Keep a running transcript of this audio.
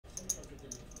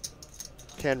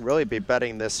Can really be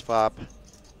betting this flop,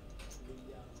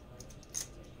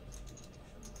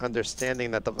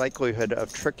 understanding that the likelihood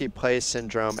of tricky play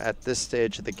syndrome at this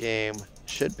stage of the game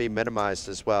should be minimized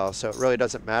as well. So it really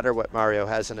doesn't matter what Mario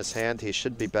has in his hand, he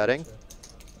should be betting.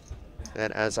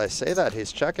 And as I say that,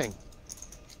 he's checking.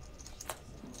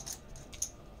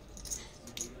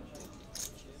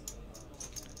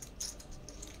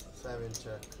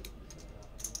 Check.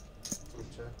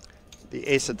 The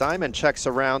ace of diamond checks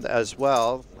around as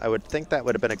well. I would think that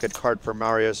would have been a good card for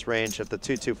Mario's range if the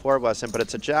 2-2-4 wasn't, but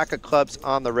it's a jack of clubs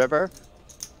on the river.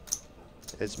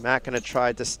 Is Matt going to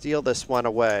try to steal this one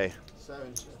away?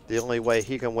 The only way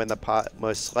he can win the pot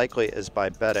most likely is by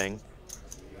betting.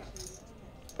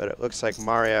 But it looks like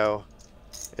Mario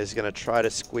is going to try to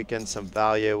squeak in some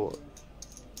value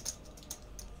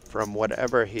from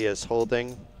whatever he is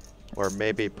holding, or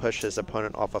maybe push his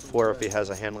opponent off a 4 if he has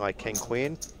a hand like King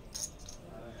Queen.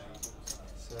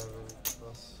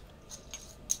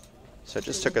 So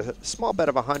just took a small bet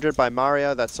of 100 by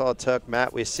Mario. That's all it took.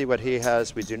 Matt, we see what he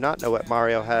has. We do not know what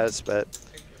Mario has, but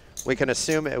we can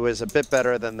assume it was a bit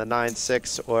better than the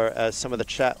 9-6, or as some of the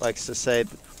chat likes to say,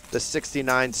 the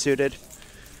 69 suited.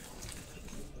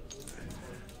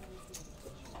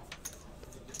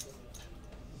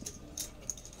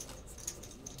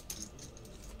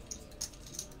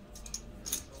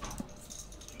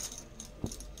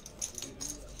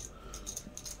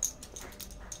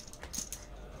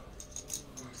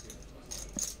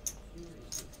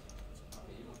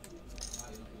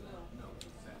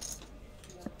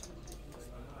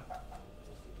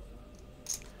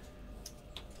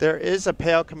 There is a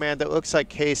payout command that looks like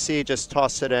KC just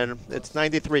tossed it in. It's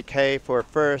 93K for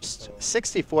first,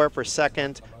 64 for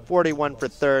second, 41 for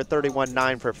third,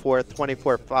 31.9 for fourth,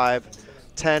 24.5,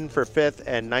 10 for fifth,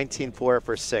 and 19.4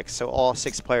 for sixth. So all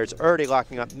 6 players already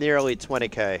locking up nearly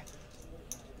 20K.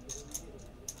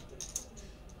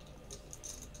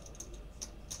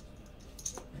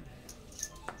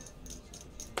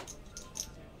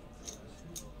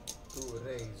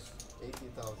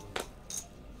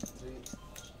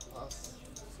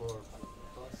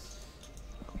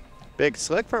 Big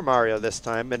slick for Mario this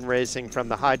time, been raising from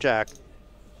the hijack.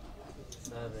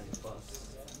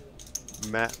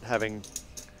 7+. Matt having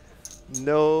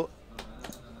no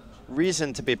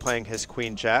reason to be playing his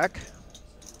queen jack,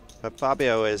 but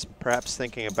Fabio is perhaps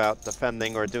thinking about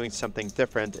defending or doing something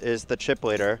different. Is the chip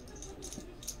leader.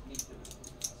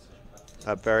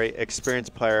 A very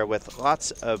experienced player with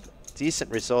lots of decent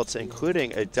results,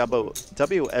 including a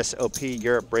WSOP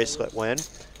Europe bracelet win.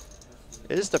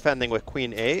 Is defending with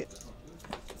Queen 8.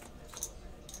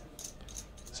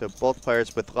 So both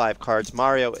players with live cards.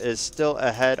 Mario is still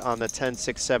ahead on the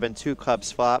 10-6-7 2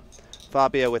 clubs flop.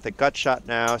 Fabio with a gut shot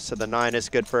now, so the 9 is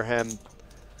good for him.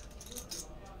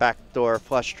 Backdoor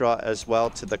flush draw as well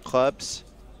to the clubs.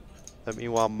 But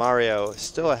meanwhile, Mario is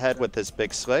still ahead with his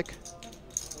big slick.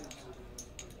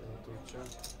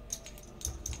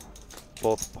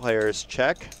 Both players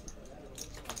check.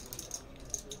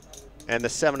 And the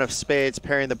 7 of spades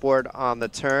pairing the board on the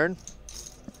turn.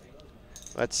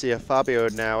 Let's see if Fabio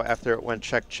now, after it went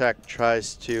check, check,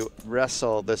 tries to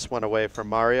wrestle this one away from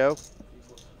Mario.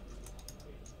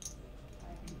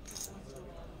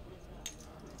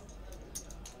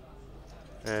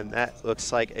 And that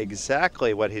looks like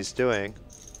exactly what he's doing.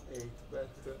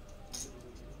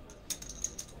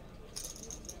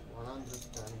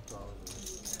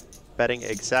 Betting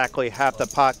exactly half the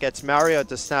pot gets Mario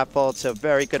to snap fold, so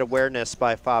very good awareness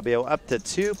by Fabio, up to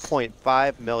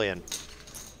 2.5 million.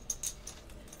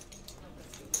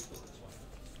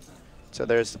 So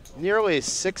there's nearly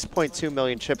 6.2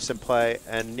 million chips in play,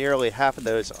 and nearly half of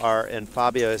those are in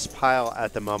Fabio's pile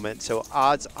at the moment. So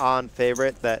odds-on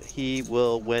favorite that he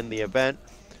will win the event.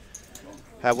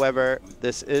 However,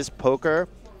 this is poker,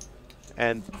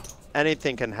 and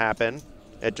anything can happen.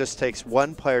 It just takes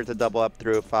one player to double up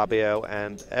through Fabio,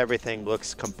 and everything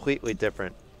looks completely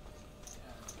different.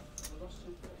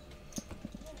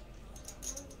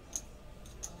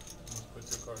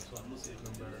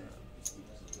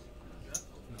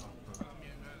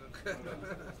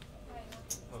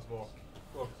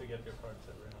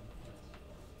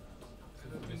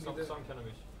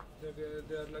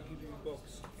 They are lucky to be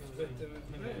box. But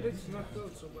it's not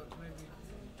also, but maybe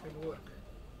can work.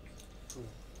 2+.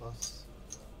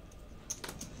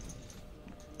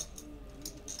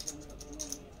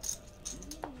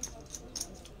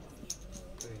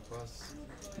 3+.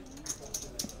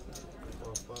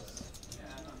 4+.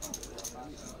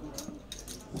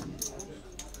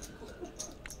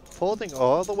 Folding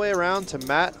all the way around to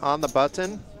Matt on the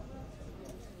button,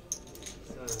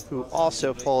 who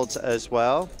also folds as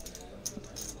well.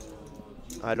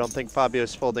 I don't think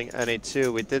Fabio's folding any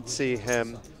two. We did see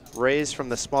him raise from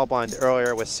the small blind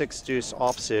earlier with 6 deuce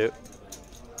offsuit.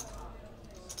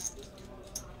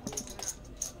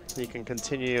 He can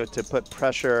continue to put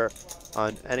pressure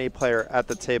on any player at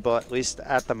the table, at least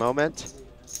at the moment.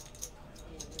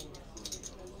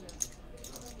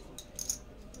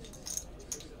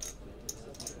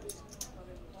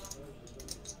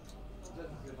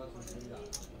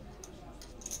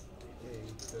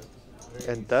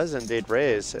 And does indeed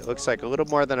raise. It looks like a little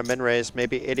more than a min raise,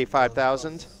 maybe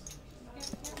 85,000.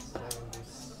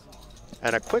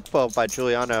 And a quick fold by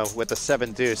Giuliano with a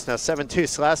 7 deuce. Now 7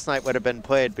 deuce last night would have been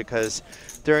played because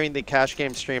during the cash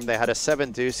game stream they had a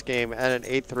 7 deuce game and an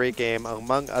 8-3 game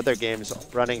among other games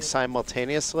running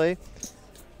simultaneously.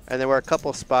 And there were a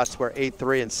couple spots where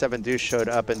 8-3 and 7 deuce showed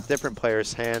up in different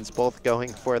players' hands, both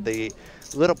going for the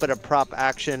little bit of prop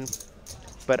action.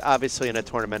 But obviously in a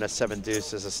tournament, a 7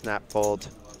 deuce is a snap fold.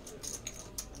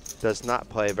 Does not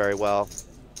play very well.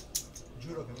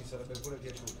 Giuro che mi sarebbe pure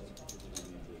piaciuto.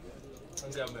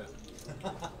 Anche a me.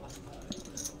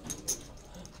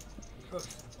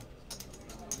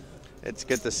 It's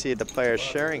good to see the players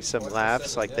sharing some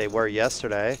laughs like they were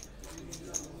yesterday.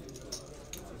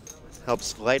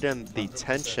 Helps lighten the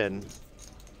tension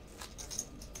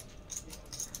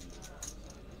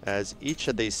as each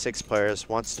of these 6 players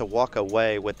wants to walk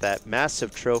away with that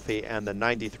massive trophy and the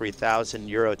 93,000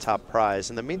 euro top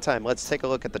prize. In the meantime, let's take a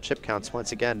look at the chip counts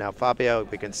once again. Now Fabio,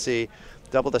 we can see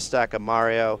double the stack of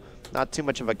Mario. Not too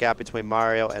much of a gap between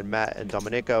Mario and Matt and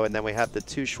Domenico. And then we have the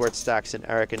 2 short stacks in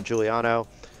Eric and Giuliano.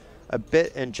 A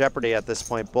bit in jeopardy at this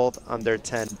point, both under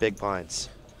 10 big blinds.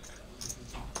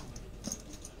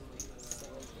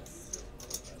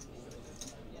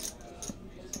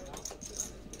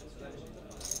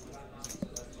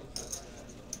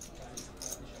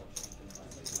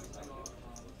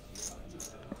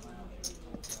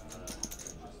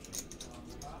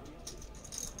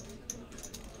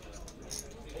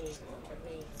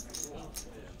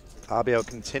 Fabio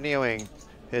continuing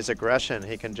his aggression.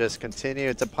 He can just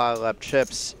continue to pile up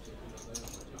chips.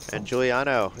 And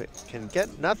Giuliano can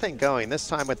get nothing going, this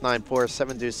time with 9-4,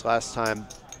 7 deuce last time.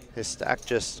 His stack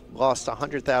just lost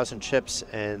 100,000 chips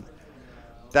in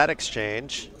that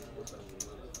exchange.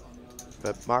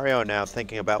 But Mario now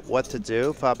thinking about what to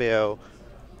do. Fabio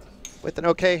with an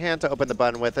okay hand to open the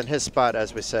button with. In his spot,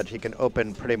 as we said, he can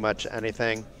open pretty much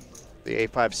anything. The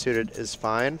A5 suited is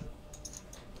fine.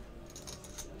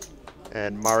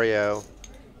 And Mario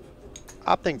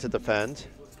opting to defend,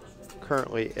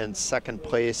 currently in 2nd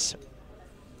place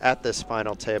at this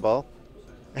final table.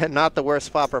 And not the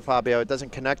worst flop for Fabio. It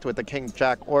doesn't connect with the king,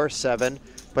 jack, or 7,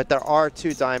 but there are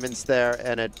 2 diamonds there,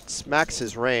 and it smacks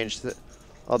his range.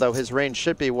 Although his range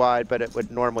should be wide, but it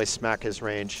would normally smack his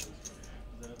range.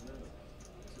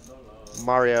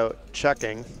 Mario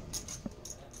checking.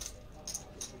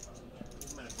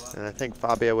 And I think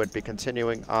Fabio would be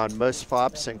continuing on most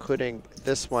flops, including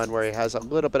this one where he has a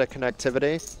little bit of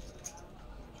connectivity.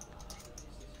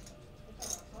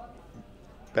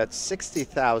 Bet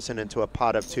 60,000 into a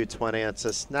pot of 220. It's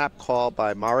a snap call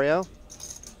by Mario.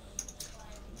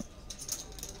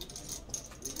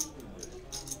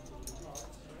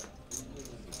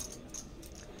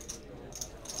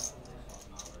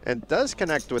 And does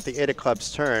connect with the 8 of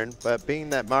clubs turn, but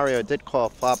being that Mario did call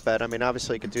flop bet, I mean,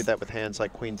 obviously he could do that with hands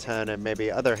like Queen 10 and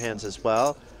maybe other hands as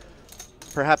well.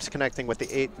 Perhaps connecting with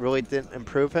the 8 really didn't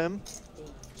improve him.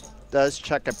 Does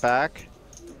check it back,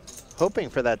 hoping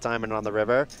for that diamond on the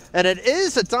river. And it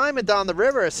is a diamond on the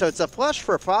river, so it's a flush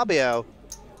for Fabio.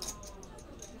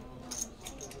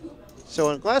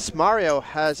 So unless Mario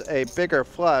has a bigger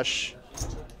flush,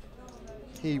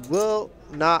 he will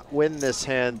not win this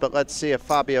hand, but let's see if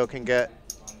Fabio can get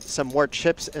some more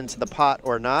chips into the pot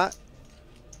or not.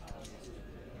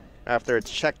 After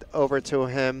it's checked over to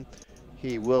him,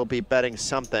 he will be betting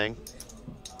something.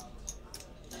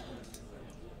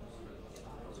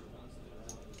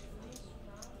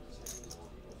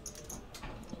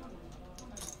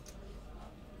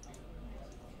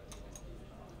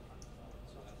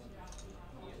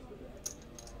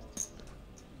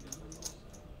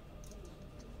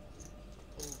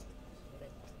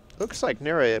 Looks like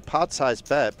near a pot-sized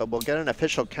bet, but we'll get an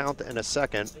official count in a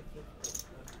second.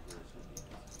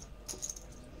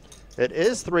 It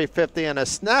is 350 and a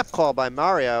snap call by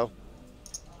Mario.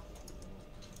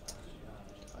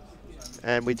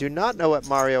 And we do not know what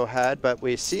Mario had, but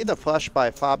we see the flush by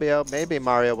Fabio. Maybe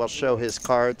Mario will show his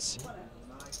cards.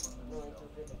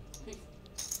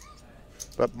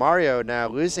 But Mario now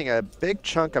losing a big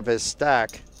chunk of his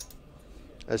stack,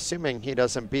 assuming he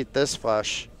doesn't beat this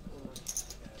flush.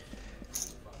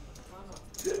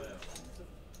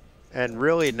 And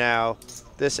really now,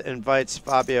 this invites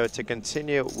Fabio to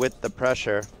continue with the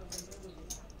pressure.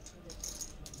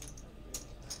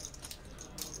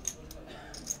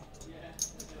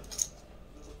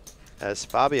 As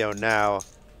Fabio now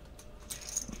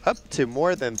up to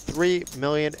more than 3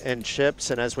 million in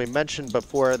chips, and as we mentioned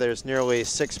before, there's nearly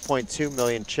 6.2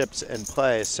 million chips in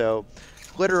play, so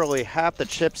literally half the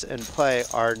chips in play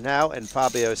are now in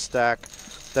Fabio's stack.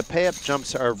 The pay-up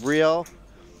jumps are real,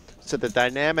 so the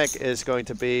dynamic is going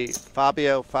to be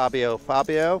Fabio, Fabio,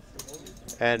 Fabio,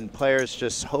 and players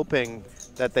just hoping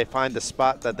that they find the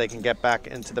spot that they can get back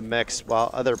into the mix while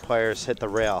other players hit the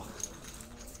rail.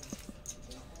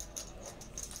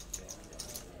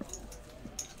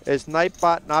 Is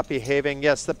Nightbot not behaving?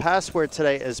 Yes, the password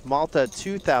today is Malta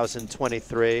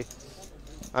 2023.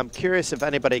 I'm curious if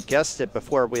anybody guessed it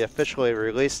before we officially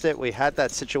released it. We had that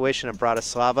situation in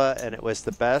Bratislava and it was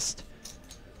the best.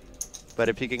 But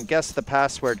if you can guess the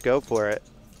password, go for it.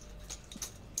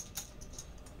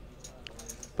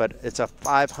 But it's a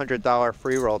 $500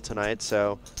 free roll tonight,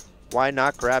 so why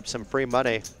not grab some free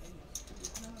money?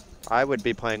 I would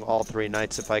be playing all 3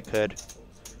 nights if I could.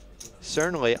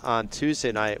 Certainly on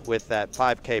Tuesday night with that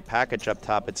 5K package up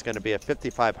top, it's going to be a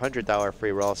 $5,500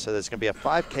 free roll. So there's going to be a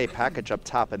 5K package up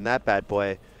top in that bad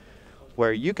boy,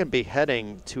 where you can be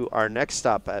heading to our next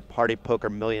stop at Party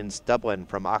Poker Millions Dublin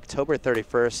from October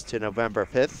 31st to November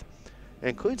 5th. It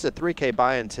includes a 3K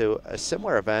buy-in to a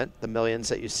similar event, the Millions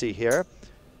that you see here,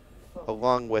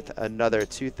 along with another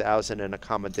 $2,000 in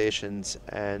accommodations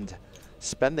and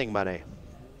spending money.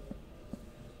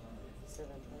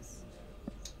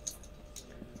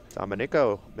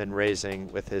 Domenico been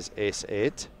raising with his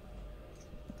ace-8.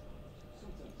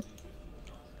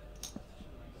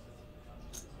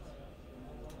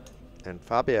 And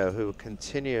Fabio, who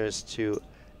continues to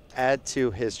add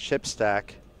to his chip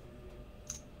stack,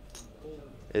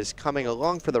 is coming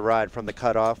along for the ride from the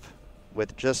cutoff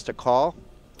with just a call.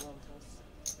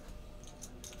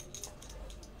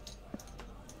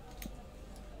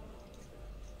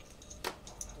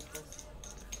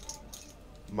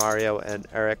 Mario and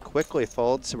Eric quickly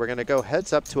fold, so we're going to go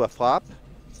heads up to a flop.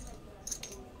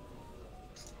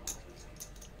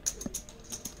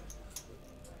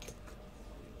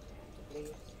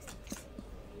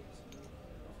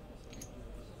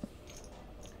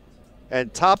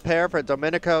 And top pair for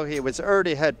Domenico, he was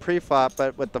already ahead pre-flop,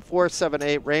 but with the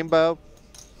 4-7-8 rainbow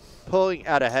pulling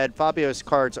out ahead, Fabio's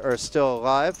cards are still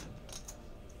alive.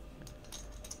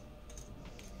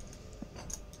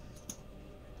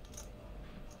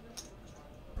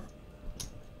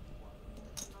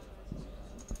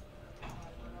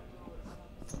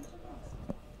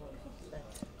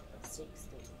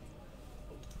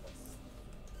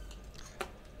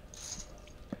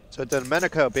 So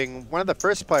Domenico, being one of the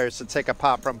first players to take a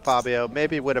pot from Fabio,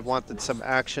 maybe would have wanted some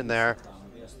action there.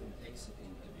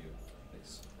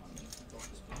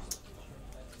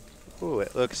 Ooh,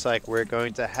 it looks like we're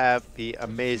going to have the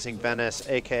amazing Venice,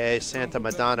 aka Santa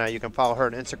Madonna. You can follow her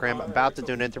on Instagram, about to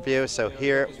do an interview, so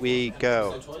here we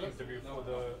go.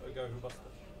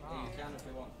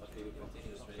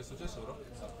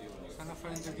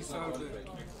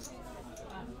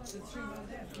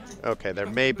 Okay, there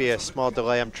may be a small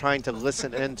delay. I'm trying to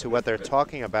listen in to what they're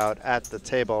talking about at the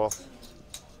table.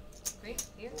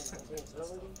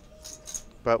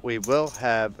 But we will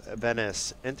have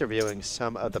Venice interviewing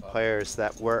some of the players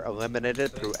that were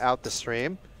eliminated throughout the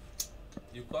stream.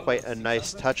 Quite a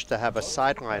nice touch to have a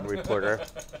sideline reporter.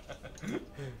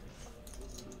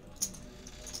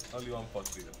 Only one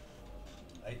pot leader.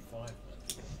 8-5.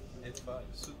 8-5,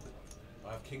 suited.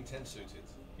 I have King 10 suited.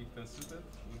 King 10 suited,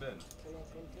 then.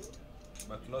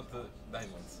 But not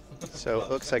diamonds. So it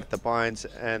looks like the blinds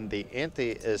and the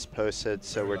ante is posted,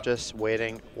 so we're just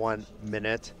waiting 1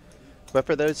 minute. But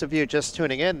for those of you just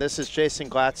tuning in, this is Jason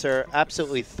Glatzer.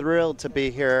 Absolutely thrilled to be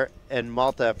here in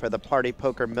Malta for the Party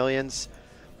Poker Millions.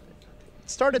 It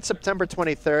started September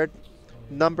 23rd.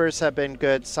 Numbers have been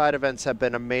good. Side events have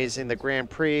been amazing. The Grand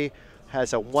Prix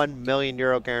has a €1 million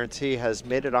guarantee, has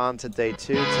made it on to day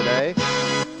 2 today.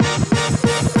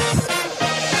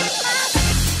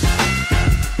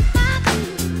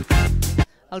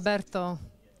 Alberto,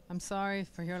 I'm sorry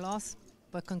for your loss,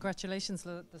 but congratulations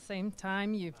at the same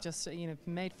time. You've just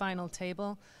made final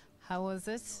table. How was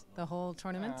it, the whole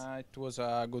tournament? It was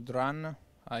a good run.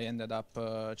 I ended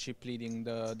up chip leading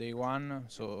the day 1,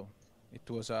 so it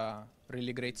was a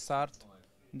really great start.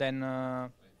 Then how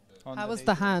was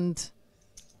the hand?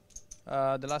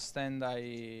 The last hand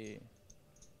I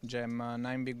jam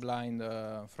 9 big blind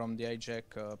from the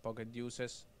hijack pocket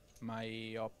deuces.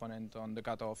 My opponent on the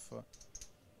cutoff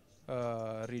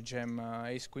rejam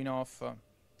ace queen off.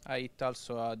 I hit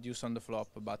also a deuce on the flop,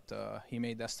 but he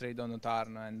made a straight on the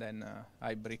turn, and then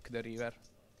I brick the river.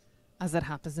 As it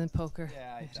happens in poker.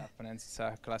 Yeah, it happens. It's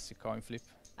a classic coin flip.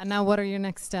 And now what are your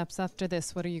next steps after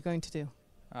this? What are you going to do?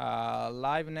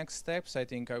 Live next steps, I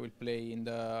think I will play in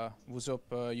the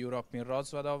WUSOP Europe in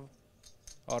Rozvadov,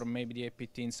 or maybe the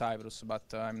APT in Cyprus, but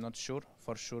I'm not sure.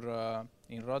 For sure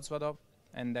in Rozvadov.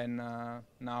 And then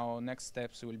now next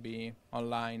steps will be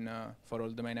online for all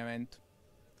the main event.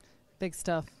 Big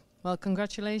stuff. Well,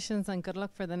 congratulations and good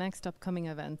luck for the next upcoming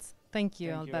events. Thank you,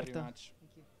 Thank Alberto. you very much.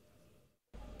 Thank you.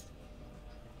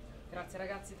 Grazie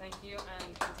ragazzi, thank you,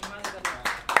 and continuate good luck.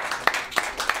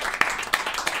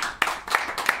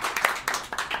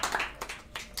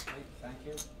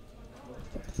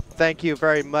 Thank you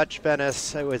very much,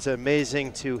 Venice. It was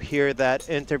amazing to hear that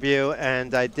interview,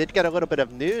 and I did get a little bit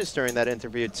of news during that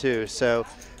interview too. So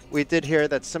we did hear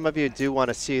that some of you do want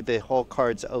to see the hole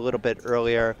cards a little bit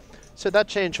earlier. So that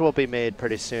change will be made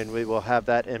pretty soon. We will have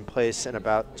that in place in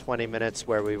about 20 minutes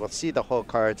where we will see the hole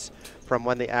cards from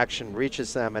when the action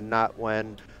reaches them and not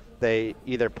when they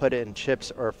either put in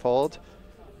chips or fold.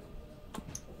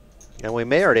 And we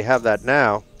may already have that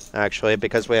now, actually,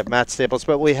 because we have Matt Staples.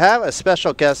 But we have a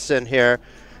special guest in here,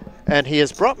 and he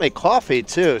has brought me coffee,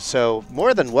 too. So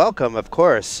more than welcome, of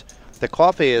course. The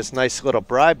coffee is a nice little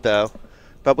bribe, though.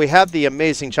 But we have the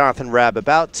amazing Jonathan Rabb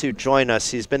about to join us.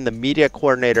 He's been the media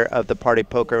coordinator of the Party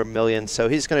Poker Million, so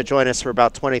he's going to join us for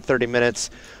about 20, 30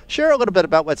 minutes, share a little bit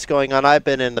about what's going on. I've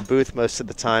been in the booth most of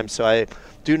the time, so I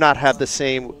do not have the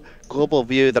same global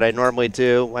view that I normally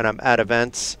do when I'm at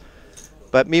events.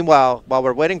 But meanwhile, while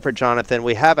we're waiting for Jonathan,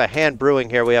 we have a hand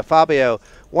brewing here. We have Fabio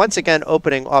once again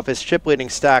opening off his chip-leading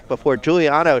stack before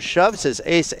Giuliano shoves his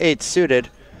ace-8 suited.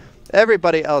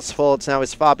 Everybody else folds. Now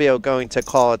is Fabio going to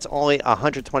call? It's only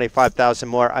 125,000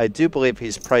 more. I do believe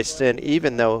he's priced in,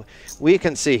 even though we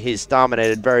can see he's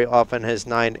dominated very often. His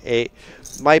 9-8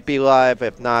 might be live.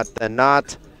 If not, then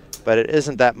not. But it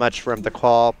isn't that much for him to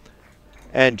call.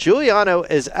 And Giuliano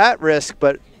is at risk,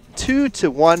 but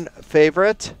 2-1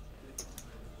 favorite.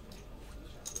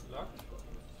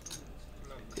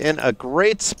 In a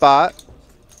great spot.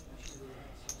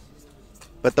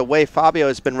 But the way Fabio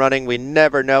has been running, we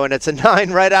never know. And it's a 9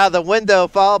 right out of the window,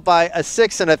 followed by a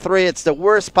 6 and a 3. It's the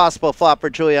worst possible flop for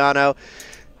Giuliano.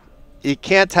 He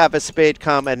can't have a spade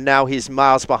come, and now he's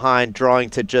miles behind,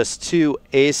 drawing to just 2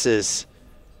 aces.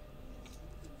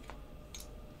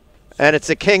 And it's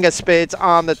a king of spades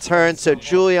on the turn, so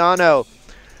Giuliano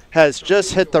has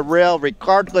just hit the rail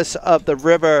regardless of the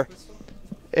river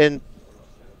in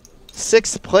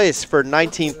 6th place for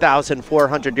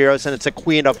 19,400 euros, and it's a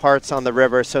queen of hearts on the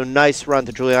river. So nice run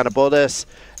to Giuliano Boldis.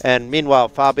 And meanwhile,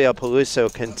 Fabio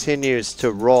Peluso continues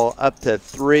to roll up to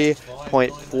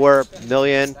 3.4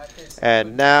 million.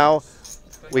 And now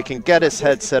we can get his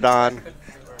headset on.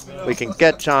 We can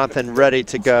get Jonathan ready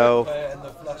to go.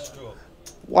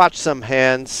 Watch some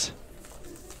hands.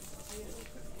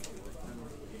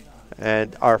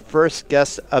 And our first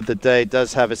guest of the day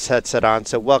does have his headset on.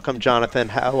 So welcome, Jonathan.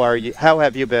 How are you? How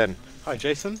have you been? Hi,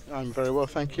 Jason. I'm very well,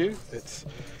 thank you. It's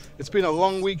been a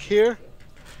long week here.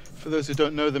 For those who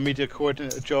don't know, the media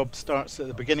coordinator job starts at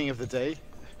the beginning of the day,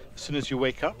 as soon as you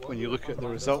wake up, when you look at the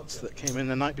results that came in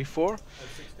the night before,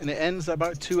 and it ends at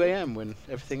about 2 a.m. when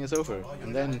everything is over.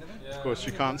 And then, of course,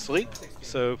 you can't sleep,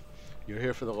 so you're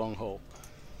here for the long haul.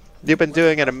 You've been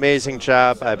doing an amazing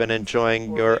job. I've been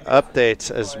enjoying your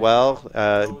updates as well.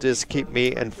 Just keep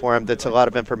me informed. It's a lot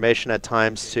of information at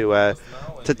times to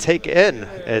take in.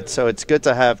 So it's good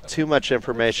to have too much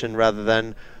information rather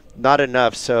than not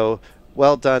enough. So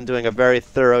well done, doing a very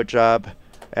thorough job,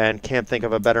 and can't think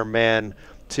of a better man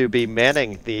to be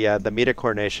manning the media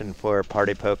coordination for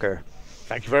Party Poker.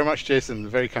 Thank you very much, Jason.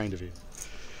 Very kind of you.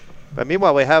 But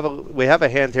meanwhile, we have a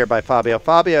hand here by Fabio.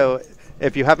 Fabio,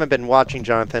 if you haven't been watching,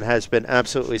 Jonathan has been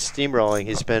absolutely steamrolling.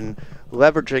 He's been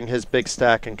leveraging his big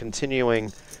stack and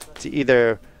continuing to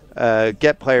either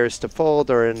get players to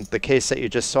fold, or in the case that you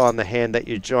just saw in the hand that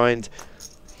you joined,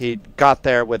 he got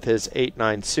there with his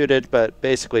 8-9 suited, but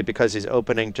basically because he's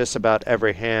opening just about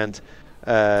every hand,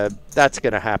 that's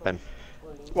going to happen.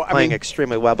 Well, playing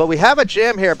extremely well. But we have a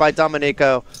jam here by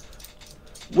Domenico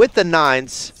with the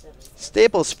 9s.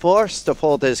 Staples forced to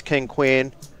fold his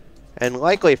king-queen. And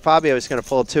likely Fabio is going to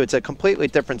fold too. It's a completely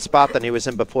different spot than he was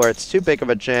in before. It's too big of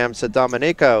a jam. So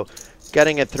Domenico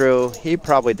getting it through. He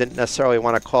probably didn't necessarily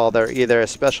want to call there either,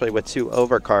 especially with 2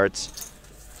 overcards.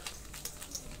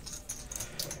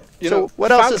 So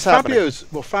what else is happening?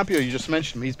 Fabio, you just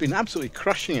mentioned him. He's been absolutely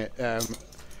crushing it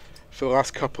for the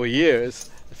last couple of years.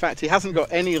 In fact, he hasn't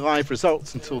got any live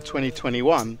results until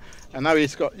 2021, and now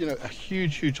he's got a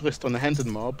huge list on the Hendon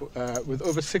Mob with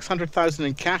over 600,000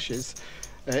 in cashes,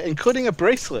 including a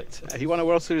bracelet. He won a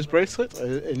World Series bracelet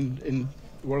in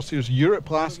World Series Europe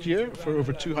last year for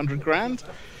over 200 grand,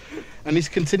 and he's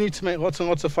continued to make lots and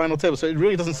lots of final tables. So it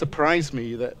really doesn't surprise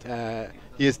me that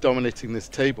he is dominating this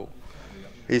table.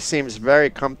 He seems very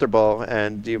comfortable,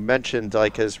 and you mentioned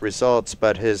like his results,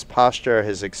 but his posture,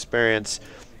 his experience,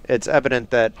 it's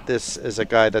evident that this is a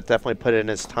guy that definitely put in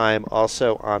his time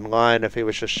also online if he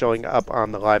was just showing up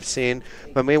on the live scene.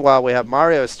 But meanwhile, we have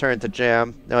Mario's turn to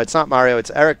jam. No, it's not Mario,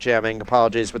 it's Eric jamming,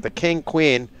 apologies, with the King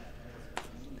Queen.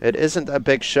 It isn't a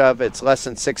big shove, it's less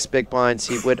than 6 big blinds.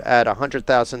 He would add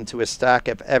 100,000 to his stack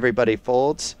if everybody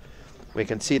folds. We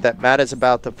can see that Matt is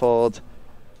about to fold.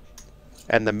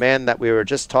 And the man that we were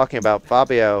just talking about,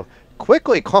 Fabio,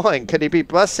 quickly calling. Could he be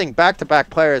blessing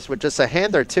back-to-back players with just a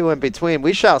hand or two in between?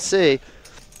 We shall see.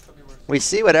 We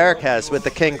see what Eric has with the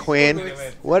King-Queen.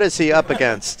 What is he up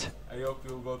against?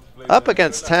 Up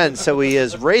against 10, so he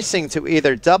is racing to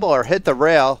either double or hit the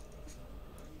rail.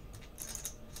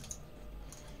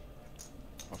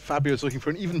 Well, Fabio's looking for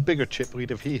an even bigger chip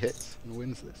lead if he hits and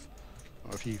wins this.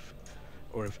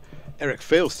 Or if Eric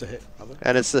fails to hit, rather.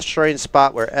 And it's the strange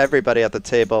spot where everybody at the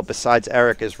table, besides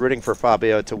Eric, is rooting for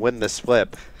Fabio to win this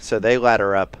flip. So they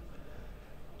ladder up.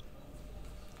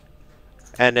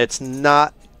 And it's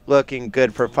not looking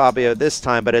good for Fabio this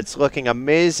time, but it's looking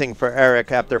amazing for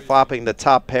Eric after flopping the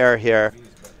top pair here.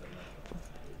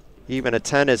 Even a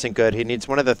 10 isn't good. He needs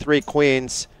one of the 3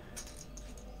 queens.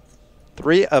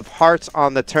 3 of hearts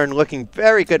on the turn, looking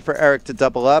very good for Eric to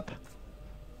double up.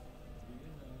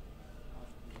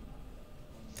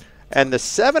 And the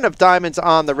 7 of diamonds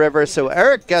on the river, so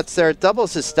Eric gets there,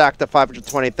 doubles his stack to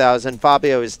 520,000.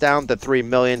 Fabio is down to 3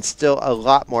 million, still a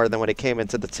lot more than what he came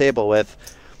into the table with.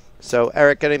 So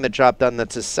Eric getting the job done.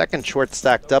 That's his second short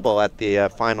stack double at the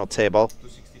final table.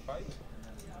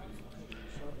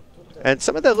 And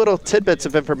some of the little tidbits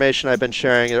of information I've been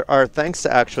sharing are thanks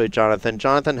to actually Jonathan.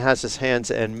 Jonathan has his hands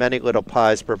in many little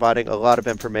pies, providing a lot of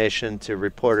information to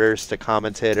reporters, to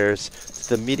commentators,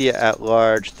 to the media at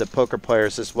large, to poker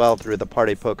players as well through the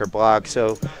Party Poker blog.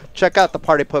 So check out the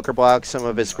Party Poker blog. Some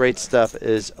of his great stuff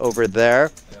is over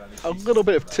there. A little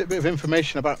bit of tidbit of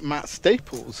information about Matt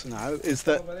Staples now is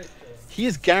that he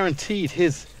is guaranteed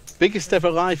his biggest ever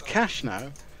live cash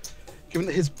now, given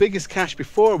that his biggest cash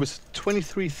before was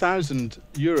 23,000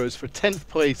 euros for 10th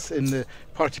place in the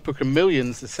Party Poker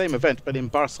Millions, the same event, but in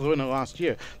Barcelona last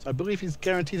year. So I believe he's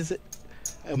guaranteed, is it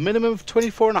a minimum of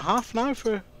 24.5 now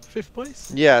for 5th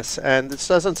place? Yes, and this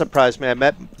doesn't surprise me. I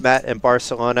met Matt in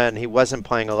Barcelona, and he wasn't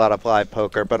playing a lot of live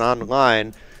poker, but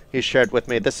online he shared with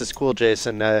me, this is cool,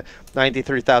 Jason,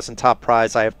 93,000 top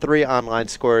prize. I have 3 online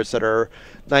scores that are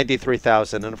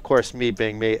 93,000, and of course, me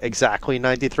being me, exactly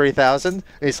 93,000.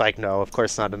 He's like, no, of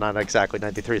course not exactly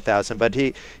 93,000, but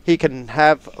he can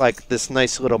have like this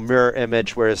nice little mirror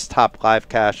image where his top live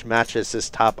cash matches his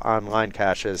top online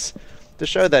cashes to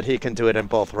show that he can do it in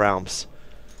both realms.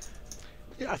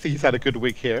 Yeah, I think he's had a good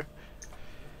week here.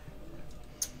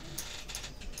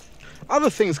 Other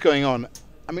things going on.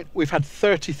 I mean, we've had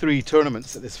 33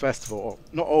 tournaments at this festival.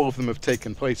 Not all of them have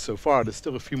taken place so far. There's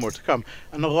still a few more to come.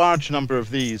 And a large number of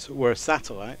these were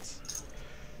satellites.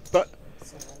 But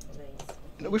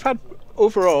we've had,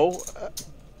 overall,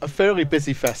 a fairly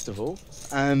busy festival.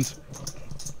 And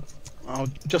I'll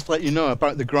just let you know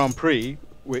about the Grand Prix,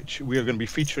 which we are going to be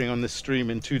featuring on this stream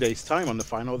in 2 days' time on the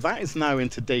final. That is now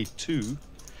into day 2.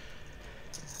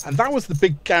 And that was the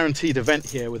big guaranteed event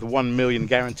here with 1 million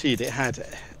guaranteed. It had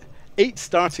 8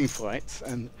 starting flights,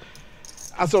 and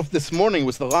as of this morning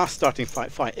was the last starting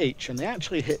flight, Flight H, and they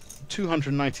actually hit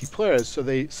 290 players, so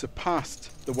they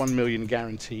surpassed the 1 million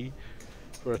guarantee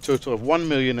for a total of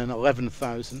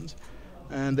 1,011,000,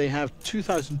 and they have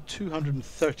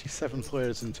 2,237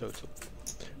 players in total.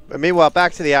 But meanwhile,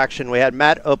 back to the action. We had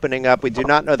Matt opening up. We do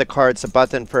not know the cards, a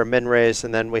button for a min raise,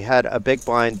 and then we had a big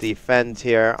blind defend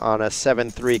here on a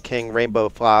 7-3 king rainbow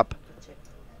flop.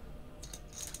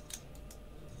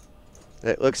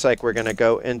 It looks like we're going to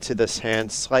go into this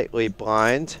hand slightly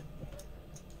blind.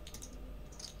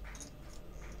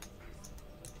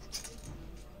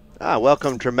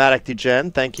 Welcome, Dramatic Degen.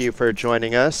 Thank you for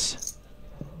joining us.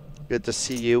 Good to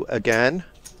see you again.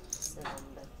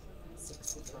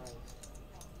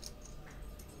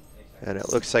 And it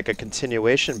looks like a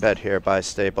continuation bet here by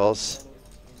Staples.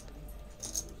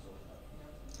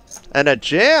 And a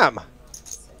jam!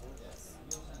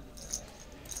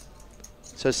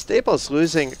 So Staples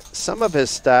losing some of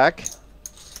his stack.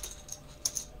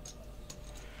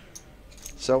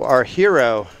 So our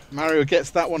hero, Mario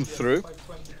gets that one through.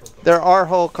 There are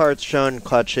hole cards shown,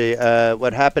 Clutchy.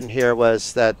 What happened here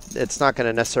was that it's not going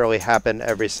to necessarily happen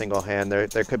every single hand.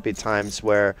 There could be times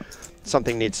where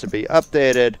something needs to be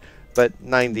updated, but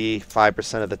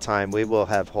 95% of the time we will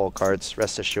have hole cards,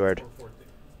 rest assured.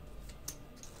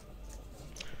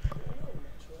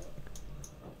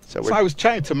 So I was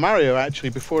chatting to Mario actually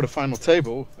before the final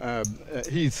table.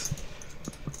 He's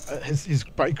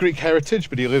by Greek heritage,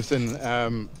 but he lives in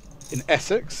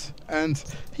Essex, and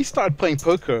he started playing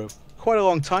poker quite a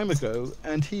long time ago,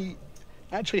 and he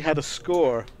actually had a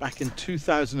score back in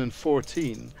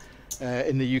 2014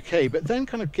 in the UK, but then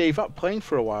kind of gave up playing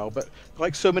for a while. But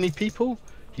like so many people,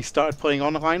 he started playing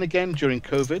online again during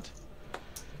COVID.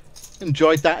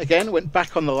 Enjoyed that again, went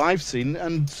back on the live scene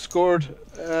and scored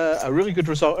a really good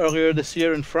result earlier this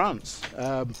year in France.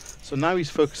 So now he's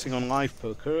focusing on live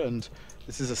poker, and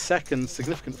this is a second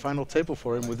significant final table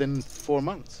for him within 4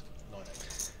 months.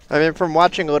 I mean, from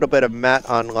watching a little bit of Matt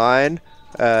online,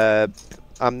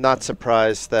 I'm not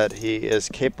surprised that he is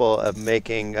capable of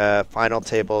making final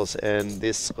tables in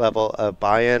this level of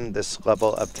buy-in, this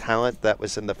level of talent that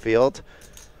was in the field.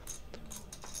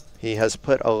 He has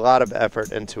put a lot of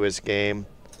effort into his game,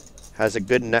 has a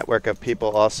good network of people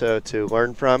also to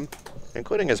learn from,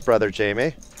 including his brother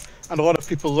Jamie. And a lot of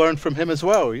people learn from him as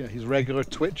well. You know, he's a regular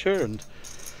Twitcher, and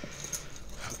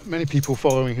many people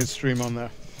following his stream on there.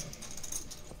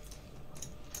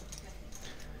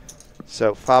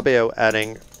 So Fabio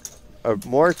adding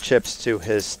more chips to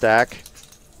his stack.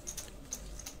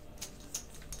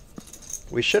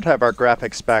 We should have our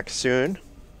graphics back soon.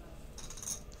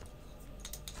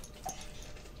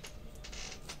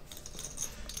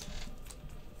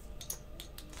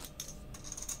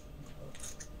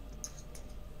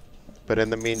 But in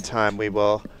the meantime, we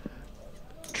will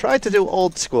try to do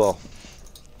old school.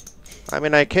 I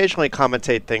mean, I occasionally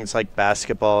commentate things like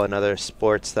basketball and other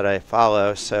sports that I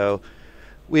follow, so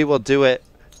we will do it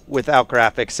without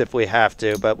graphics if we have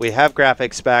to. But we have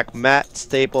graphics back. Matt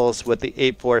Staples with the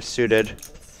 8-4 suited.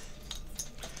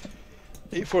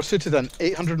 8-4 suited and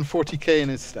 840k in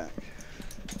his stack.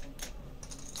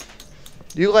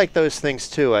 You like those things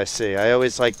too, I see. I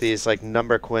always like these like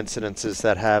number coincidences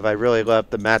that have. I really love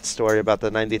the Matt story about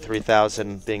the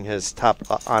 93,000 being his top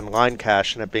online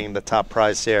cash and it being the top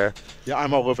prize here. Yeah,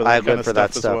 I'm all over that kind of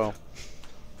stuff as well.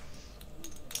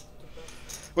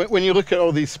 When you look at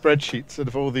all these spreadsheets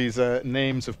of all these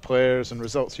names of players and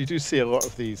results, you do see a lot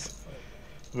of these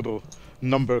little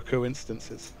number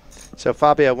coincidences. So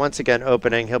Fabio once again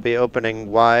opening. He'll be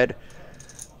opening wide.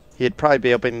 He'd probably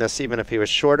be opening this even if he was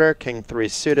shorter. King 3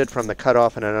 suited from the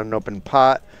cutoff in an unopened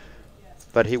pot.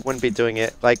 But he wouldn't be doing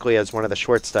it likely as one of the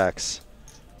short stacks.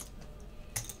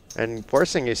 And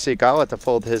forcing, you see, Gala to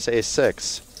fold his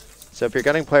ace-6. So if you're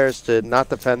getting players to not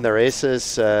defend their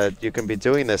aces, you can be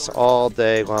doing this all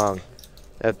day long.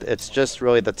 It's just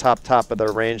really the top of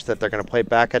their range that they're going to play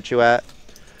back at you at.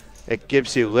 It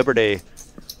gives you liberty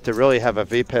to really have a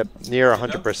VPIP near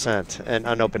 100% in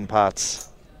unopened pots.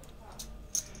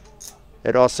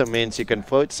 It also means you can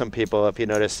float some people if you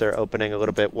notice they're opening a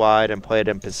little bit wide and play it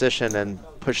in position and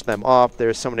push them off.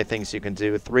 There's so many things you can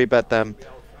do. 3-bet them.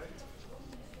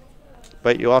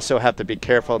 But you also have to be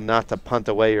careful not to punt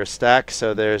away your stack,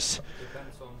 so there's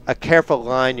a careful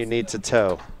line you need to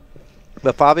toe.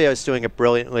 But Fabio is doing it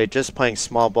brilliantly, just playing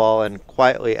small ball and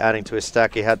quietly adding to his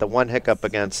stack. He had the one hiccup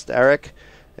against Eric.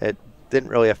 It didn't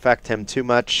really affect him too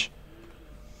much.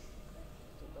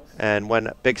 And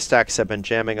when big stacks have been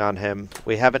jamming on him,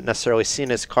 we haven't necessarily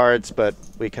seen his cards, but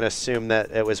we can assume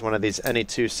that it was one of these any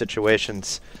two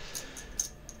situations.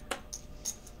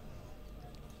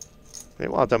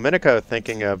 Meanwhile, Domenico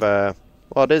thinking of, well,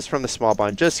 it is from the small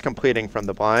blind, just completing from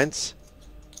the blinds.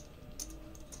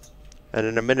 And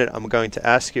in a minute, I'm going to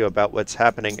ask you about what's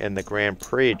happening in the Grand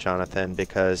Prix, Jonathan,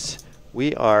 because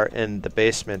we are in the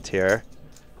basement here.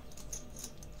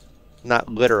 Not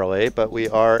literally, but we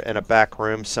are in a back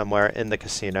room somewhere in the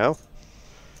casino.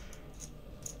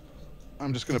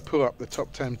 I'm just going to pull up the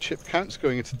top 10 chip counts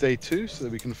going into day 2 so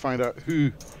that we can find out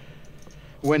who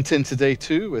went into day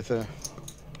 2 with the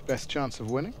best chance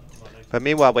of winning. But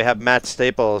meanwhile, we have Matt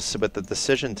Staples with the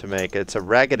decision to make. It's a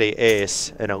raggedy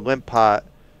ace in a limp pot.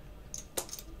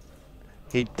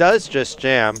 He does just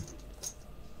jam.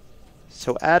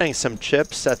 So adding some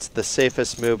chips, that's the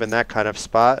safest move in that kind of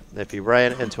spot. If you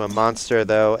ran into a monster,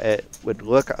 though, it would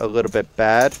look a little bit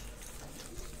bad.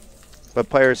 But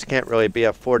players can't really be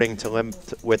affording to limp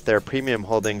with their premium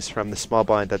holdings from the small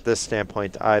blind at this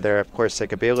standpoint either. Of course, they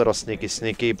could be a little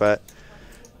sneaky, but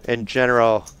in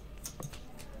general,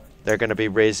 they're going to be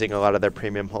raising a lot of their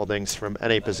premium holdings from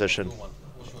any position.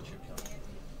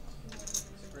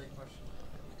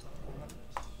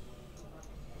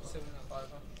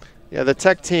 Yeah, the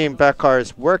tech team, Bekar,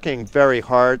 is working very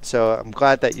hard, so I'm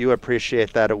glad that you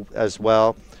appreciate that as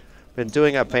well. Been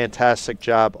doing a fantastic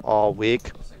job all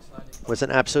week. It was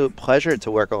an absolute pleasure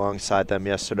to work alongside them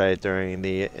yesterday during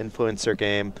the influencer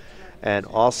game, and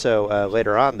also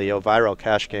later on the viral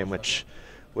cash game, which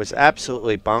was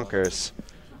absolutely bonkers.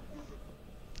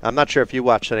 I'm not sure if you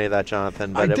watched any of that,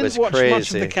 Jonathan, but it was crazy. I didn't watch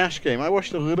much of the cash game. I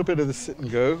watched a little bit of the sit and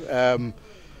go.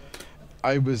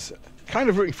 I was kind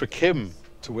of rooting for Kim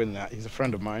to win that. He's a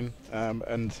friend of mine,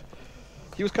 and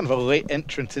he was kind of a late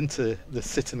entrant into the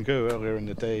sit and go earlier in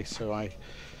the day, so I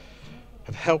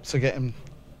had helped to get him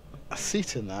a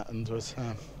seat in that, and was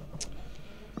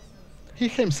he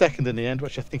came second in the end,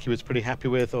 which I think he was pretty happy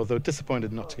with, although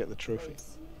disappointed not to get the trophy.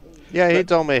 Yeah, he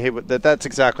told me that's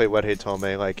exactly what he told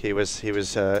me. Like he was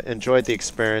enjoyed the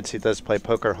experience. He does play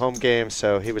poker home games,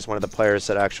 so he was one of the players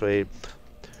that actually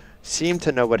seemed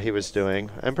to know what he was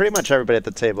doing. And pretty much everybody at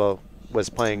the table was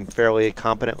playing fairly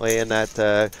competently in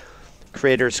that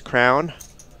Creator's Crown.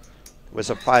 It was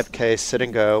a 5K sit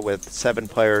and go with 7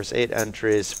 players, 8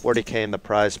 entries, 40K in the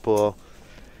prize pool.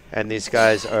 And these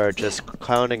guys are just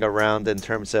clowning around in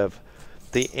terms of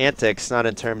the antics, not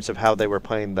in terms of how they were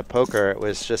playing the poker. It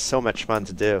was just so much fun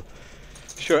to do.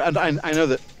 Sure, and I know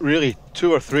that really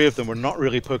 2 or 3 of them were not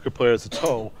really poker players at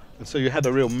all, and so you had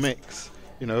a real mix,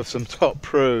 you know, of some top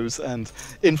pros and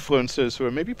influencers who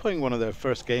were maybe playing one of their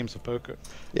first games of poker.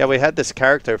 Yeah, we had this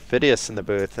character, Phidias, in the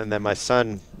booth, and then my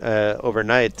son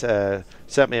overnight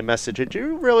sent me a message, did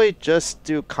you really just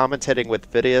do commentating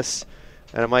with Phidias?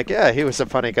 And I'm like, yeah, he was a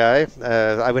funny guy.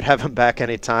 I would have him back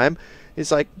anytime.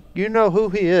 He's like, you know who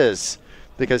he is,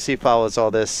 because he follows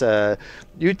all this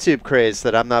YouTube craze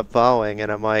that I'm not following.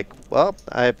 And I'm like, well,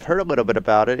 I've heard a little bit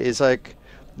about it. He's like,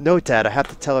 no, Dad, I have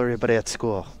to tell everybody at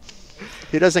school.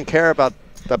 He doesn't care about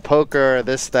the poker,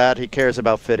 this, that. He cares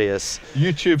about Phidias.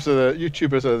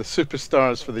 YouTubers are the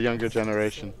superstars for the younger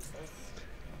generation.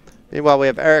 Meanwhile, we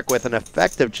have Eric with an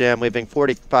effective jam, leaving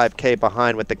 45K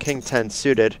behind with the King 10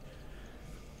 suited.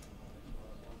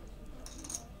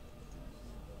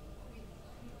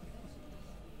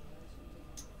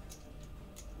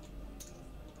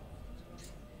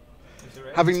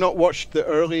 Having not watched the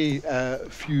early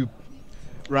few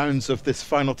rounds of this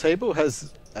final table,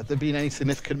 have there been any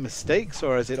significant mistakes,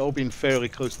 or has it all been fairly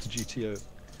close to GTO?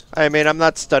 I mean, I'm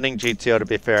not studying GTO, to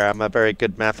be fair. I'm a very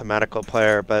good mathematical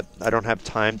player, but I don't have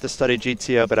time to study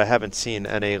GTO, but I haven't seen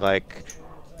any, like,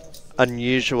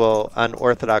 unusual,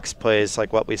 unorthodox plays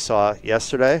like what we saw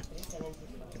yesterday.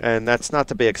 And that's not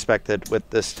to be expected with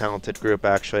this talented group,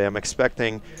 actually. I'm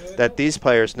expecting that these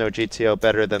players know GTO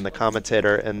better than the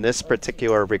commentator in this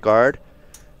particular regard.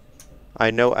 I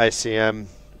know ICM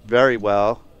very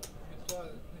well,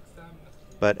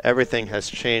 but everything has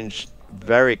changed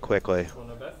very quickly.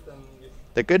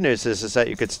 The good news is that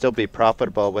you could still be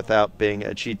profitable without being a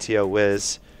GTO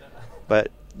whiz,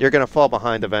 but you're going to fall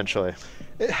behind eventually.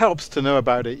 It helps to know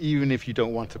about it, even if you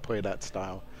don't want to play that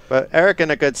style. But Eric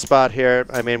in a good spot here.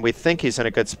 I mean, we think he's in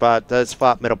a good spot. Does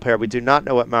flop middle pair. We do not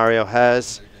know what Mario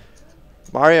has.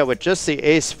 Mario with just the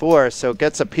ace-4, so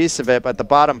gets a piece of it, but the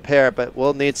bottom pair, but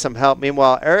will need some help.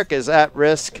 Meanwhile, Eric is at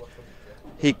risk.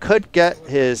 He could get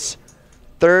his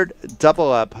 3rd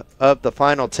double up of the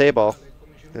final table.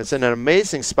 It's in an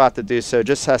amazing spot to do so.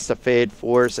 Just has to fade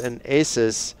 4s and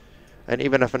aces. And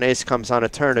even if an ace comes on a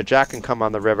turn, a jack can come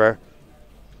on the river.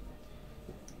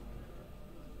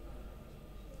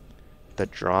 The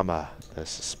drama, the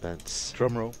suspense.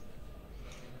 Drum roll.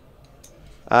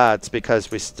 It's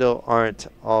because we still aren't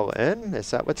all in?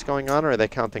 Is that what's going on, or are they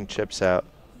counting chips out?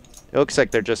 It looks like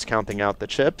they're just counting out the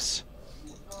chips,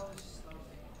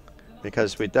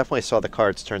 because we definitely saw the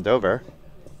cards turned over.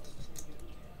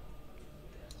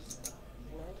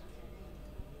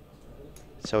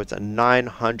 So it's a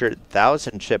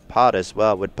 900,000 chip pot as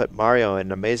well. Would put Mario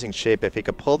in amazing shape if he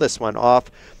could pull this one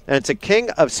off. And it's a king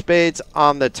of spades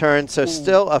on the turn, so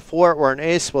still a 4 or an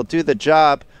ace will do the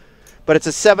job. But it's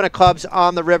a 7 of clubs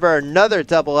on the river. Another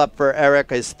double up for Eric,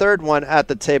 his 3rd one at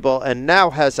the table, and now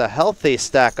has a healthy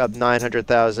stack of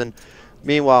 900,000.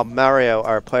 Meanwhile, Mario,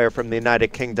 our player from the United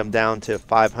Kingdom, down to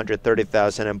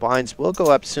 530,000, and blinds will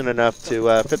go up soon enough to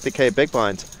 50K big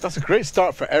blinds. That's a great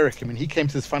start for Eric. I mean, he came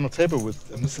to this final table with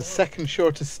this is the 2nd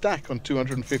shortest stack on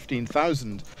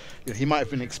 215,000. You know, he might have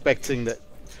been expecting that,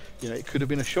 you know, it could have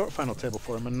been a short final table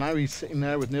for him, and now he's sitting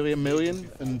there with nearly $1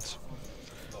 million and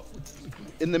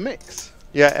in the mix.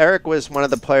 Yeah, Eric was one of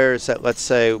the players that, let's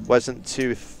say, wasn't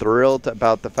too thrilled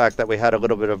about the fact that we had a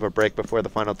little bit of a break before the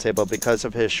final table because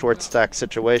of his short stack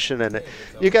situation, and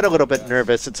you get a little bit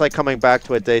nervous. It's like coming back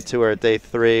to a day 2 or a day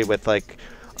 3 with like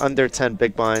under 10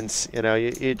 big blinds. You know,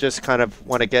 you just kind of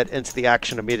want to get into the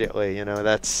action immediately. You know,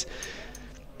 that's.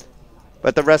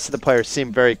 But the rest of the players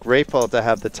seem very grateful to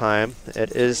have the time.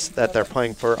 It is that they're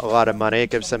playing for a lot of money.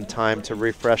 It gives them time to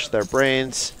refresh their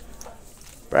brains.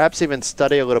 Perhaps even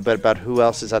study a little bit about who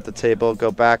else is at the table,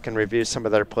 go back and review some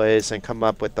of their plays and come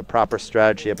up with the proper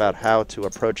strategy about how to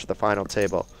approach the final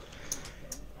table.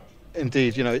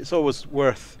 Indeed, you know, it's always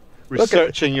worth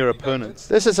researching your opponents.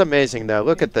 This is amazing, though.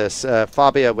 Look at this.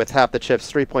 Fabio with half the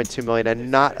chips, 3.2 million,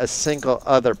 and not a single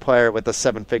other player with a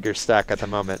 7-figure stack at the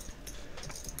moment.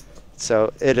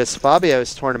 So it is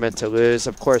Fabio's tournament to lose.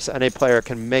 Of course, any player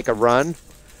can make a run.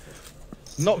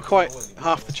 Not quite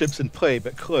half the chips in play,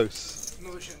 but close.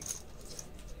 No chance.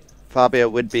 Fabio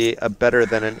would be a better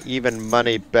than an even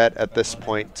money bet at this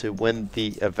point to win the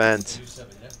event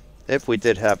if we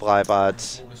did have live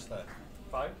odds.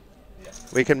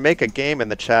 We can make a game in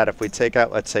the chat if we take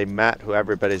out, let's say, Matt, who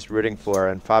everybody's rooting for,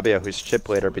 and Fabio, who's chip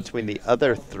leader. Between the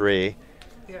other three,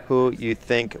 who you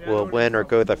think will win or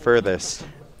go the furthest?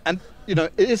 And, you know,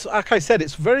 it is, like I said,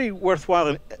 it's very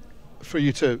worthwhile for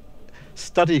you to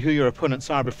study who your opponents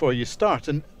are before you start.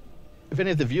 And if any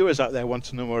of the viewers out there want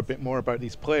to know a bit more about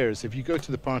these players, if you go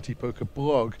to the Party Poker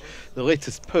blog, the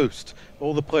latest post,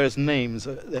 all the players' names,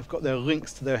 they've got their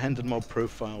links to their Hendon Mob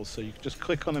profiles, so you can just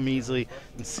click on them easily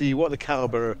and see what the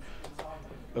caliber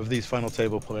of these final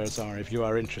table players are, if you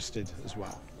are interested as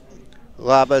well.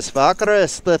 Labas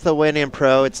vakaras, Lithuanian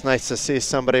Pro. It's nice to see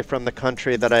somebody from the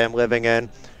country that I am living in.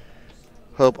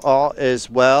 Hope all is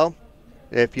well.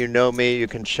 If you know me, you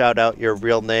can shout out your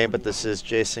real name, but this is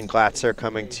Jason Glatzer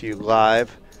coming to you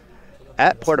live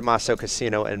at Portomasso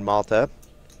Casino in Malta.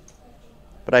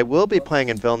 But I will be playing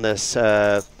in Vilnius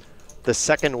the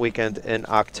second weekend in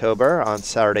October on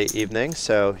Saturday evening,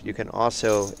 so you can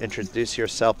also introduce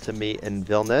yourself to me in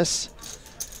Vilnius.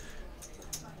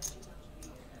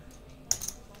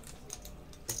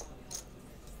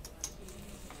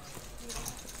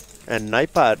 And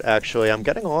Nightbot, actually, I'm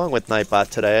getting along with Nightbot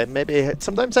today. Maybe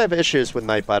sometimes I have issues with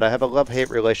Nightbot. I have a love-hate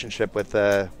relationship with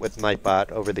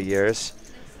Nightbot over the years.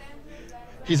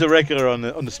 He's a regular on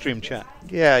the stream chat.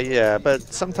 Yeah, but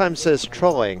sometimes there's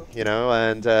trolling, you know,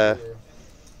 and.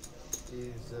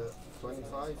 He's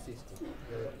 25, 50.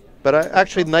 But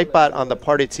actually, Nightbot on the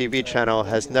Party TV channel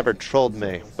has never trolled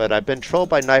me. But I've been trolled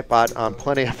by Nightbot on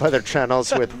plenty of other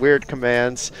channels with weird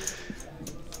commands.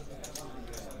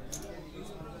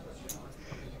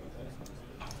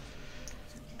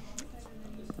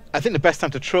 I think the best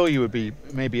time to troll you would be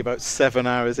maybe about 7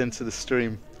 hours into the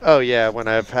stream. Oh yeah, when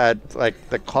I've had like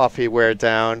the coffee wear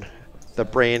down, the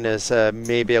brain is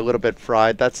maybe a little bit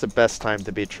fried. That's the best time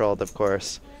to be trolled, of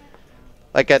course.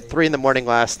 Like at 3 in the morning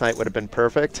last night would have been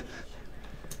perfect.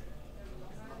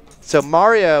 So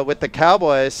Mario with the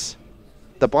Cowboys,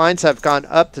 the blinds have gone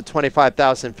up to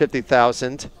 25,000,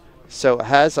 50,000. So it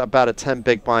has about a 10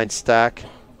 big blind stack.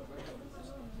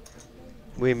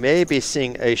 We may be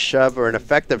seeing a shove or an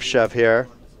effective shove here.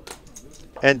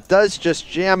 And does just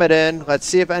jam it in. Let's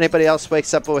see if anybody else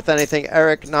wakes up with anything.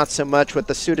 Eric, not so much with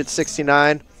the suited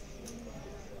 69.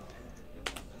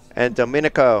 And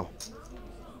Domenico,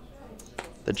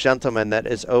 the gentleman that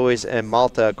is always in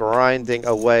Malta, grinding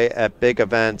away at big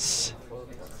events,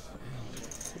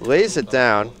 lays it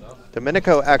down.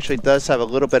 Domenico actually does have a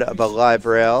little bit of a live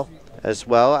rail as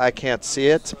well. I can't see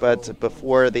it, but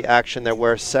before the action there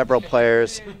were several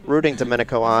players rooting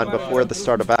Domenico on before the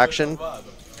start of action.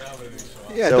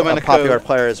 Yeah, so Domenico, a popular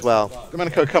player as well.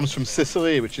 Domenico comes from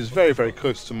Sicily, which is very, very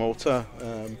close to Malta.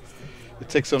 It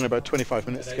takes only about 25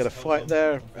 minutes to get a flight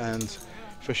there, and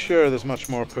for sure there's much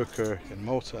more poker in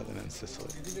Malta than in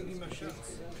Sicily.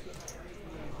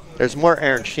 There's more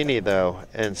arancini though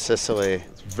in Sicily.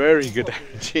 It's very good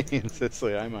arancini in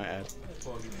Sicily, I might add.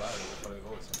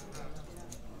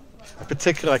 I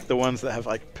particularly like the ones that have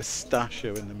like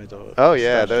pistachio in the middle. Oh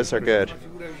yeah, those are good.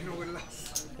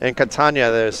 In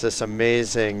Catania, there's this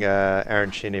amazing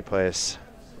arancini place.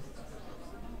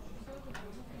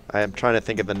 I am trying to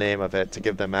think of the name of it to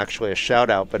give them actually a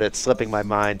shout out, but it's slipping my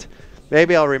mind.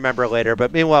 Maybe I'll remember later.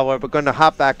 But meanwhile, we're going to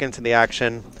hop back into the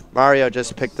action. Mario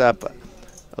just picked up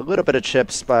a little bit of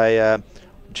chips by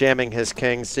jamming his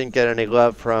kings. Didn't get any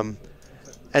love from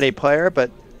any player, but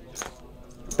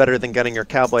better than getting your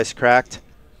Cowboys cracked.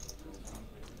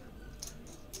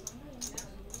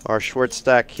 Our short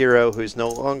stack hero, who's no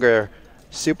longer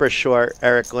super short,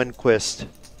 Eric Lindquist.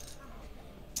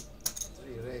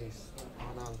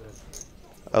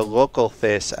 A local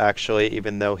face, actually,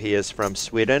 even though he is from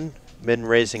Sweden. Min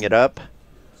raising it up.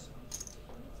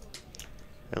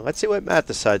 And let's see what Matt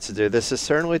decides to do. This is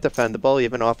certainly defendable,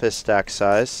 even off his stack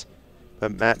size.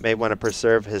 But Matt may want to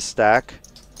preserve his stack.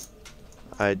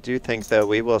 I do think, though,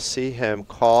 we will see him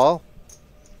call.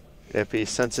 If he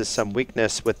senses some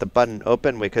weakness with the button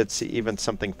open, we could see even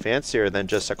something fancier than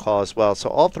just a call as well. So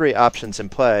all three options in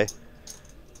play.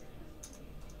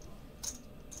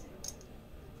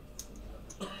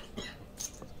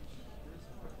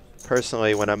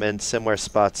 Personally, when I'm in similar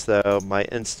spots, though, my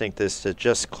instinct is to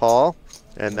just call,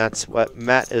 and that's what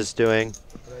Matt is doing.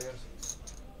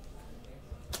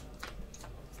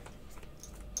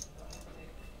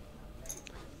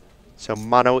 So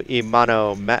mano y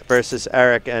mano, Matt versus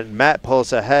Eric, and Matt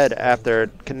pulls ahead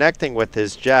after connecting with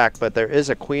his jack, but there is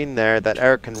a queen there that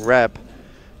Eric can rep.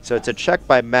 So it's a check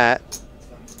by Matt.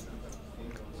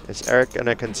 Is Eric going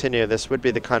to continue? This would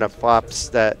be the kind of flops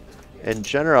that, in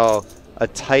general, a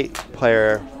tight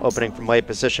player opening from late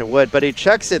position would, but he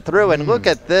checks it through, and look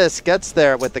at this, gets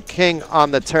there with the king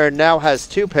on the turn, now has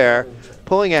two pair,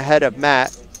 pulling ahead of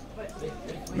Matt.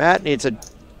 Matt needs a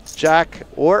jack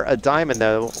or a diamond,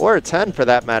 though, or a 10 for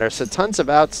that matter, so tons of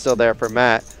outs still there for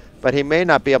Matt, but he may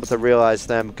not be able to realize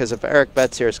them, because if Eric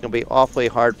bets here, it's going to be awfully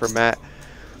hard for Matt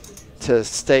to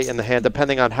stay in the hand,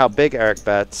 depending on how big Eric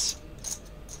bets.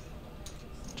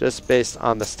 Just based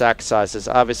on the stack sizes.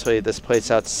 Obviously, this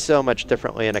plays out so much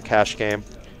differently in a cash game.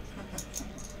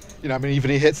 You know, I mean,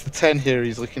 even he hits the 10 here,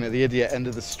 he's looking at the idiot end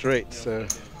of the straight, so...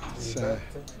 but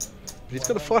he's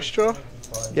got a flush draw.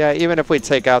 Yeah, even if we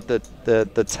take out the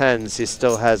 10s, he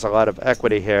still has a lot of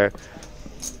equity here.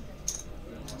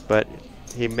 But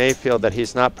he may feel that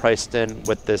he's not priced in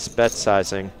with this bet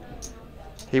sizing.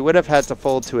 He would have had to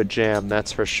fold to a jam,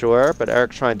 that's for sure, but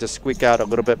Eric trying to squeak out a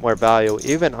little bit more value,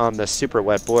 even on this super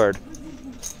wet board.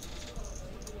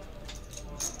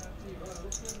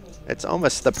 It's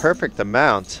almost the perfect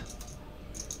amount.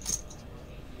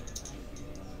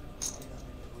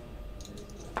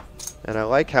 And I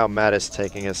like how Matt is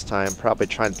taking his time, probably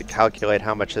trying to calculate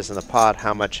how much is in the pot,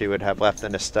 how much he would have left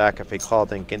in his stack if he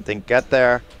called and didn't get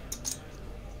there.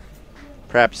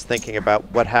 Perhaps thinking about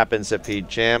what happens if he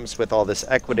jams with all this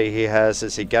equity he has.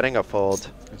 Is he getting a fold?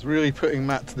 It's really putting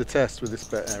Matt to the test with this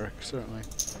bet, Eric, certainly.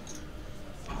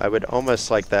 I would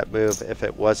almost like that move if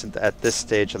it wasn't at this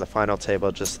stage of the final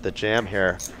table, just the jam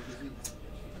here.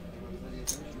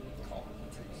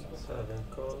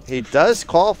 He does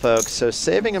call, folks, so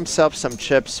saving himself some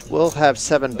chips. Will have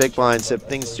 7 big blinds if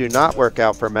things do not work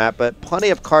out for Matt, but plenty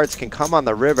of cards can come on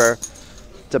the river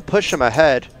to push him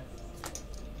ahead.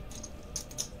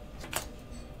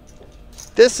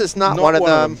 This is not one of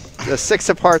them. The 6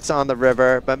 of hearts on the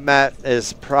river, but Matt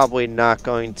is probably not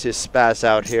going to spaz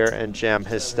out here and jam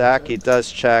his stack. He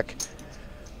does check.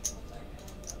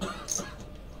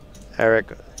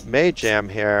 Eric may jam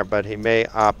here, but he may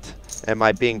opt. Am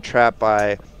I being trapped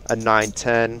by a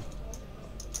 9-10?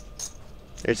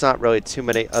 There's not really too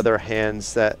many other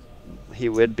hands that he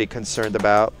would be concerned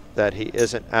about that he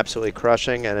isn't absolutely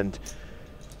crushing, and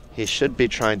he should be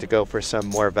trying to go for some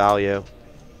more value.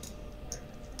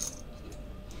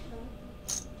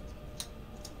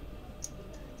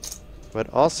 But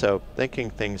also thinking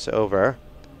things over.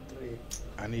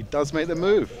 And he does make the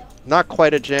move. Not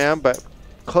quite a jam, but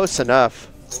close enough.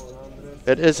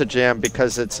 It is a jam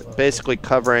because it's basically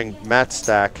covering Matt's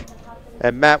stack.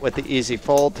 And Matt with the easy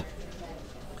fold.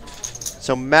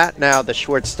 So Matt now, the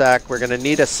short stack. We're going to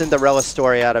need a Cinderella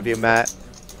story out of you, Matt.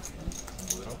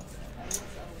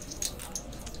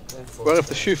 Well, if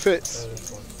the shoe fits.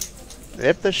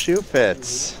 If the shoe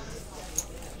fits.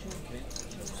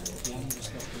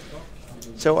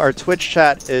 So our Twitch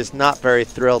chat is not very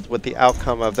thrilled with the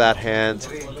outcome of that hand.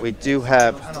 We do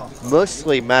have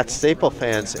mostly Matt Staple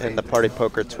fans in the Party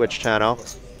Poker Twitch channel.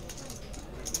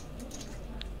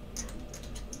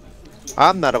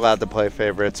 I'm not allowed to play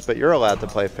favorites, but you're allowed to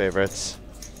play favorites.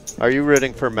 Are you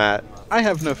rooting for Matt? I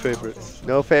have no favorites.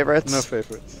 No favorites? No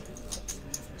favorites.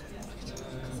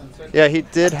 Yeah, he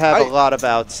did have a lot of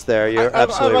outs there. You're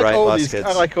absolutely right, Muskets.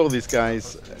 I like all these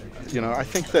guys. You know, I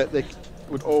think that they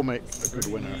would all make a good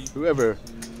winner. Whoever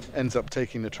ends up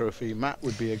taking the trophy, Matt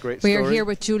would be a great story. We are here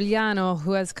with Giuliano,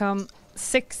 who has come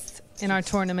 6th in our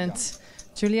tournament.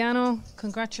 Giuliano,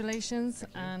 congratulations,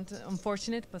 and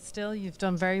unfortunate, but still you've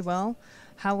done very well.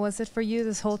 How was it for you,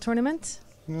 this whole tournament?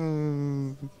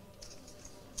 Comme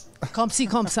ci,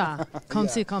 comme ça. Comme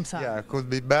ci, comme ça. Yeah, could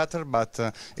be better, but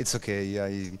it's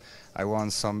okay. I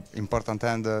won some important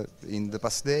hand in the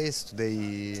past days.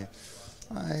 Today,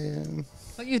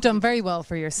 But you've done very well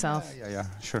for yourself. Yeah,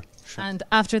 sure. And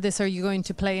after this, are you going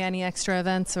to play any extra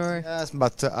events or? Yes,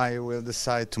 but I will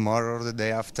decide tomorrow or the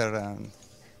day after.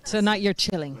 Tonight you're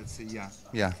chilling. Let's see.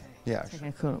 Yeah.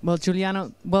 Okay, cool. Well,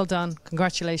 Giuliano, well done.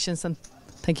 Congratulations, and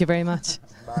thank you very much.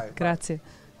 Bye. Grazie.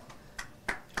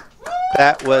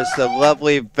 That was the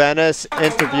lovely Venice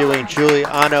interviewing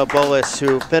Giuliano Bolis,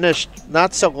 who finished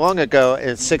not so long ago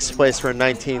in 6th place for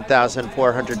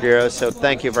 19,400 euros. So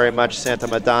thank you very much, Santa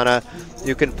Madonna.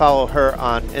 You can follow her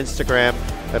on Instagram.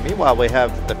 But meanwhile, we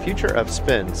have the future of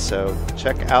spins. So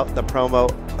check out the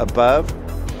promo above.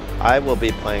 I will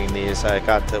be playing these. I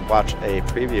got to watch a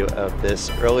preview of this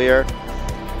earlier.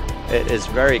 It is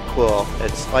very cool.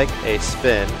 It's like a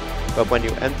spin, but when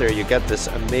you enter, you get this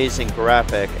amazing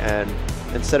graphic, and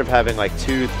instead of having like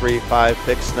 2, 3, 5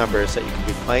 fixed numbers that you can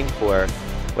be playing for,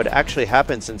 what actually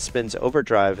happens in Spins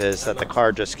Overdrive is that the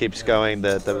car just keeps going,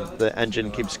 the engine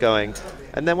keeps going,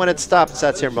 and then when it stops,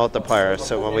 that's your multiplier.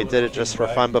 So when we did it just for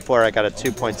fun before, I got a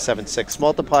 2.76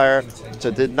 multiplier,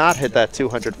 so did not hit that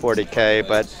 240K,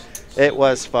 but it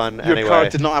was fun anyway. Your car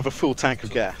did not have a full tank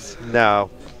of gas. No.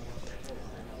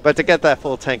 But to get that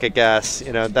full tank of gas,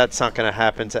 you know, that's not going to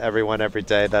happen to everyone every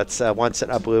day. That's once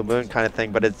in a blue moon kind of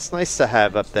thing. But it's nice to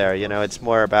have up there. You know, it's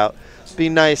more about be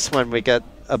nice when we get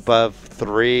above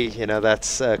 3. You know,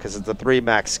 that's because it's a 3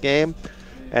 max game,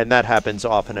 and that happens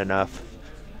often enough.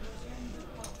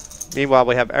 Meanwhile,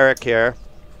 we have Eric here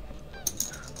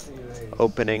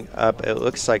opening up. It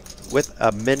looks like with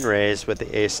a min raise with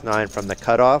the ace-9 from the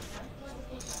cutoff.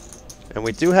 And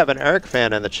we do have an Eric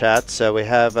fan in the chat, so we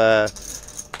have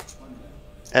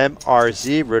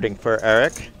MRZ rooting for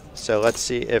Eric. So let's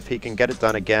see if he can get it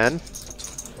done again.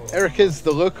 Eric is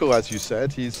the local, as you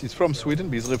said. He's from Sweden,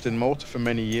 but he's lived in Malta for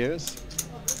many years.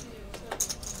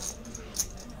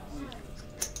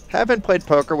 Haven't played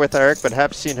poker with Eric, but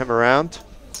have seen him around.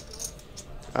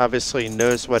 Obviously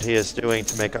knows what he is doing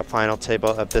to make a final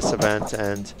table of this event,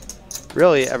 and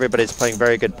really everybody's playing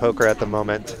very good poker at the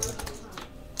moment.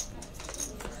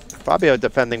 Fabio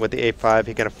defending with the a5.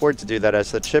 He can afford to do that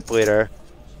as the chip leader.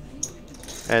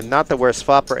 And not the worst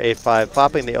flop for a5,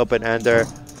 flopping the open ender.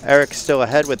 Eric still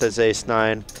ahead with his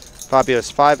ace-9. Fabio's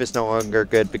 5 is no longer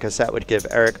good because that would give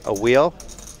Eric a wheel.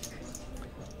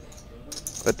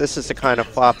 But this is the kind of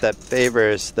flop that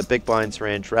favors the big blinds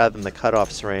range rather than the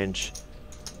cutoffs range.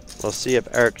 We'll see if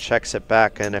Eric checks it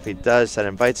back, and if he does, that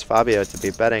invites Fabio to be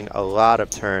betting a lot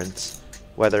of turns,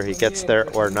 whether he gets there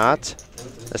or not,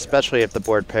 especially if the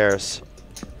board pairs.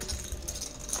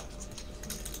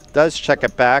 Does check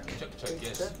it back.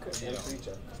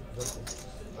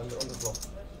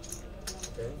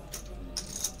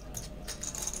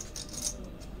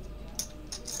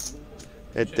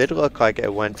 It did look like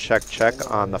it went check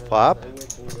check on the flop.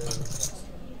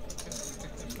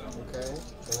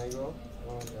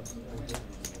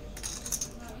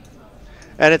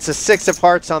 And it's a 6 of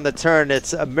hearts on the turn.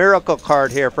 It's a miracle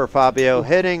card here for Fabio,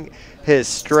 hitting his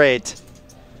straight.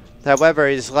 However,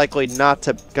 he's likely not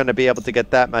going to be able to get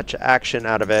that much action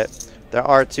out of it. There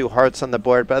are 2 hearts on the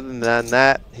board, but other than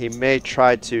that, he may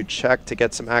try to check to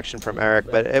get some action from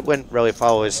Eric, but it wouldn't really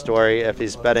follow his story if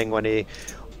he's betting when he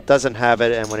doesn't have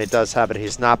it, and when he does have it,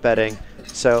 he's not betting.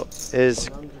 So is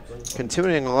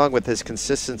continuing along with his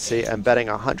consistency and betting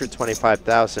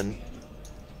 125,000.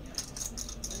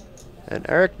 And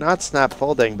Eric not snap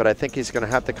folding, but I think he's going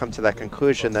to have to come to that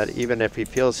conclusion that even if he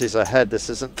feels he's ahead, this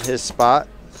isn't his spot.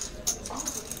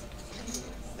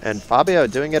 And Fabio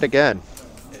doing it again.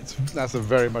 That's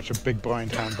very much a big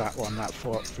blind hand, that one, that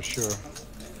flop, for sure.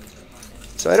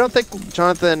 So I don't think,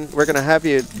 Jonathan, we're going to have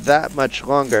you that much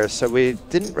longer. So we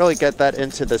didn't really get that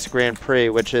into this Grand Prix,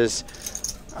 which is,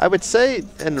 I would say,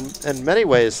 in many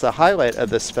ways, the highlight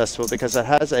of this festival because it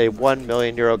has a €1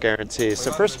 million guarantee.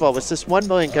 So first of all, was this 1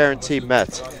 million guarantee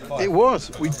met? It was.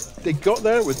 They got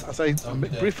there with, as I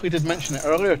briefly did mention it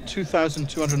earlier,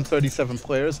 2,237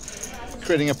 players,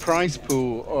 creating a prize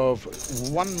pool of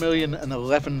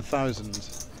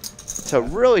 1,011,000. So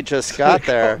really just got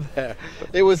there.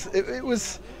 It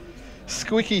was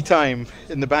squeaky time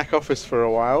in the back office for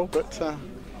a while, but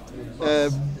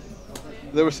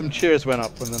there were some cheers went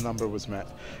up when the number was met.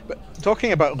 But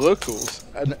talking about locals,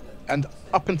 and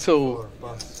up until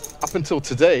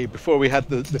today, before we had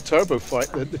the turbo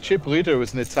flight, the chip leader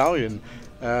was an Italian,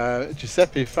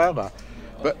 Giuseppe Fava.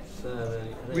 But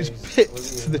he was picked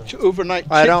to the overnight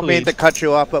chip I don't mean lead. to cut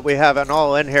you off, but we have an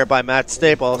all-in here by Matt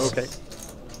Staples. Okay.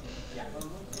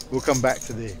 We'll come back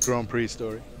to the Grand Prix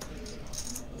story.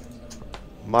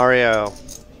 Mario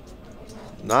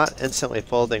not instantly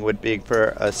folding would be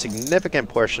for a significant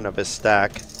portion of his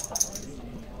stack.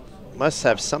 Must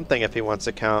have something if he wants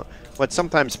to count. What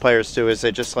sometimes players do is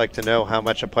they just like to know how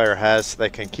much a player has so they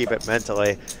can keep it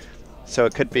mentally. So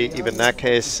it could be even that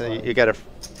case, you get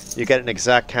an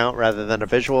exact count rather than a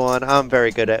visual one. I'm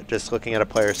very good at just looking at a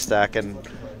player's stack and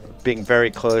being very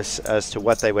close as to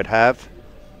what they would have.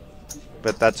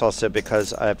 but that's also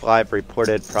because I've live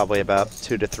reported probably about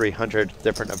 200 to 300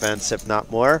 different events, if not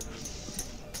more.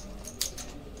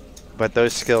 But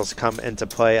those skills come into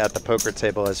play at the poker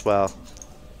table as well.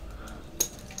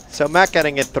 So Matt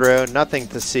getting it through, nothing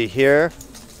to see here.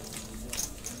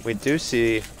 We do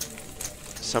see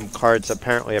some cards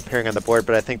apparently appearing on the board,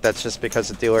 but I think that's just because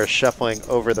the dealer is shuffling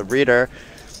over the reader.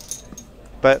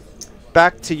 But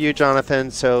back to you,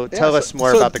 Jonathan. So tell us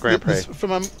more about the Grand Prix.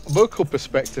 From a local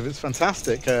perspective, it's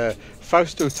fantastic.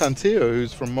 Fausto Tantillo,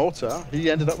 who's from Malta, he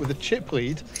ended up with a chip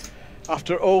lead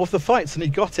after all of the fights, and he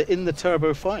got it in the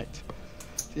turbo fight.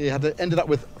 He ended up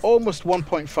with almost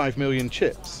 1.5 million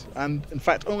chips, and in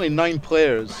fact only 9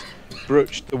 players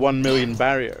broached the 1 million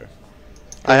barrier.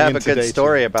 I have a good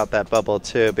story about that bubble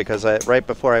too, because right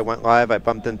before I went live, I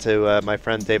bumped into my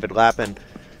friend David Lappin,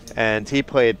 and he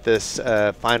played this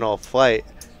final flight,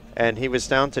 and he was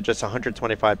down to just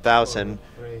 125,000,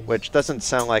 which doesn't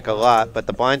sound like a lot, but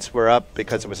the blinds were up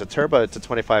because it was a turbo to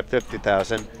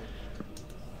 50,000.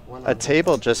 A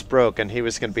table just broke, and he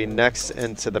was going to be next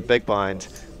into the big blind,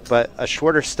 but a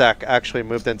shorter stack actually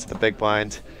moved into the big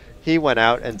blind. He went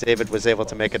out, and David was able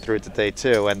to make it through to day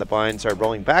 2, and the blinds are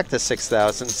rolling back to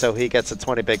 6,000, so he gets a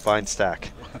 20 big blind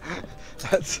stack.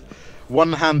 That's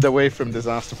one hand away from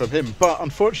disaster from him, but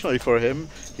unfortunately for him,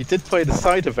 he did play the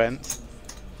side event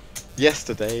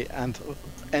yesterday and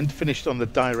finished on the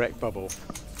direct bubble.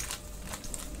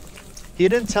 He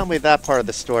didn't tell me that part of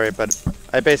the story, but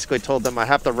I basically told him I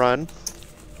have to run.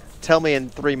 Tell me in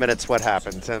 3 minutes what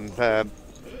happened. And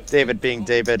David being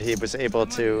David, he was able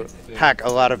to pack a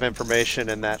lot of information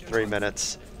in that 3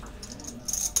 minutes.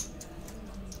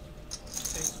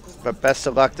 But best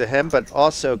of luck to him, but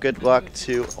also good luck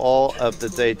to all of the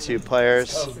day 2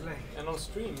 players.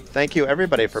 Thank you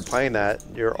everybody for playing that.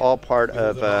 You're all part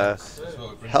of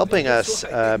helping us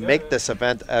make this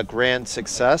event a grand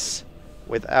success.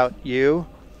 Without you,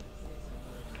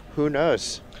 who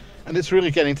knows? And it's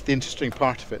really getting to the interesting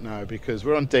part of it now, because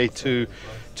we're on day 2.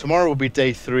 Tomorrow will be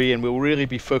day 3, and we'll really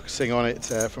be focusing on it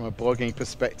from a blogging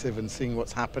perspective and seeing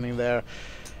what's happening there.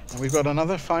 And we've got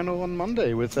another final on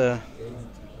Monday with the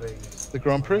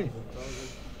Grand Prix.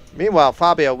 Meanwhile,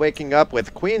 Fabio waking up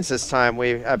with queens this time.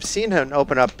 I've seen him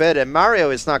open up bid, and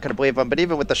Mario is not going to believe him, but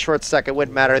even with the short stack, it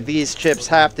wouldn't matter. These chips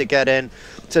have to get in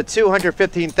to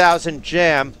 215,000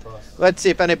 jam. Let's see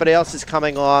if anybody else is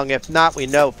coming along. If not, we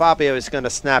know Fabio is going to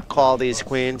snap call these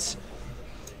queens.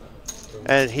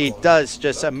 And he does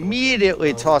just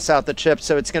immediately toss out the chips,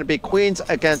 so it's going to be queens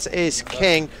against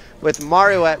ace-king with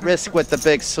Mario at risk with the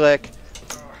big slick.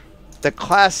 The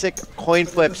classic coin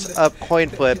flips of coin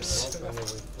flips.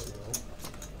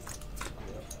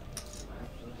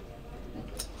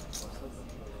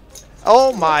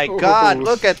 Oh my God,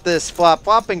 look at this flop.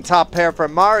 Flopping top pair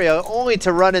from Mario, only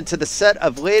to run into the set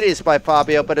of ladies by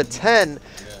Fabio, but a 10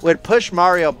 would push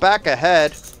Mario back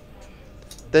ahead.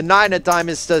 The 9 of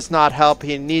diamonds does not help.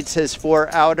 He needs his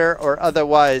 4 outer, or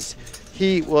otherwise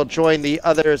he will join the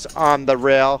others on the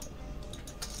rail.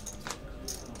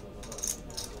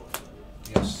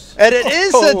 Yes. And it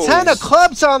is the 10 of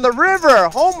clubs on the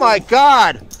river. Oh my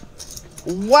God.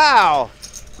 Wow.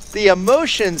 The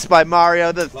emotions by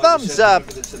Mario, the thumbs up.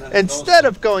 Instead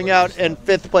of going out in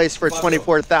 5th place for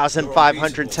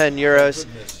 24,510 euros,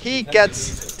 he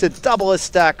gets to double his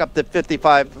stack up to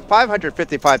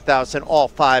 555,000, all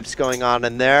 5s going on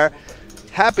in there.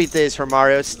 Happy days for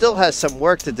Mario. Still has some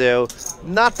work to do.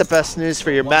 Not the best news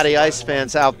for your Matty Ice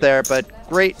fans out there, but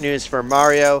great news for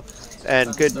Mario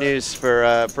and good news for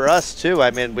us too.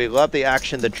 I mean, we love the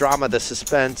action, the drama, the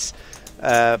suspense.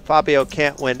 Fabio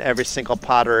can't win every single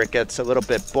pot, or it gets a little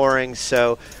bit boring,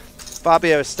 so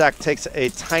Fabio's stack takes a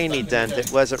tiny dent.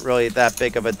 It wasn't really that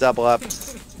big of a double up.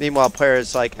 Meanwhile,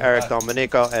 players like Eric,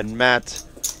 Domenico, and Matt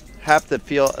have to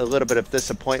feel a little bit of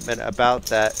disappointment about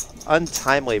that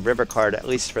untimely river card, at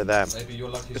least for them.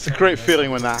 It's a great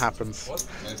feeling when that happens.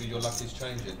 Maybe your luck is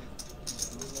changing.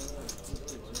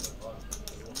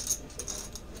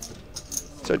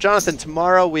 So Jonathan,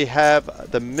 tomorrow we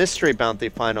have the Mystery Bounty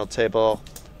final table.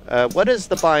 What is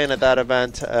the buy-in of that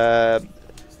event?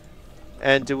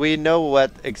 And do we know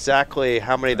what exactly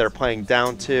how many they're playing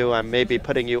down to? I'm maybe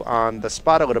putting you on the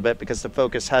spot a little bit because the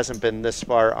focus hasn't been this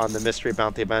far on the Mystery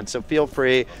Bounty event. So feel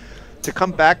free to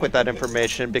come back with that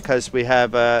information, because we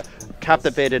have a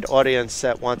captivated audience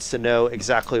that wants to know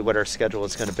exactly what our schedule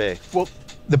is going to be. Well,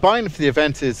 the buy-in for the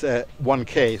event is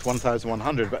 1K, it's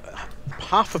 1,100, but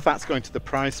half of that's going to the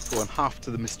prize pool and half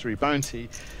to the Mystery Bounty.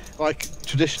 Like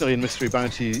traditionally in Mystery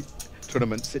Bounty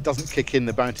tournaments, it doesn't kick in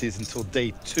the bounties until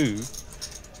day 2.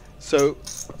 So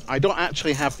I don't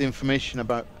actually have the information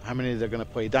about how many they're going to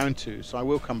play down to. So I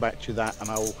will come back to that and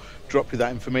I will drop you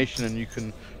that information and you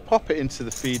can pop it into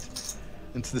the feed,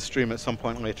 into the stream at some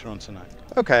point later on tonight.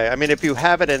 Okay, I mean, if you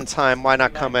have it in time, why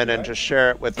not come in and just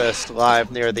share it with us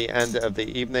live near the end of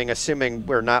the evening, assuming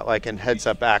we're not like in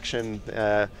heads-up action.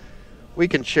 We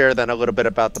can share then a little bit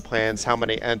about the plans, how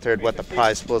many entered, what the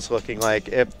prize pool is looking like,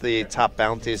 if the top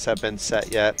bounties have been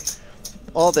set yet.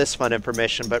 All this fun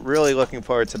information, but really looking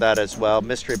forward to that as well.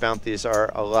 Mystery bounties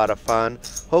are a lot of fun.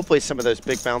 Hopefully some of those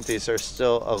big bounties are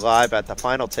still alive at the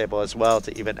final table as well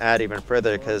to even add even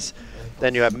further, because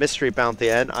then you have mystery bounty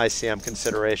and ICM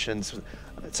considerations.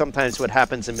 Sometimes what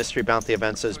happens in mystery bounty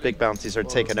events, those big bounties are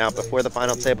taken out before the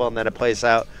final table and then it plays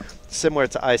out similar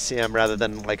to ICM rather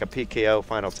than like a PKO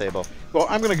final table. Well,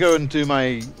 I'm going to go and do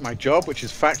my job, which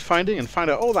is fact finding, and find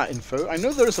out all that info. I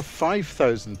know there is a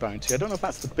 5,000 bounty. I don't know if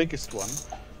that's the biggest one,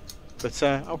 but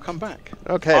I'll come back.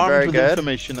 Okay, armed very with good.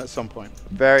 Information at some point.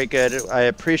 Very good. I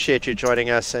appreciate you joining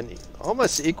us, and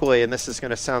almost equally, and this is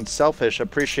going to sound selfish,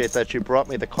 appreciate that you brought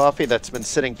me the coffee that's been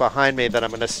sitting behind me that I'm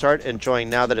going to start enjoying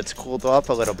now that it's cooled off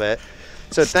a little bit.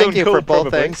 So thank you for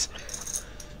both things.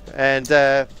 And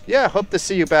yeah, hope to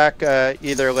see you back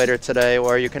either later today,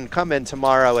 or you can come in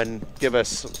tomorrow and give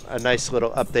us a nice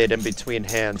little update in between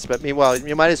hands. But meanwhile,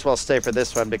 you might as well stay for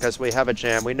this one because we have a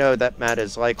jam. We know that Matt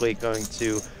is likely going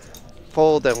to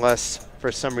fold unless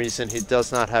for some reason he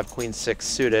does not have Queen 6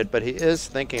 suited, but he is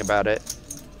thinking about it.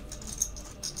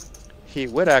 He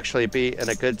would actually be in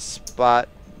a good spot,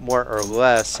 more or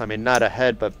less. I mean, not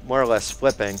ahead, but more or less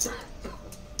flipping.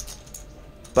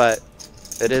 But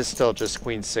it is still just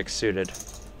Queen 6 suited.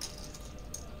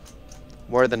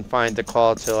 More than fine to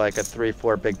call to like a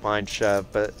 3-4 big blind shove,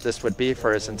 but this would be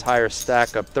for his entire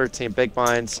stack of 13 big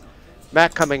blinds.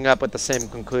 Matt coming up with the same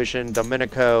conclusion.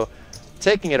 Domenico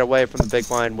taking it away from the big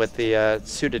blind with the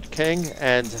suited king.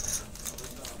 And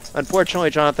unfortunately,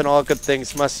 Jonathan, all good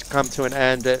things must come to an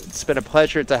end. It's been a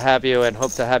pleasure to have you and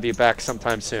hope to have you back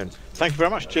sometime soon. Thank you very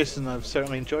much, Jason. I've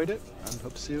certainly enjoyed it and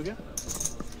hope to see you again.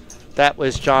 That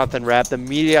was Jonathan Rapp, the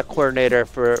media coordinator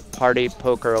for Party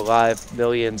Poker Live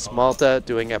Millions Malta,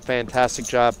 doing a fantastic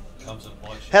job.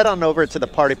 Head on over to the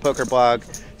Party Poker blog,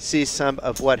 see some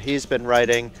of what he's been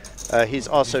writing. He's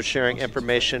also sharing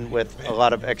information with a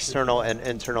lot of external and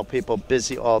internal people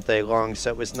busy all day long, so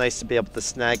it was nice to be able to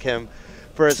snag him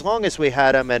for as long as we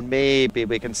had him, and maybe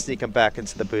we can sneak him back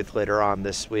into the booth later on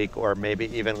this week, or maybe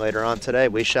even later on today.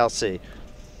 We shall see.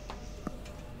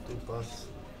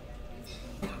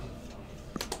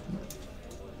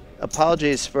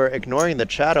 Apologies for ignoring the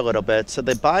chat a little bit. So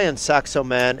the buy in Saxo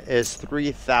Man is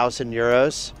 3,000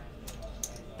 euros.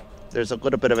 There's a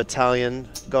little bit of Italian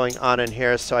going on in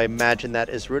here, so I imagine that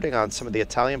is rooting on some of the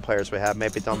Italian players we have.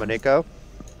 Maybe Domenico.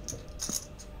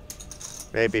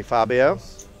 Maybe Fabio.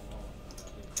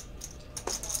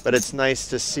 But it's nice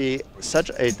to see such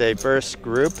a diverse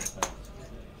group.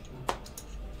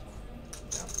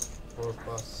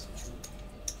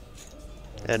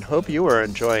 And hope you are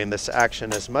enjoying this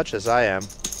action as much as I am.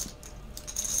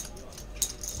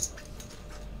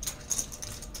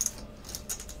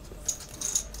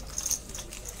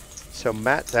 So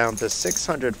Matt down to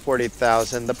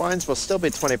 640,000. The blinds will still be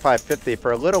 25.50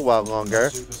 for a little while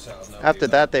longer. After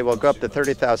that, they will go up to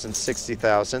 30,000,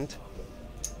 60,000,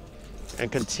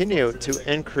 and continue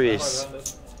to increase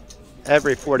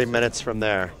every 40 minutes from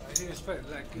there.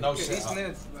 No,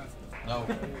 no,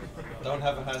 don't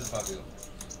have a hand, Fabio.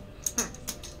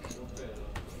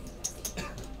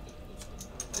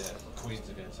 Yeah, Queen's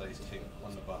against Ace King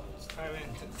on the button.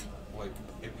 Wait,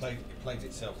 it played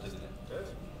itself, didn't it?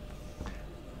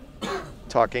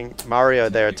 Talking Mario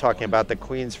there, talking about the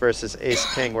Queens versus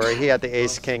Ace King, where he had the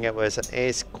Ace King. It was an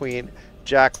Ace Queen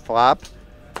Jack flop,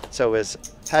 so it was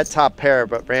had top pair,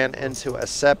 but ran into a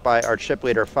set by our chip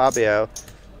leader Fabio.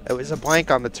 It was a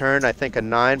blank on the turn, I think a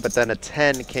 9, but then a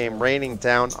 10 came raining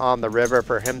down on the river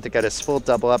for him to get his full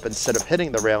double up instead of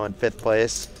hitting the rail in 5th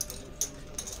place.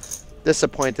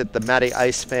 Disappointed the Matty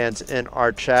Ice fans in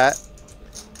our chat.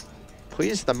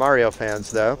 Pleased the Mario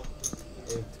fans, though.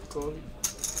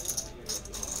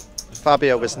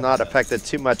 Fabio was not affected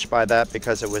too much by that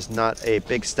because it was not a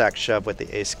big stack shove with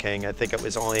the Ace King. I think it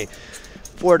was only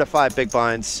 4 to 5 big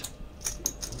blinds.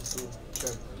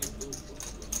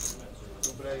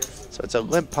 So it's a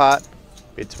limp pot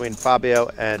between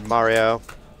Fabio and Mario.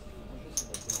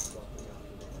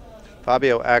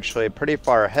 Fabio actually pretty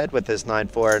far ahead with his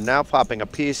 9-4, now flopping a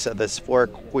piece of this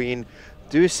 4-queen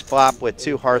deuce flop with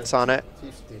 2 hearts on it.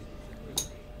 50.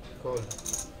 Call.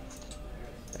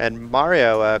 And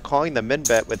Mario calling the min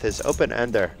bet with his open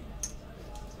ender.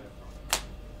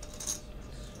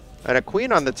 And a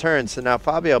queen on the turn, so now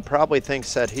Fabio probably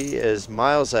thinks that he is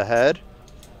miles ahead.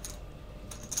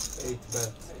 8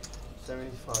 bet.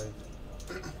 75.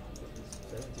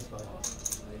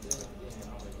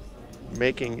 75.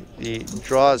 Making the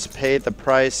draws pay the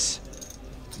price.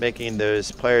 Making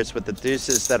those players with the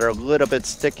deuces that are a little bit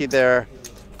sticky there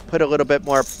put a little bit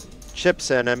more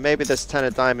chips in, and maybe this 10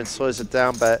 of diamonds slows it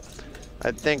down, but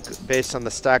I think based on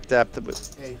the stack depth,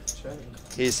 8 check.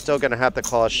 he's still going to have to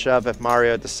call a shove if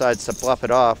Mario decides to bluff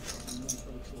it off.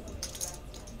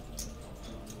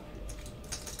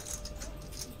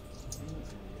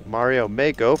 Mario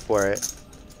may go for it.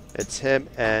 It's him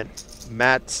and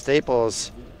Matt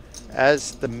Staples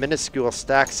as the minuscule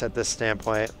stacks at this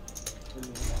standpoint. 2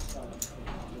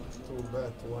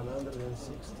 bet.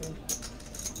 160.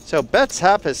 So bets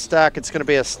half his stack. It's going to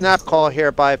be a snap call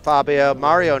here by Fabio.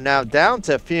 Mario now down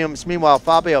to fumes. Meanwhile,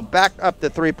 Fabio back up to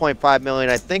 3.5 million.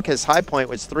 I think his high point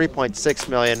was 3.6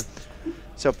 million.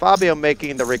 So Fabio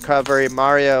making the recovery.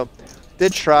 Mario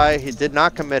did try. He did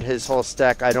not commit his whole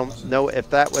stack. I don't know if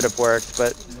that would have worked,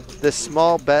 but this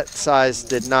small bet size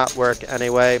did not work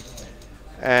anyway.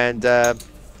 And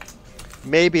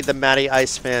maybe the Matty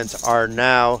Ice fans are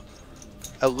now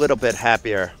a little bit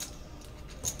happier.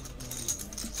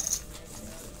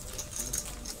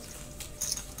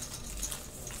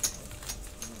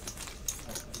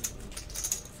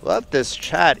 Love this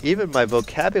chat. Even my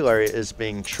vocabulary is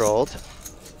being trolled.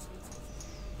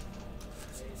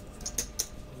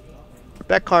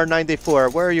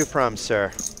 Betcar94, where are you from,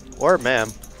 sir? Or ma'am?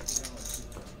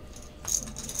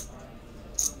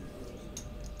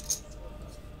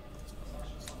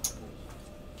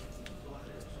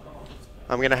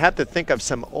 I'm going to have to think of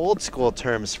some old school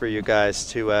terms for you guys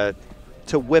to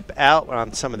whip out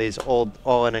on some of these old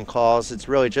all-in calls. It's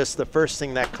really just the first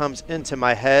thing that comes into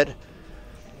my head.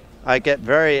 I get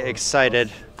very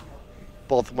excited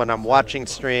both when I'm watching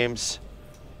streams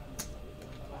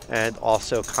and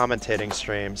also commentating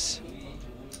streams.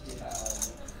 How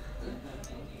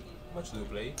much do you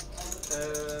play?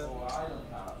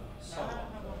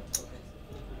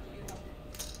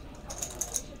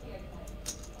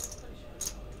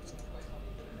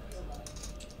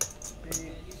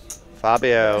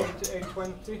 Fabio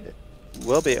 820.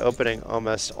 will be opening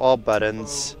almost all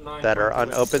buttons that are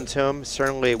unopened to him.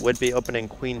 Certainly would be opening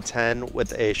Queen 10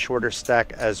 with a shorter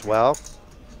stack as well.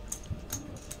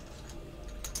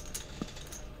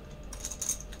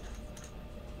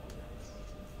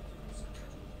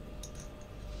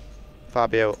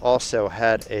 Fabio also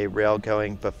had a rail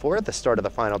going before the start of the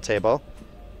final table.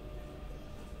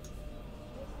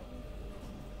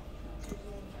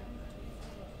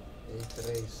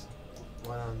 Raise.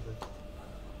 100.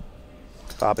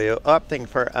 Fabio opting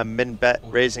for a min bet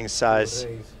raising size.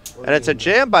 Raise. And it's a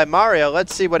jam by Mario.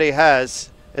 Let's see what he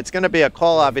has. It's going to be a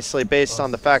call, obviously, based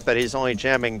on the fact that he's only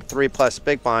jamming 3+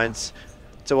 big blinds.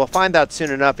 So we'll find out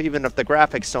soon enough, even if the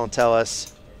graphics don't tell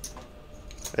us.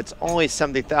 It's only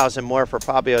 70,000 more for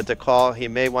Fabio to call. He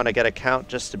may want to get a count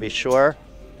just to be sure.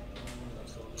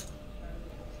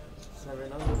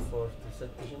 740.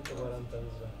 740.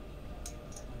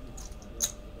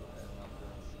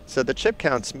 So the chip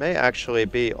counts may actually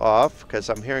be off because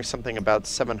I'm hearing something about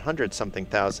 700-something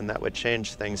thousand. That would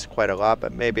change things quite a lot,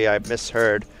 but maybe I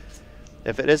misheard.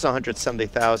 If it is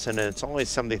 170,000 and it's only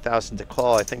 70,000 to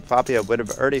call, I think Fabio would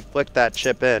have already flicked that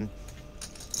chip in.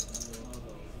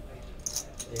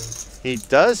 He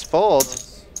does fold.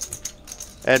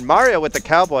 And Mario with the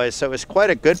Cowboys, so it was quite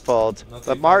a good fold.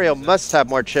 But Mario must have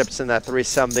more chips than that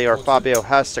 370 or Fabio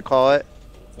has to call it.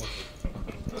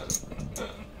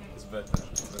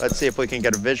 Let's see if we can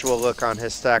get a visual look on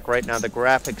his stack. Right now the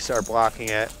graphics are blocking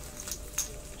it.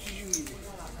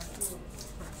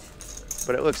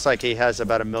 But it looks like he has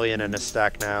about $1 million in his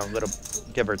stack now, little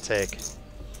give or take.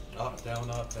 Up, down,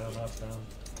 up, down, up, down.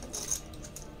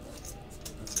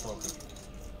 It's poker.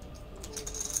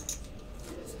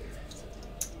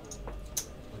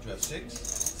 Would you have 6?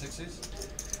 6s?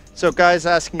 So guys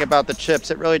asking about the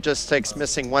chips, it really just takes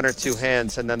missing 1 or 2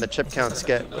 hands and then the chip counts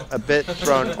get a bit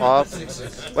thrown off.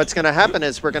 What's going to happen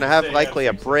is we're going to have likely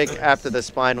a break after the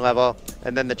spine level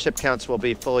and then the chip counts will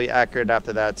be fully accurate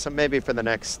after that. So maybe for the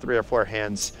next 3 or 4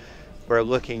 hands, we're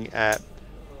looking at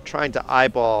trying to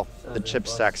eyeball the chip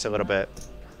stacks a little bit.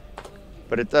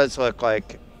 But it does look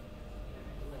like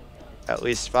at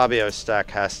least Fabio's stack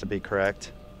has to be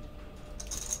correct.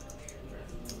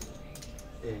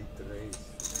 8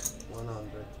 raise.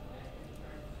 100.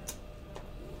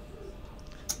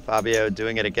 Fabio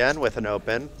doing it again with an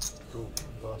open. 2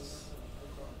 plus.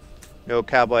 No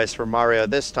Cowboys for Mario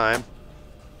this time.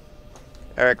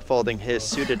 Eric folding his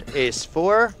suited ace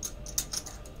 4.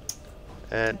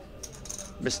 And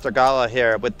Mr. Gala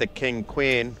here with the King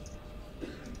Queen,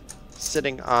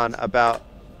 sitting on about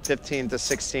 15 to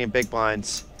 16 big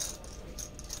blinds.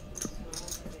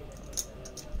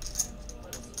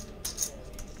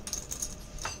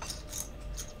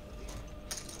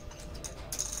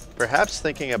 Perhaps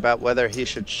thinking about whether he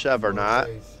should shove or not.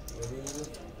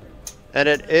 And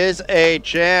it is a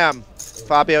jam.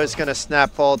 Fabio is going to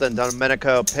snap fold, and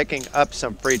Domenico picking up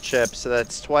some free chips. So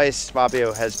that's twice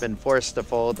Fabio has been forced to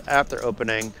fold after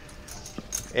opening.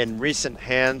 In recent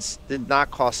hands, did not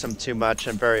cost him too much,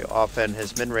 and very often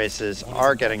his min races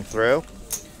are getting through.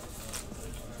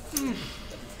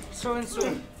 So and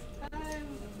so.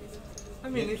 I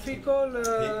mean, if we call...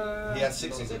 he has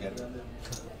sixes again.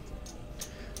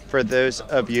 For those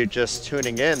of you just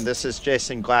tuning in, this is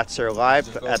Jason Glatzer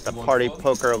live at the Party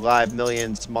Poker Live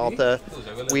Millions Malta.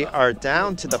 We are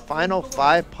down to the final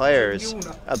 5 players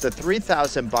of the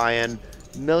 3,000 buy-in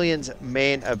Millions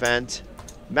main event.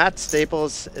 Matt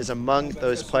Staples is among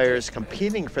those players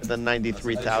competing for the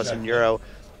 €93,000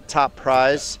 top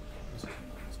prize.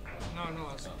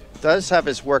 Does have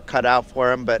his work cut out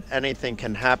for him, but anything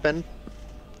can happen.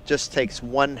 Just takes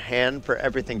one hand for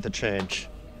everything to change.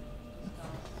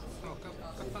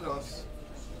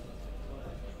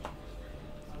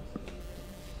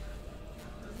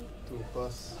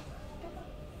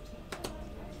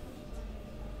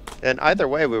 And either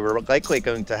way, we were likely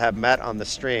going to have Matt on the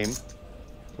stream.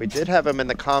 We did have him in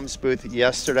the comms booth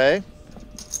yesterday.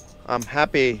 I'm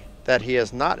happy that he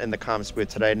is not in the comms booth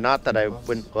today. Not that I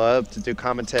wouldn't love to do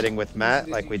commentating with Matt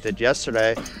like we did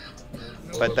yesterday,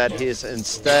 but that he's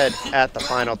instead at the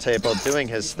final table doing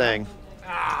his thing,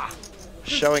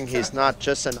 showing he's not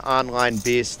just an online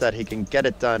beast, that he can get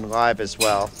it done live as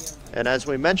well. And as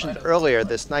we mentioned earlier,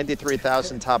 this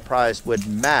 93,000 top prize would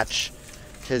match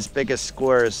his biggest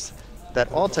scores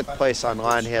that all took place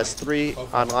online. He has 3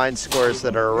 online scores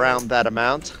that are around that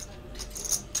amount.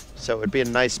 So it would be a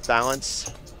nice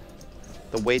balance.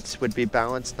 The weights would be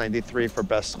balanced, 93 for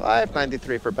best live,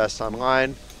 93 for best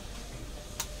online.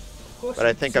 But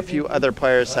I think a few other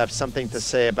players have something to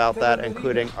say about that,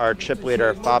 including our chip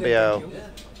leader, Fabio,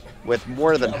 with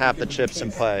more than half the chips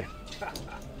in play. I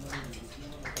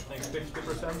think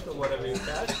 50% of whatever you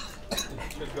cash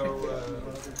should go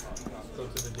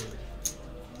to the dealer.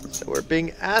 So we're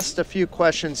being asked a few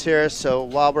questions here, so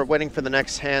while we're waiting for the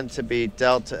next hand to be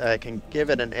dealt, I can give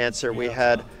it an answer. We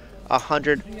had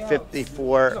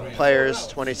 154 players,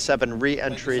 27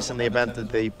 re-entries in the event.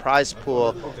 That the prize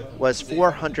pool was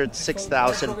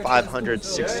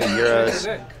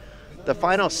 €406,560. The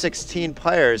final 16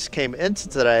 players came into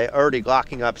today already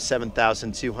locking up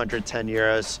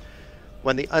 €7,210.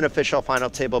 When the unofficial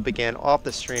final table began off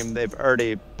the stream, they've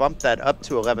already bumped that up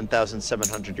to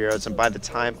 €11,700, and by the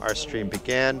time our stream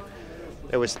began,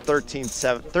 it was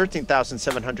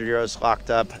 €13,700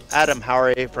 locked up. Adam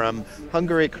Howery from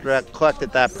Hungary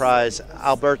collected that prize.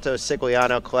 Alberto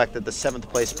Sigliano collected the 7th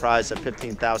place prize of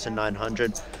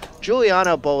 €15,900.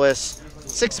 Giuliano Bullis,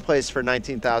 6th place for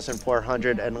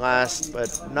 €19,400, and last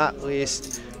but not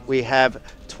least, we have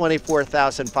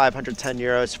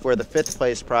 €24,510 for the 5th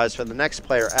place prize for the next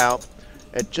player out.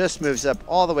 It just moves up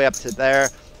all the way up to there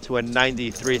to a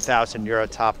 €93,000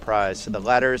 top prize. So the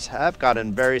ladders have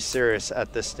gotten very serious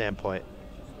at this standpoint.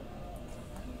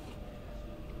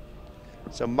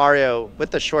 So Mario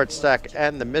with the short stack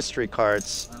and the mystery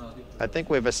cards, I think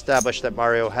we've established that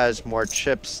Mario has more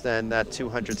chips than that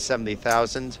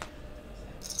 270,000.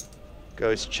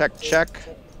 Goes check, check.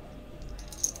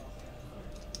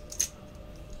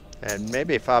 And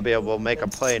maybe Fabio will make a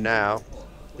play now.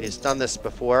 He's done this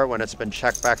before when it's been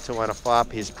checked back to on a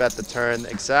flop. He's bet the turn.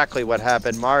 Exactly what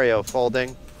happened. Mario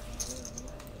folding.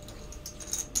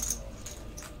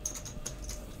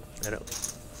 And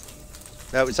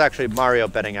that was actually Mario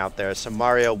betting out there. So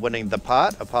Mario winning the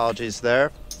pot. Apologies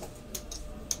there.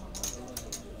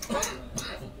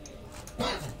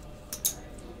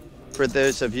 For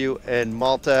those of you in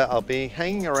Malta, I'll be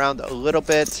hanging around a little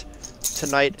bit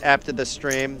tonight after the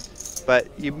stream, but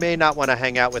you may not want to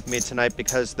hang out with me tonight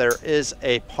because there is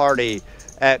a party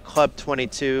at Club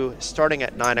 22 starting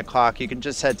at 9 o'clock. You can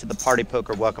just head to the Party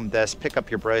Poker welcome desk, pick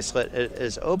up your bracelet. It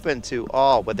is open to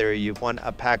all, whether you've won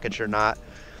a package or not.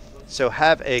 So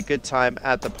have a good time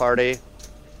at the party.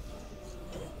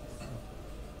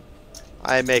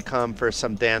 I may come for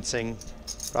some dancing,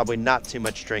 probably not too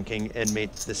much drinking in me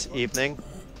this evening.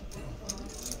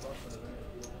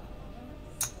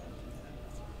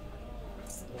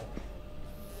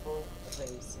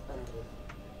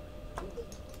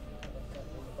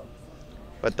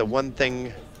 But the one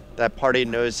thing that party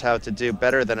knows how to do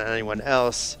better than anyone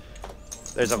else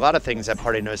There's a lot of things that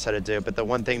Party knows how to do, but the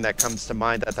one thing that comes to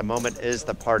mind at the moment is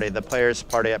the party. The players'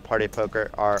 party at Party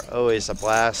Poker are always a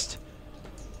blast.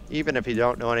 Even if you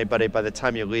don't know anybody, by the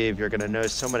time you leave, you're going to know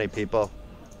so many people.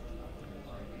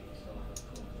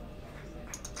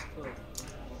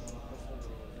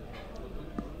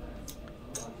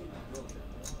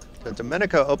 So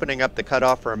Domenico opening up the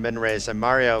cutoff for a min raise, and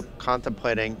Mario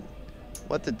contemplating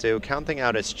what to do, counting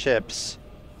out his chips.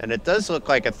 And it does look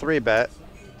like a 3-bet.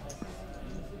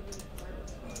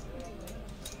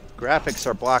 Graphics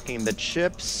are blocking the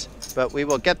chips, but we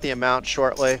will get the amount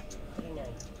shortly.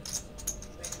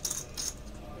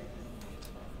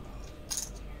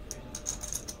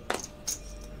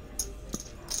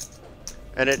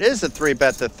 And it is a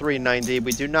 3-bet to 390.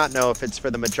 We do not know if it's for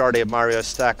the majority of Mario's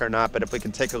stack or not, but if we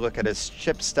can take a look at his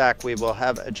chip stack, we will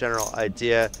have a general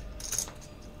idea.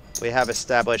 We have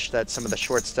established that some of the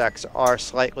short stacks are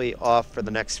slightly off for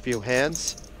the next few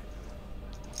hands.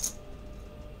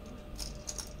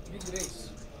 Big race.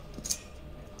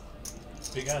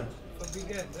 Big hand. For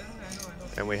big end, I know.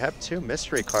 And we have 2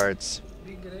 mystery cards.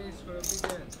 Big race for a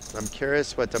big end. I'm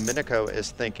curious what Domenico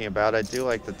is thinking about. I do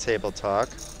like the table talk.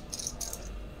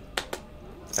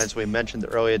 As we mentioned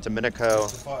earlier, Domenico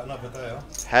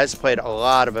has played a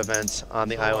lot of events on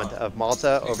the island of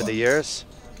Malta over the years.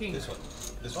 King. This one.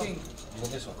 This one. You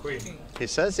want this one? Queen. He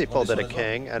says he folded a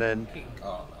king, and then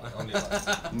Oh, only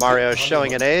one. Mario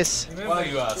showing an ace. Why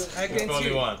you ask? I can Only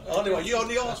see. one. Only one. You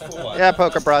only asked for one. Yeah,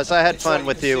 Poker Bros, I had fun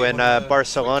with you in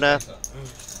Barcelona.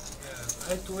 I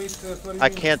have to wait for I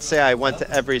you. can't say I went to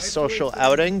every social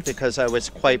outing because I was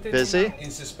quite busy.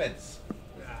 In suspense.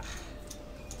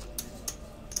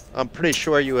 I'm pretty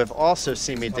sure you have also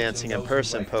seen me dancing in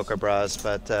person, Poker Bros,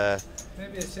 but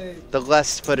Maybe I say the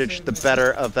less footage, the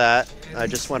better of that. I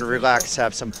just want to relax,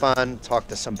 have some fun, talk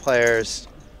to some players.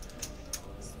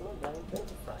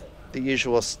 The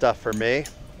usual stuff for me.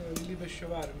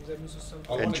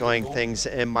 Enjoying things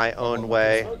in my own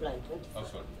way.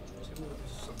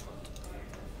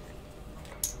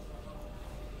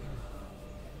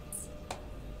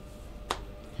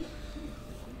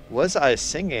 Was I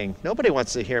singing? Nobody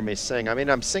wants to hear me sing. I mean,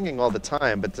 I'm singing all the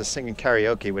time, but to sing in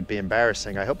karaoke would be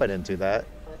embarrassing. I hope I didn't do that.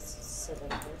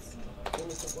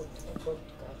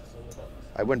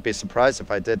 I wouldn't be surprised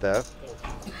if I did, though.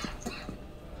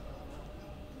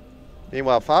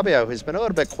 Meanwhile, Fabio, who's been a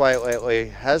little bit quiet lately,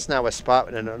 has now a spot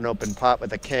in an open pot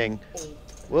with a king.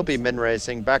 Will be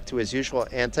min-raising, back to his usual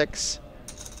antics.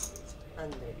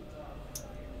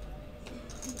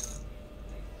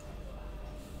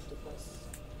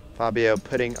 Fabio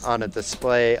putting on a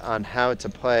display on how to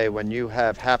play when you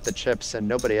have half the chips and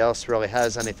nobody else really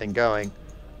has anything going.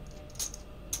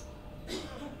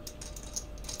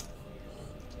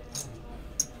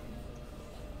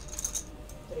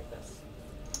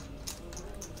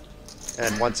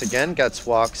 And once again gets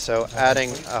walked, so adding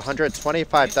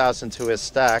 125,000 to his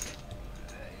stack.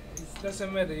 it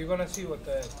doesn't matter, you're gonna see what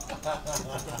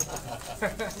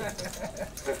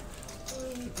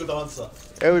Good answer.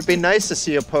 It would be nice to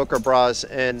see a Poker Bros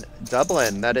in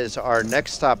Dublin. That is our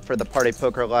next stop for the Party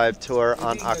Poker Live Tour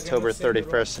on October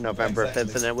 31st and November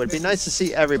 5th. And it would be nice to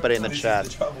see everybody in the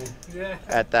chat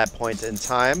at that point in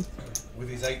time. With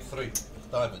his 8-3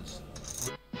 diamonds.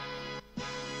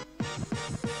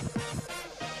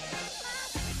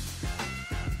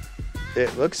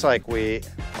 It looks like we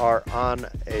are on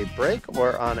a break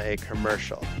or on a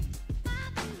commercial.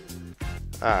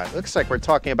 Looks like we're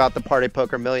talking about the Party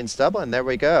Poker Millions Dublin. There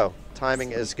we go.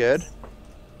 Timing is good.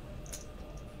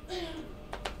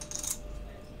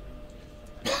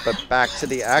 But back to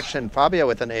the action. Fabio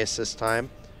with an ace this time.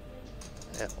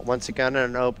 Once again,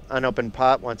 an unopened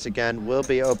pot. Once again, will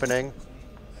be opening.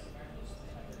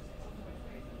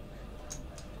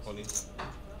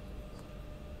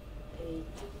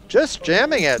 Just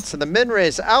jamming it. So the min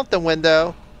raise out the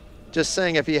window. Just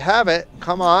saying, if you have it,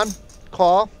 come on,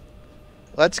 call.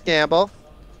 Let's gamble.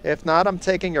 If not, I'm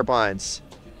taking your blinds.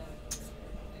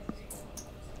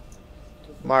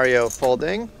 Mario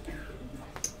folding.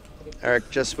 Eric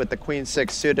just with the queen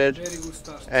six suited.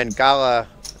 And Gala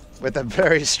with a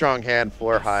very strong hand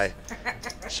 4 high.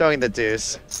 Showing the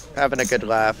deuce. Having a good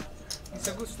laugh. It's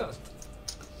a good start.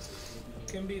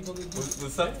 Can be good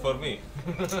start for me.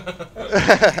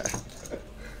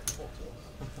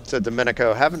 So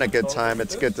Domenico having a good time.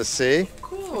 It's good to see. Of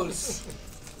course.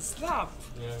 Stop.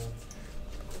 Yeah.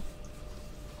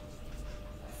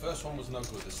 First one was no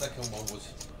good. The second one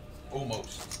was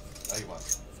almost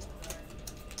A1.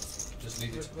 Just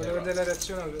leave it to Volevo pair vedere up. la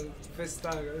reazione al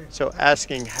festare. So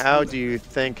asking, how do you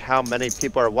think how many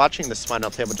people are watching this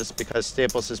final table just because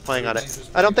Staples is playing on it?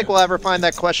 I don't think we'll ever find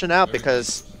that question out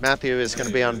because Matthew is going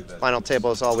to be on final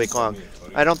tables all week long.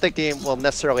 I don't think he will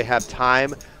necessarily have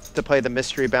time to play the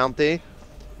mystery bounty.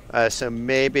 So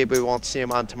maybe we won't see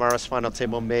him on tomorrow's final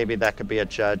table. Maybe that could be a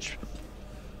judge.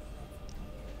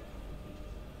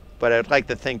 But I'd like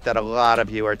to think that a lot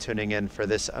of you are tuning in for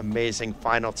this amazing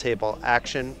final table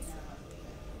action.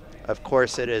 Of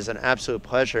course, it is an absolute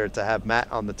pleasure to have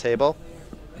Matt on the table.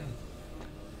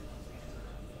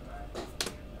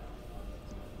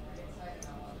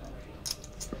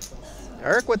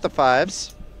 Eric with the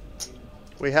fives.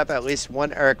 We have at least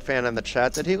one Eric fan in the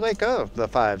chat. Did he let go of the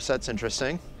fives? That's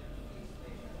interesting.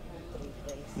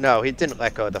 No, he didn't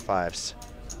let go of the fives.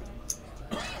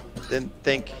 Didn't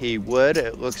think he would.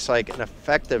 It looks like an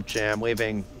effective jam,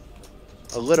 leaving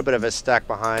a little bit of a stack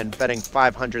behind, betting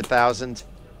 500,000.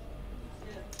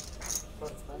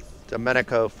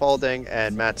 Domenico folding,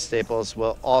 and Matt Staples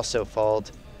will also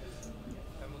fold.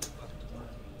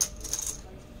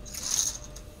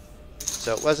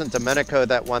 So it wasn't Domenico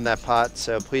that won that pot,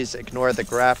 so please ignore the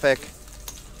graphic.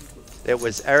 It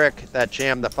was Eric that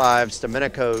jammed the fives.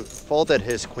 Domenico folded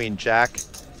his queen jack.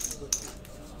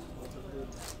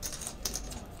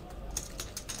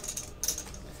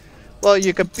 Well,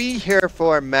 you could be here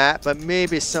for Matt, but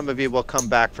maybe some of you will come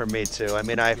back for me too. I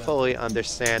mean, I fully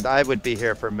understand. I would be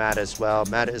here for Matt as well.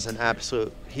 Matt is an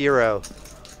absolute hero.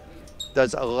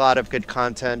 Does a lot of good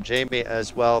content. Jamie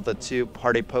as well, the two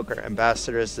Party Poker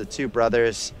ambassadors, the two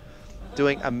brothers,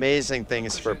 doing amazing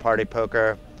things for Party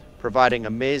Poker, providing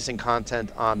amazing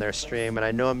content on their stream. And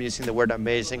I know I'm using the word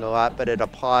amazing a lot, but it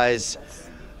applies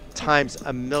times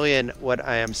a million what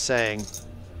I am saying.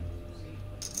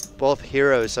 Both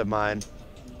heroes of mine.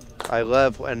 I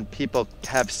love when people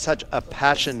have such a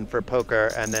passion for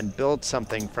poker and then build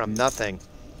something from nothing,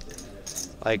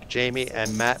 like Jamie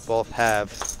and Matt both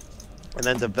have, and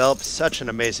then develop such an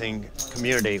amazing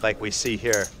community like we see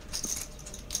here.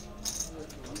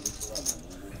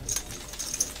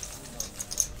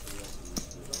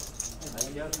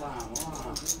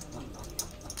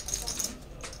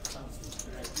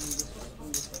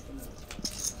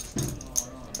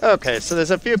 Okay, so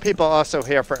there's a few people also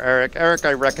here for Eric. Eric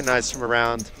I recognize from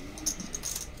around.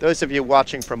 Those of you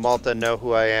watching from Malta know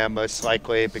who I am most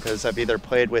likely because I've either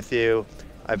played with you,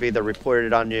 I've either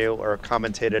reported on you or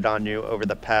commentated on you over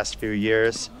the past few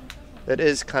years. It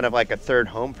is kind of like a third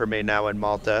home for me now in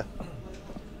Malta.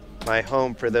 My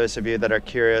home, for those of you that are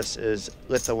curious, is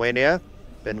Lithuania.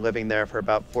 Been living there for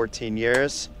about 14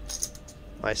 years.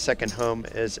 My second home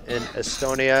is in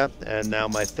Estonia, and now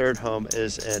my third home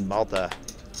is in Malta.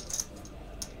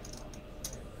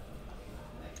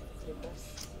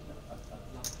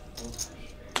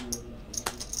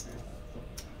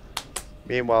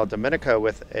 Meanwhile, Domenico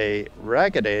with a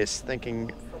ragged ace,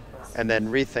 thinking and then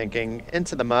rethinking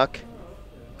into the muck.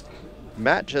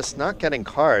 Matt just not getting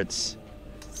cards.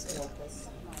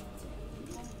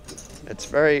 It's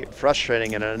very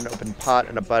frustrating in an open pot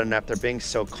and a button after being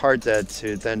so card dead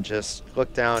to then just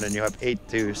look down and you have 8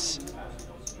 deuce.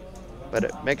 But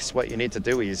it makes what you need to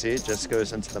do easy. It just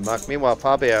goes into the muck. Meanwhile,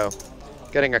 Fabio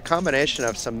getting a combination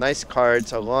of some nice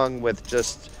cards along with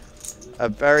just a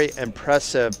very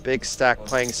impressive big stack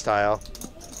playing style.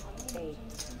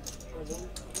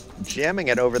 Jamming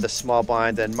it over the small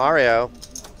blind, and Mario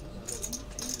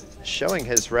showing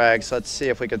his rags. Let's see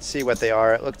if we could see what they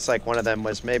are. It looks like one of them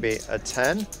was maybe a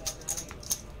 10.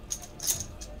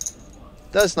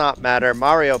 Does not matter.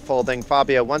 Mario folding.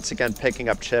 Fabio once again picking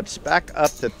up chips. Back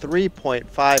up to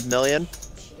 3.5 million.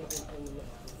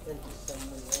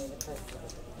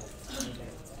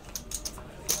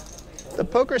 The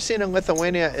poker scene in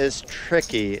Lithuania is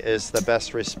tricky, is the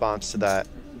best response to that.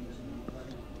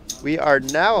 We are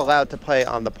now allowed to play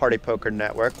on the Party Poker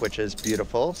Network, which is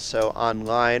beautiful. So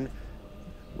online,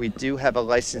 we do have a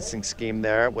licensing scheme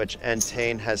there, which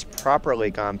Entain has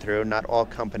properly gone through. Not all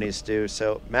companies do.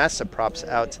 So massive props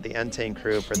out to the Entain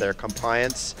crew for their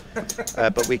compliance.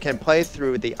 But we can play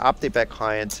through the OptiBet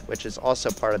client, which is also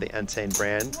part of the Entain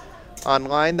brand.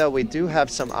 Online, though, we do have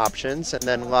some options, and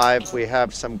then live, we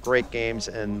have some great games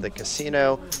in the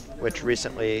casino, which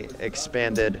recently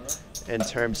expanded in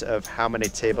terms of how many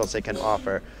tables they can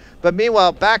offer. But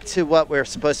meanwhile, back to what we're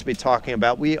supposed to be talking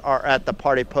about. We are at the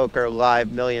Party Poker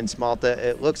Live Millions Malta.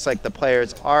 It looks like the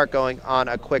players are going on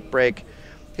a quick break.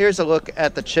 Here's a look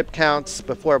at the chip counts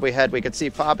before we head. We can see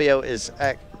Fabio is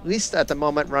at least at the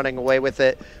moment running away with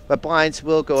it, but blinds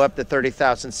will go up to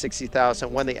 30,000,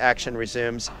 60,000 when the action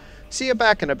resumes. See you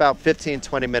back in about 15,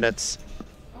 20 minutes.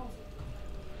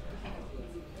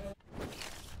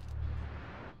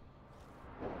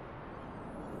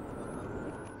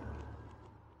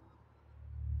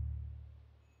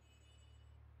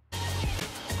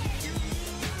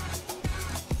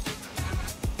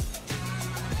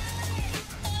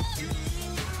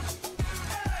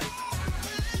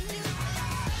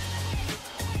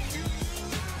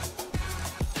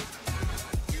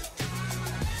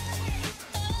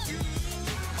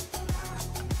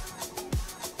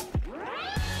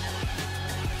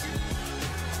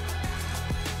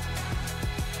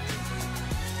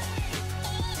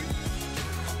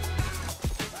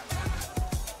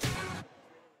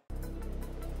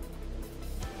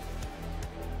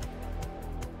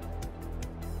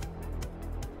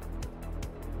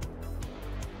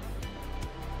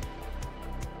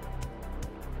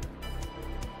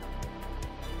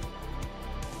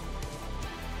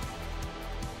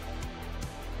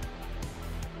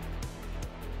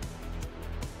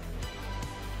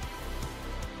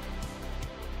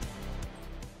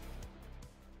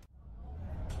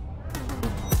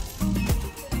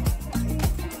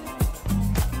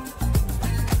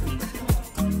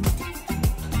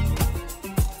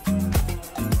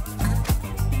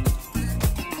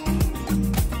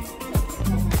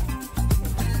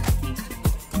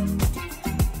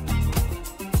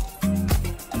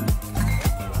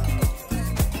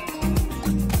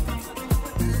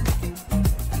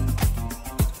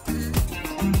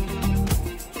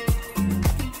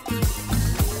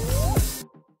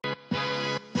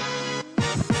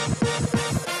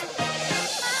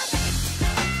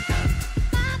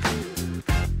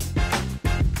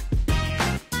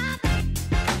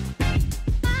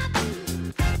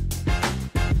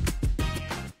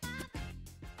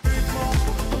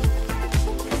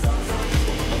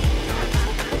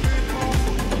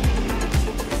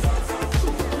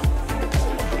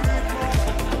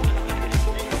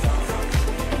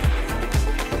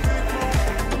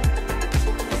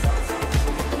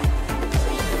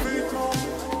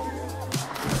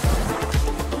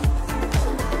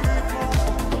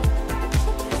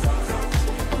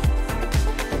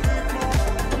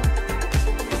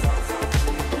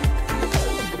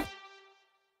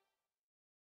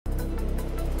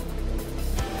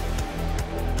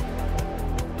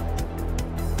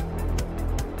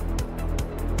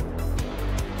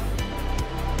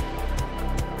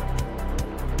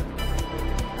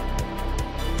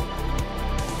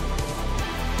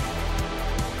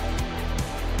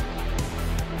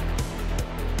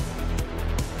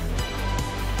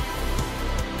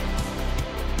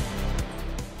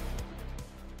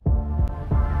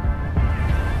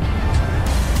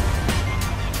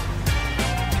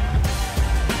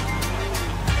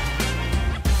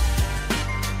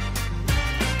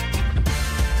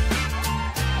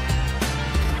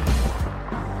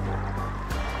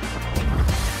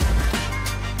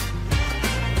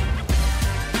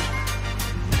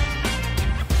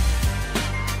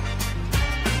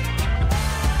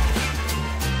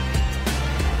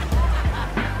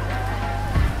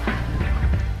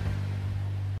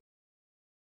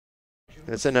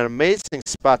 It's in an amazing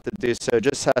spot to do so.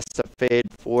 Just has to fade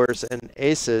fours and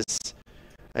aces.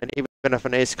 And even if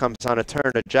an ace comes on a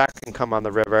turn, a jack can come on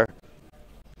the river.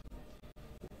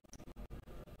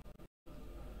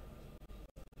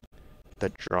 The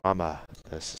drama,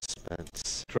 the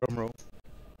suspense. Drum roll.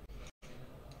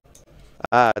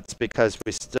 It's because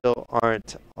we still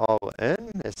aren't all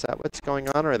in? Is that what's going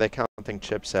on, or are they counting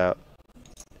chips out?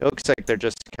 It looks like they're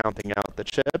just counting out the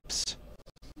chips.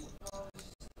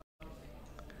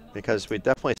 Because we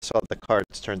definitely saw the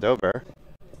cards turned over.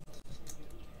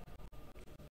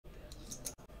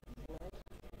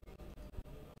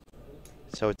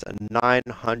 So it's a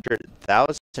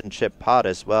 900,000 chip pot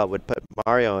as well. Would put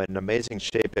Mario in amazing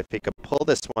shape if he could pull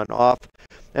this one off.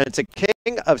 And it's a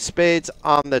king of spades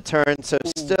on the turn, so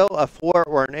still a 4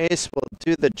 or an ace will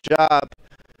do the job.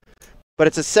 But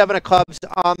it's a 7 of clubs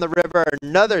on the river.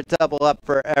 Another double up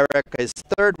for Eric, his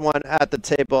third one at the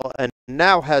table, and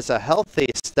now has a healthy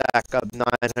stack of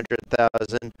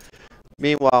 900,000.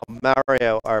 Meanwhile,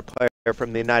 Mario, our player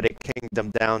from the United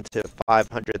Kingdom, down to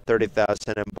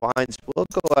 530,000, and blinds will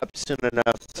go up soon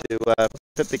enough to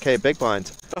 50k big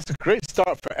blinds. That's a great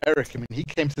start for Eric. I mean, he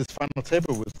came to this final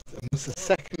table with almost the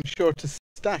second shortest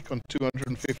stack on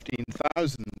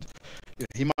 215,000. You know,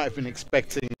 he might have been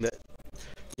expecting that,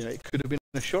 you know, it could have been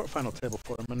a short final table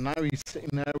for him, and now he's sitting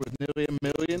there with nearly $1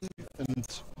 million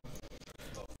and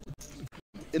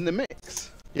in the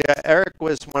mix. Yeah, Eric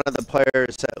was one of the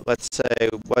players that, let's say,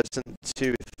 wasn't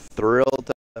too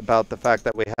thrilled about the fact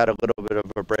that we had a little bit of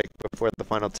a break before the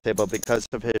final table because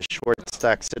of his short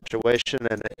stack situation,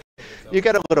 and you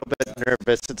get a little bit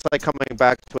nervous. It's like coming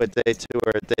back to a day 2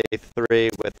 or a day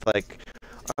 3 with like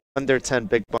under 10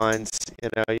 big blinds. You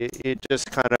know, you just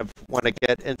kind of want to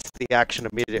get into the action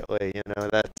immediately. You know,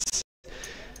 that's.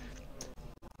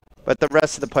 But the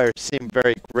rest of the players seem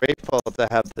very grateful to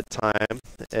have the time.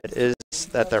 It is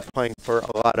that they're playing for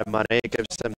a lot of money. It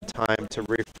gives them time to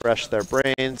refresh their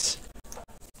brains.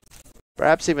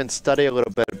 Perhaps even study a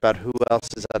little bit about who else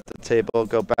is at the table,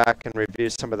 go back and review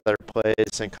some of their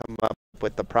plays and come up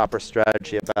with the proper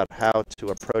strategy about how to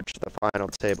approach the final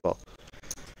table.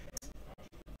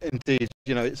 Indeed,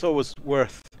 you know, it's always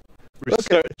worth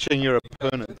researching your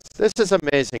opponents. This is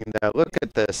amazing now. Look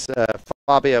at this.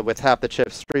 Fabio with half the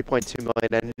chips, 3.2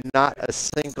 million, and not a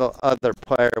single other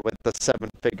player with the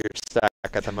 7-figure stack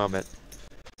at the moment.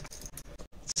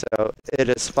 So it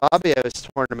is Fabio's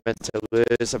tournament to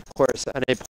lose. Of course,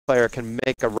 any player can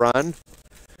make a run.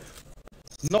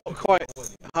 Not quite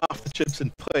half the chips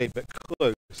in play, but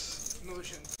close.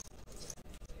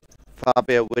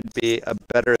 Fabio would be a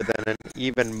better than an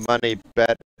even money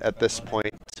bet at this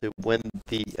point to win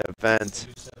the event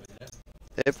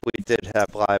if we did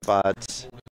have live odds.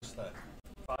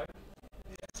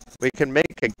 We can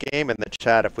make a game in the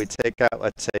chat if we take out,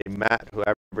 let's say, Matt, who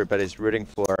everybody's rooting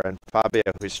for, and Fabio,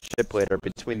 who's chip leader,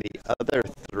 between the other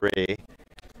 3,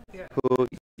 who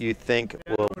you think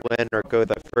will win or go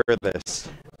the furthest.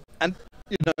 And,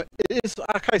 you know, it is,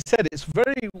 like I said, it's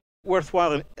very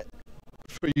worthwhile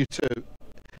for you to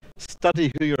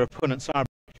study who your opponents are.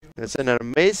 It's in an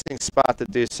amazing spot to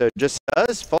do so. Just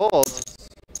does fold.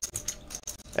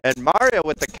 And Mario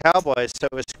with the Cowboys, so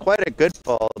it was quite a good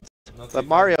fold. But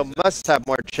Mario must have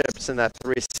more chips in that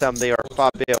 370, or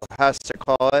Fabio has to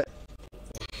call it.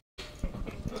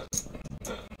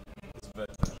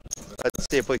 Let's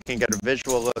see if we can get a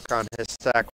visual look on his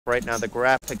stack. Right now the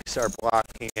graphics are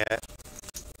blocking it.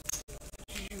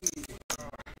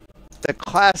 The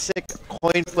classic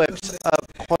coin flips of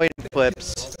coin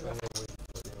flips.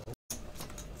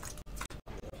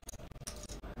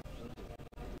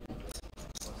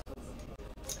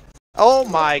 Oh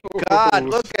my God,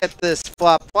 look at this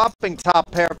flopping top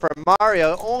pair for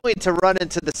Mario, only to run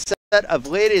into the set of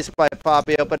ladies by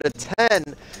Fabio, but a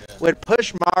 10 would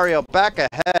push Mario back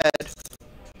ahead.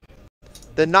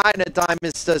 The 9 of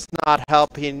diamonds does not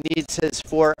help. He needs his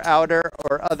 4 outer,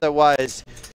 or otherwise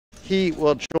he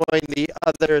will join the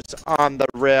others on the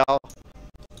rail.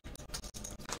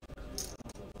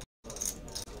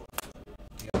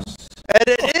 And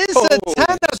it is a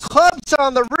 10 of clubs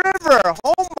on the river.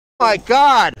 Oh my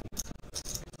God.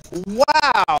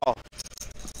 Wow.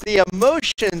 The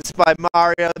emotions by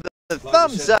Mario, the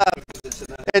thumbs up.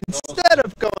 Instead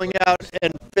of going out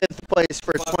in 5th place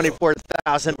for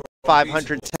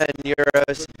 24,510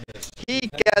 euros, he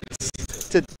gets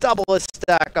to double his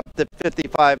stack up to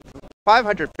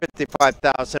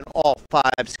 555,000, all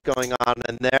 5s going on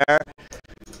in there.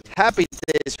 Happy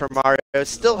days for Mario.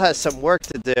 Still has some work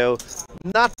to do.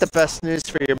 Not the best news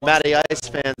for your Matty Ice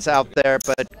fans out there,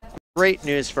 but great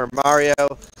news for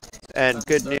Mario. And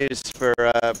good news for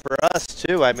us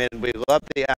too. I mean, we love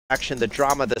the action, the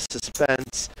drama, the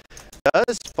suspense.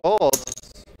 Does fold.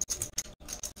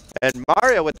 And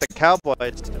Mario with the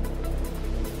Cowboys.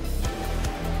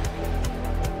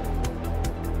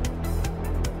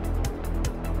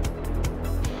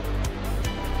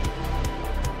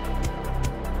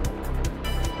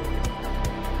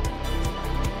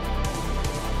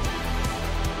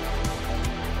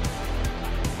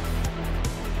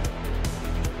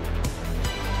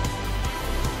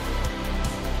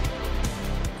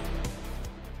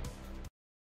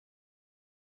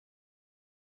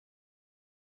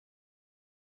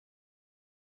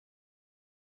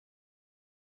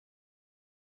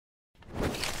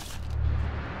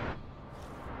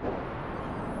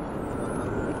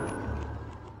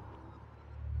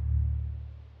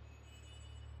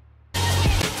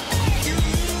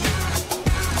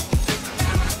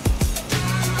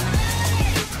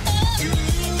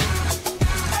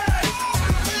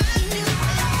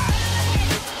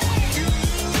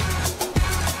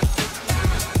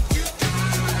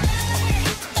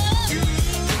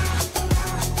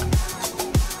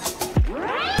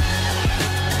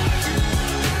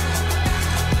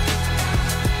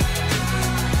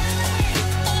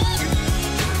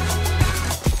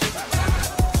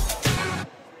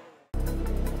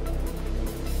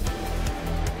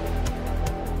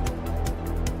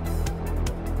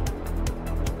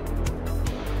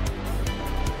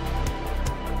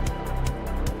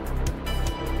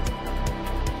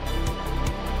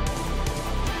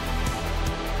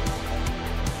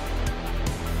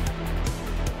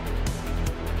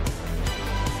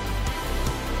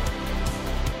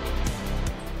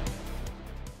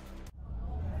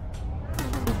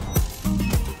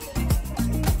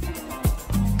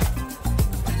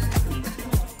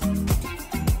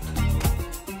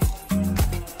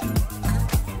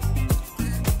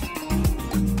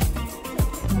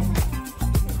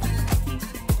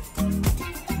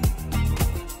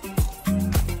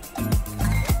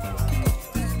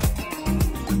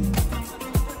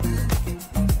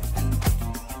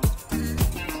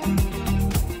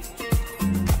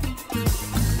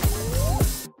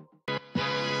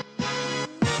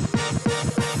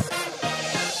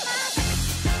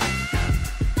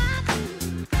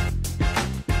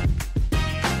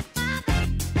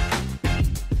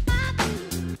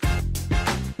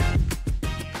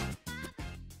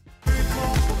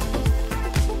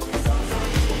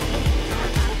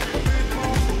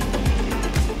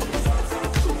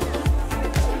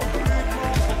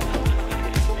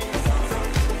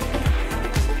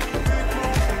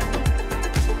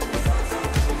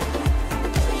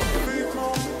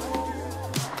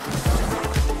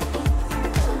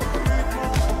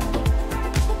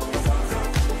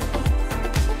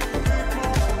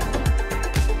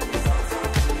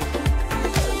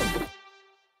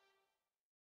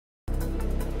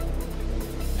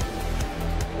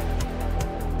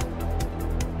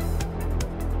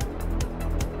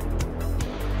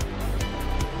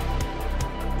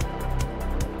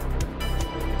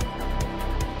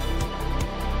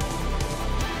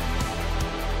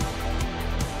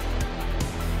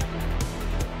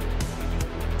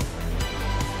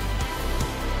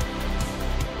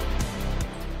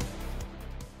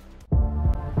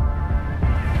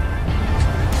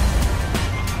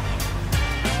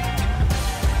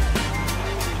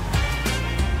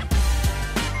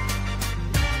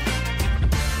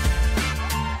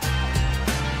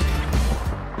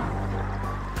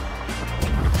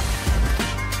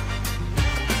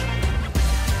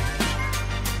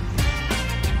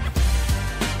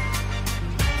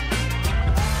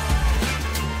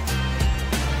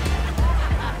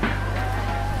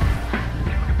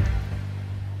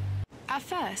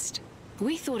 First,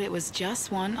 we thought it was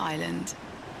just one island,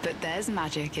 but there's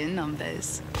magic in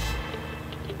numbers.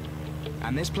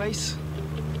 And this place?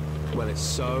 Well, it's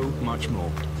so much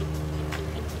more.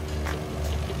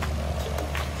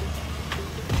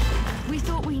 We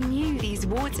thought we knew these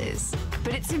waters,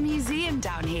 but it's a museum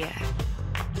down here.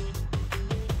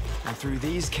 And through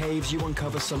these caves, you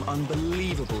uncover some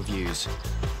unbelievable views.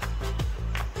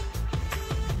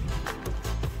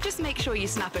 Just make sure you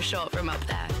snap a shot from up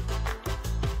there.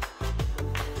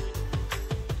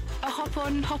 A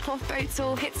hop-on, hop-off boat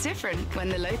tour hits different when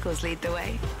the locals lead the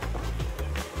way.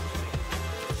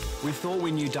 We thought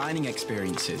we knew dining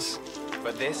experiences,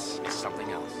 but this is something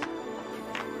else.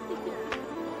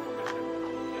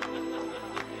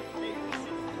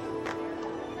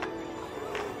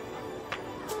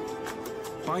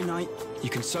 By night, you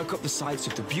can soak up the sights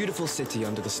of the beautiful city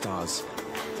under the stars.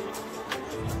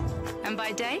 And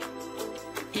by day,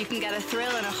 you can get a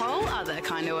thrill in a whole other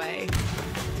kind of way.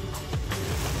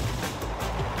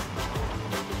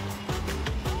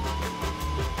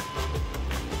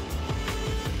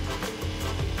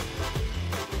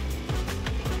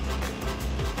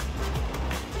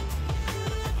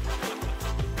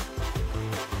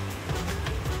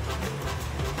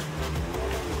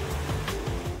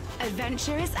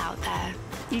 adventure is out there.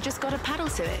 You just gotta paddle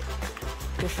to it.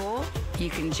 Before you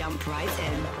can jump right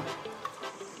in.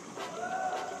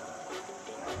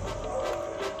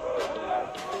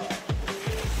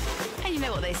 And you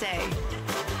know what they say.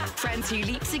 Friends who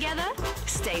leap together,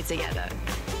 stay together.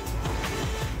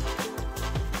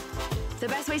 The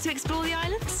best way to explore the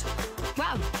islands?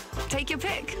 Well, take your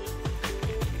pick.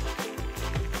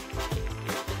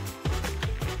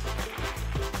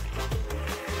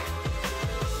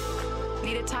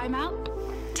 Need a timeout?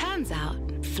 Turns out,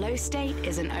 flow state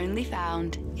isn't only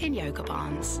found in yoga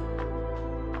barns.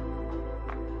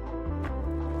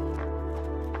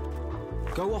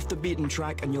 Go off the beaten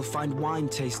track and you'll find wine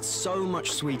tastes so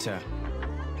much sweeter.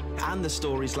 And the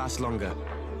stories last longer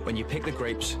when you pick the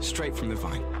grapes straight from the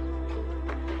vine.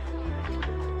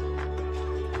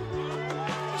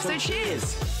 So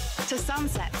cheers to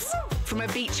sunsets from a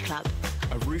beach club,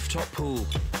 A rooftop pool,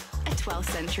 a 12th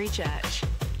century church.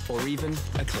 or even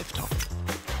a cliff top.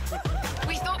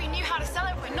 We thought we knew how to sell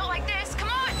it, but not like this. Come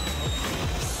on!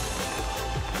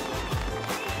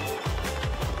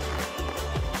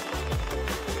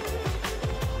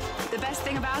 The best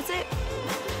thing about it?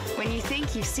 When you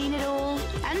think you've seen it all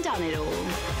and done it all,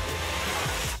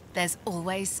 there's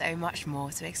always so much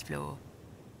more to explore.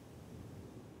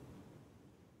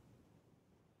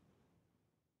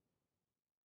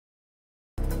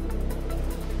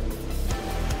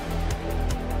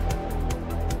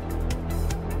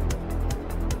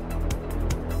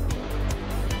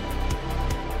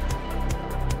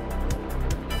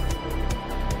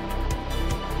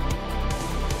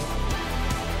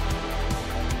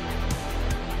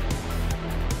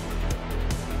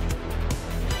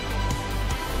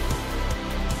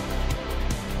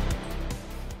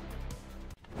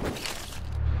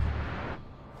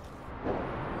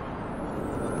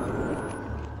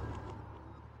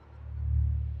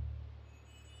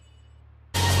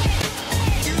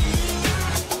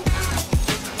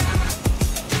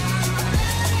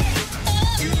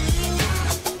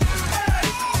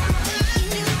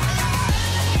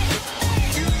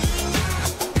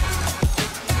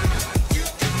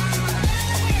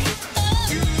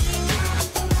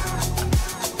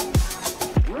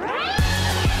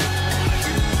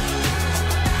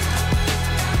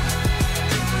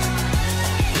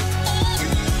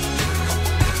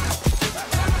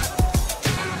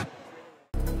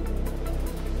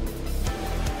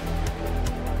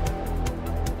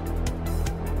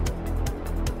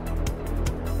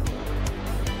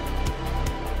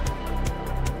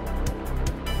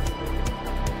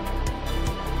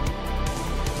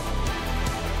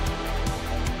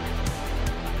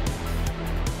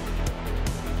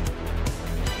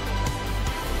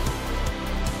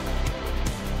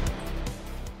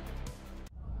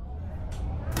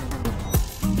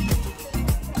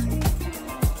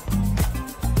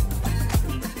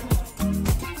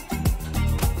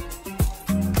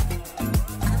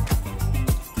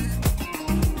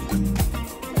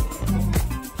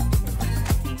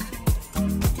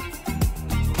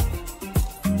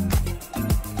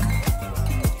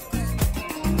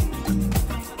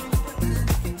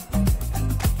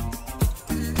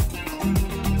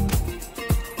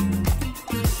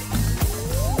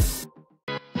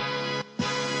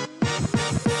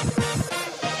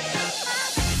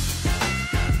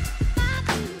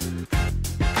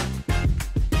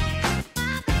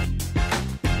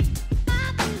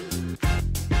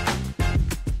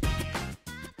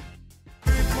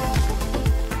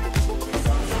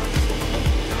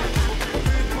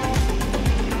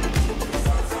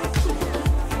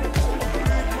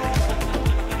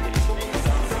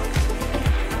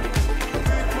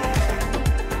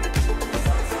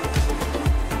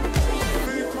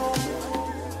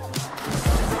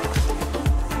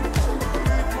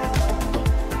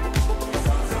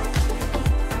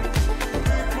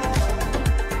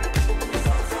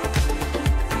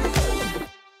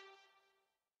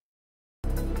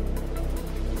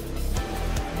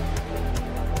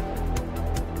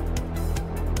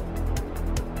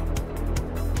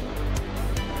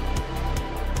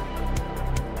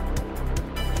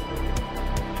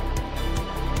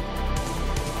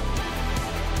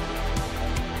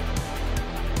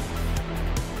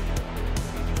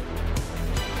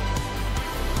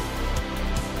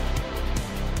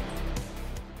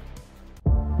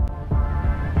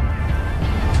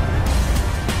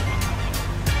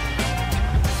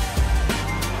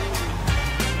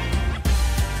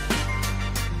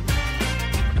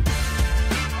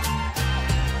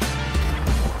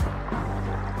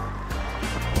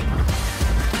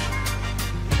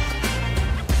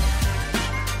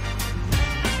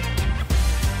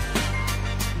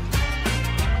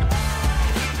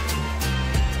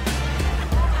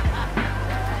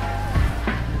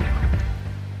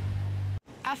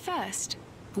 first,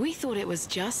 we thought it was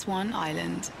just one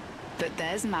island, but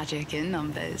there's magic in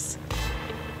numbers.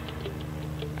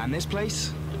 And this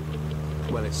place?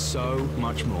 Well, it's so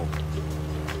much more.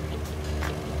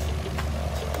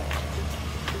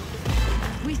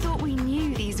 We thought we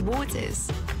knew these waters,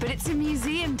 but it's a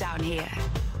museum down here.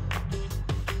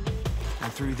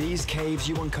 And through these caves,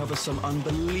 you uncover some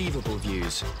unbelievable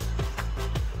views.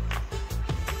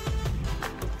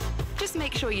 Just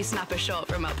make sure you snap a shot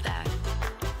from up there.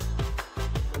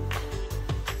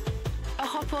 A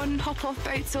hop-on, hop-off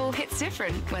boat tour hits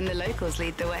different when the locals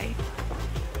lead the way.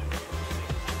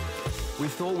 We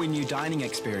thought we knew dining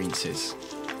experiences,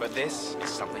 but this is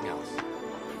something else.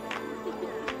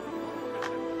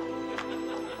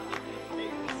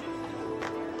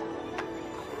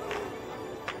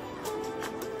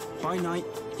 By night,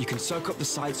 you can soak up the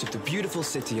sights of the beautiful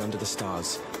city under the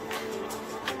stars.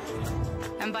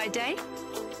 And by day,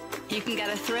 you can get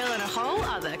a thrill in a whole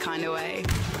other kind of way.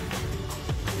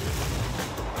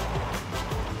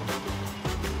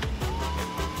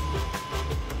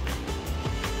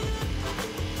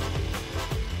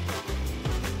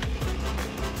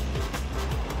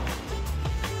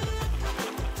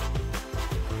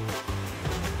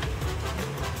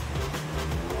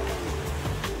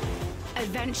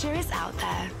 Adventure is out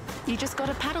there. You just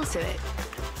gotta paddle to it.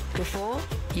 Before,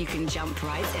 you can jump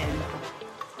right in.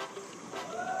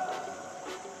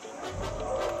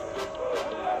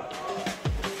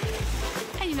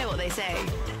 And you know what they say.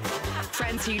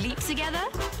 Friends who leap together,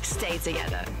 stay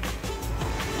together.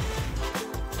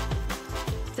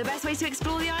 The best way to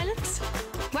explore the islands?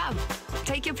 Well,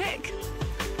 take your pick.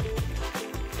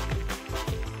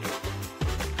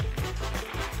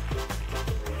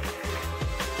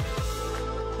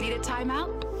 Need a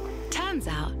timeout? Turns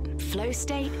out, flow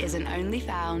state isn't only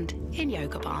found in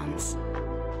yoga barns.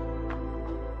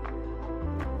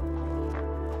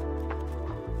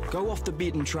 Go off the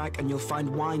beaten track and you'll find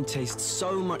wine tastes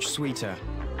so much sweeter.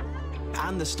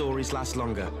 And the stories last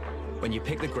longer when you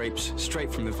pick the grapes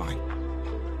straight from the vine.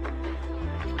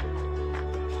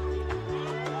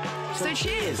 So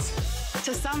cheers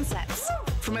to sunsets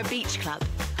from a beach club,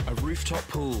 A rooftop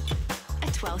pool, a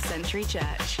 12th century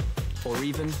church. or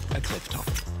even a cliff top.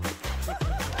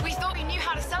 We thought we knew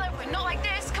how to sell it, but not like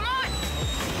this. Come on!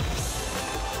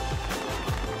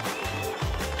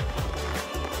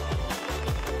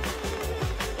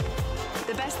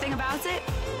 The best thing about it?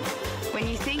 When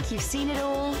you think you've seen it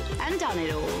all and done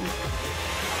it all,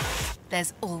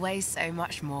 there's always so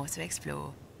much more to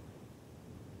explore.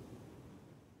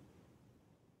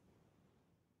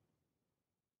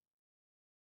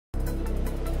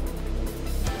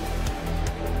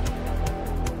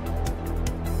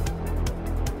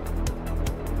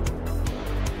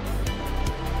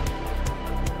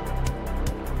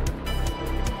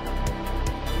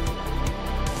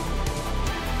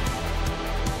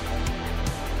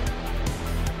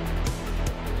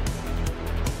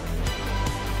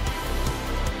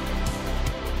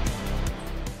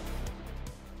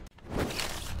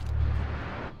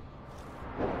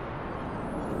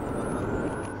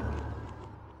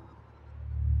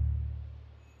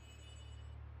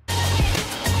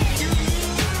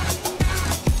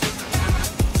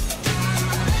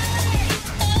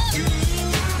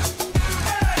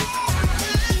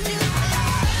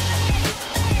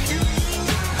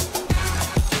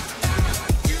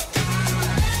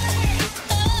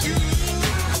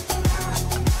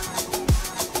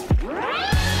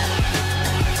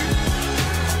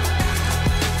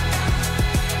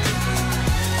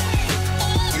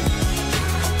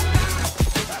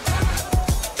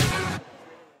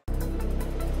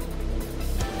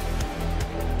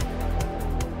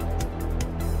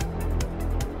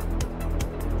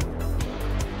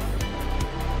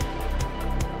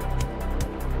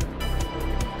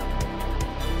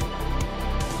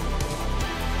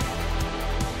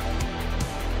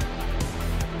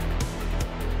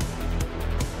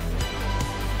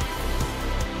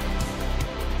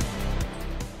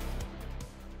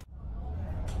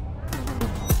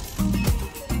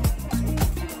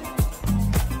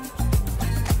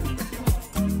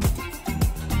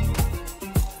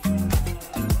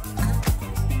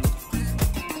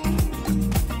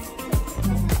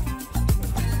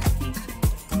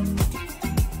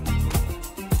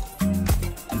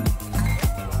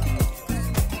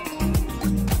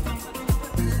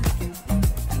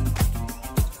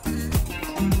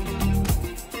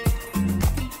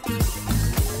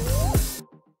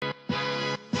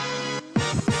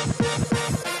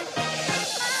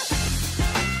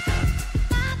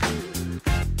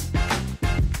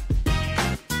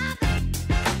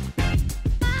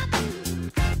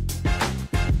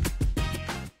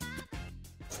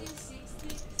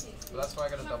 That's why I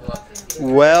gotta double up.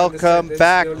 Welcome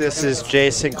back. This is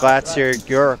Jason Glatzier,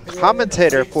 your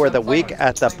commentator for the week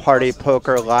at the Party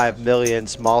Poker Live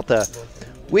Millions Malta.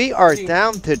 We are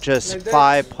down to just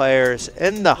 5 players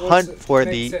in the hunt for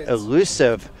the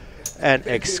elusive and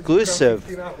exclusive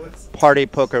Party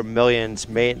Poker Millions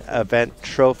main event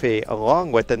trophy,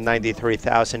 along with the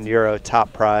 €93,000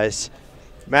 top prize.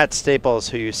 Matt Staples,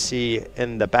 who you see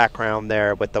in the background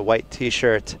there with the white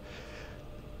t-shirt,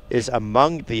 is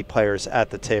among the players at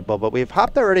the table, but we've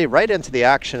hopped already right into the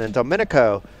action, and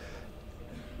Domenico,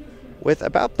 with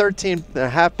about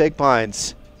 13.5 big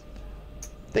blinds,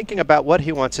 thinking about what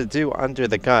he wants to do under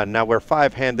the gun. Now we're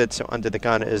 5-handed, so under the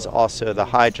gun is also the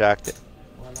hijack.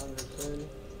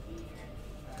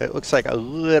 It looks like a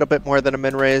little bit more than a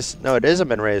min raise. No, it is a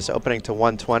min raise, opening to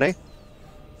 120.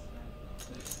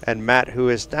 And Matt, who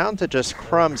is down to just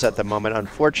crumbs at the moment,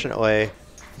 unfortunately,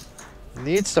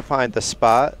 needs to find the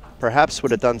spot. Perhaps would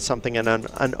have done something in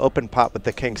an open pot with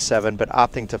the King 7, but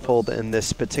opting to fold in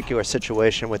this particular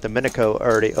situation with Domenico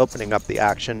already opening up the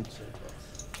action.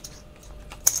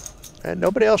 And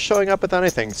nobody else showing up with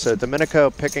anything, so Domenico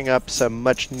picking up some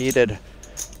much needed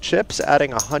chips,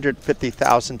 adding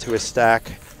 150,000 to his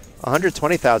stack.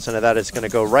 120,000 of that is going to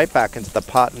go right back into the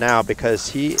pot now because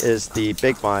he is the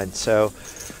big blind. So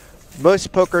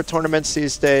most poker tournaments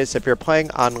these days, if you're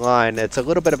playing online, it's a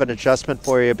little bit of an adjustment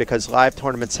for you because live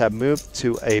tournaments have moved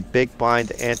to a big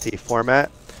blind ante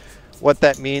format. What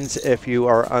that means, if you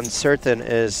are uncertain,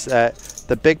 is that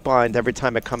the big blind, every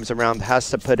time it comes around, has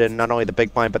to put in not only the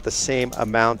big blind, but the same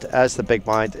amount as the big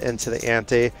blind into the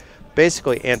ante.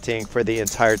 Basically, anteing for the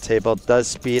entire table does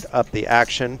speed up the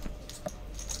action.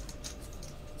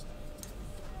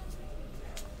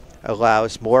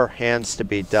 Allows more hands to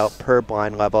be dealt per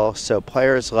blind level, so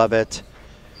players love it.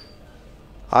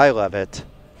 I love it.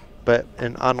 But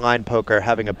in online poker,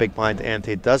 having a big blind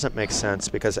ante doesn't make sense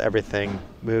because everything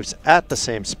moves at the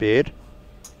same speed.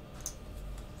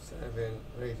 7,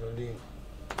 raise only.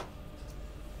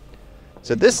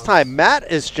 So this time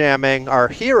Matt is jamming, our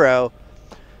hero,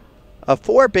 a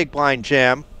 4 big blind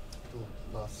jam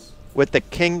with the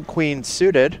King Queen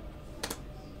suited.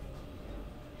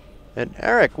 And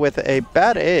Eric with a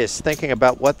bad ace, thinking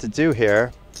about what to do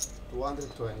here.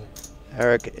 220.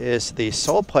 Eric is the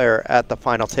sole player at the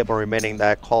final table remaining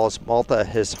that calls Malta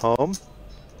his home.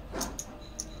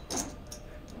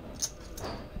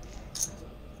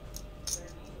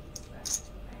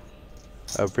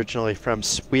 Originally from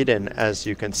Sweden, as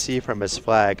you can see from his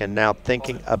flag, and now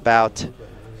thinking about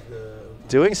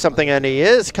doing something, and he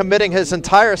is committing his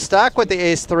entire stack with the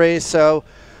ace-3, so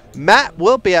Matt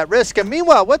will be at risk. And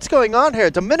meanwhile, what's going on here?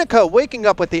 Domenico waking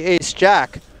up with the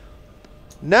ace-jack.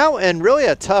 Now in really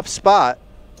a tough spot.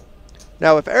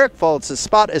 Now if Eric folds, the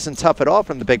spot isn't tough at all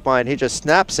from the big blind. He just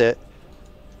snaps it.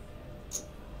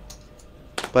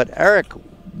 But Eric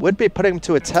would be putting him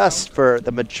to a test for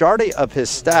the majority of his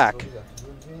stack.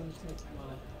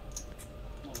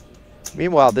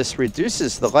 Meanwhile, this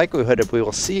reduces the likelihood of we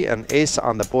will see an ace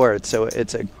on the board. So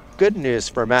it's a good news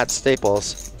for Matt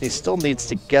Staples. He still needs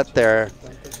to get there,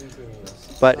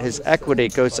 but his equity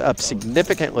goes up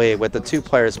significantly with the 2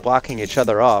 players blocking each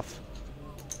other off.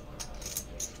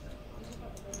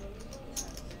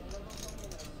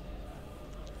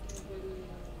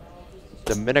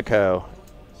 Domenico.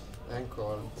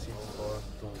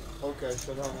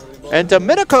 And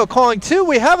Domenico calling 2.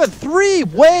 We have a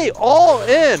 3-way all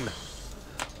in.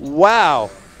 Wow.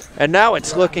 And now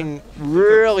it's looking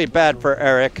really bad for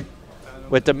Eric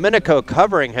with Domenico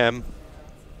covering him.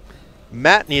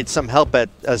 Matt needs some help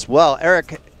as well.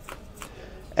 Eric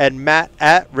and Matt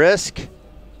at risk.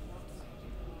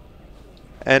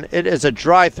 And it is a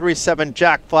dry 3-7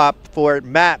 jack flop for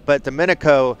Matt, but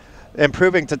Domenico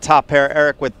improving to top pair,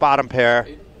 Eric with bottom pair.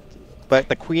 But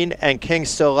the queen and king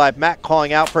still alive. Matt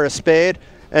calling out for a spade.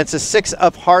 And it's a 6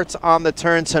 of hearts on the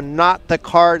turn, so not the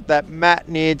card that Matt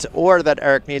needs or that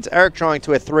Eric needs. Eric drawing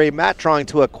to a 3, Matt drawing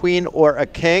to a queen or a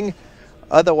king.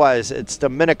 Otherwise, it's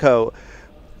Domenico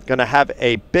going to have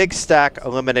a big stack,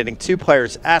 eliminating 2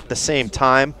 players at the same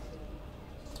time.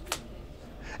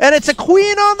 And it's a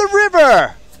queen on the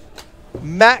river!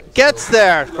 Matt gets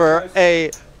there for a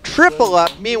triple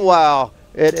up. Meanwhile,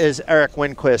 it is Eric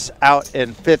Winquist out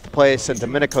in 5th place, and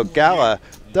Domenico Gala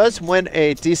does win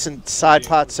a decent side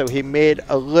pot, so he made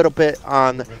a little bit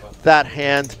on that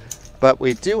hand. But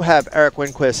we do have Eric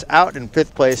Winquist out in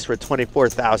 5th place for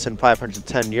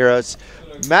 €24,510.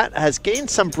 Matt has gained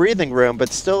some breathing room, but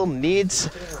still needs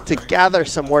to gather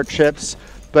some more chips.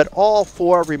 But all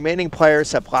 4 remaining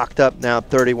players have locked up now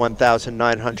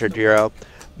 €31,900.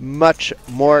 Much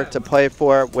more to play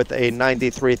for with a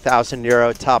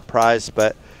 €93,000 top prize,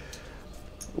 but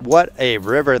What a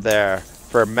river there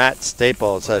for Matt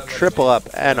Staples. A triple up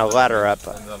and a ladder up.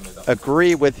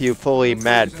 Agree with you fully,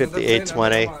 Matt.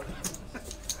 58-20.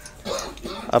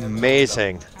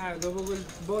 Amazing. Dopo quel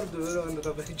board però è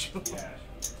andata peggio.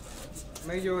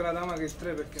 Meglio la dama che il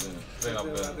 3 perché non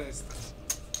perdeva la testa.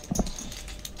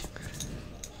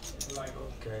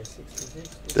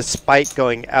 Despite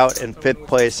going out in 5th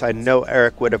place, I know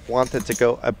Eric would have wanted to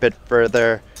go a bit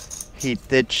further. He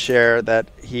did share that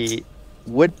he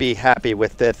would be happy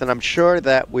with 5th, and I'm sure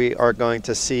that we are going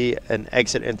to see an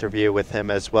exit interview with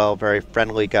him as well. Very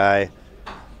friendly guy,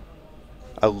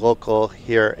 a local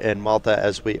here in Malta,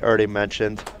 as we already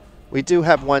mentioned. We do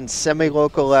have one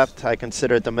semi-local left. I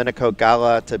consider Domenico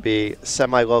Gala to be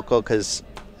semi-local because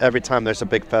every time there's a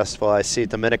big festival, I see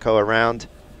Domenico around.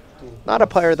 Not a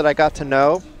player that I got to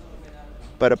know,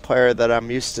 but a player that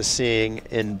I'm used to seeing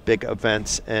in big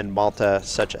events in Malta,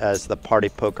 such as the Party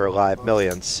Poker Live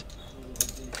Millions.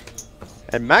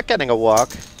 And Matt getting a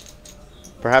walk,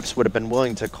 perhaps would have been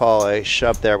willing to call a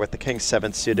shove there with the King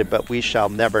 7 suited, but we shall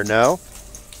never know.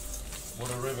 What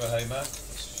a river, hey, Matt.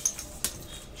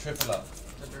 Triple up.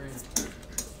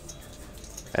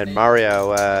 And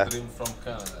Mario From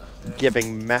Canada.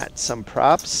 giving Matt some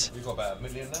props. We've got about $1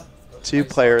 million now. 2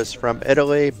 players from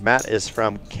Italy. Matt is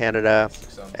from Canada.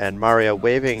 And Mario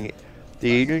waving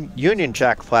the Union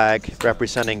Jack flag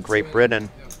representing Great Britain.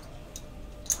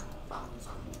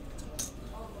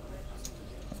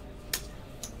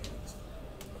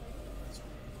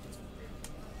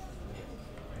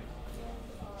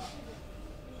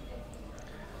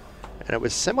 And it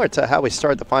was similar to how we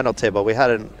started the final table. We had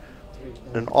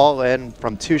an all-in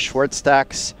from 2 short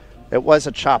stacks. It was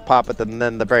a chop pop, but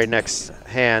then the very next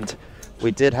hand,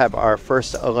 we did have our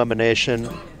first elimination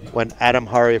when Adam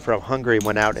Hari from Hungary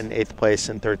went out in 8th place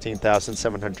in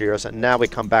 13,700 euros. And now we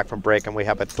come back from break and we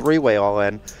have a 3-way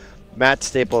all-in. Matt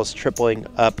Staples tripling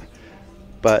up,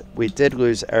 but we did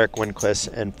lose Eric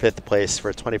Winquist in 5th place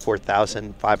for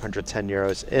 24,510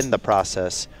 euros in the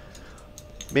process.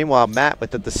 Meanwhile, Matt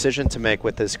with the decision to make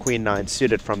with his Queen 9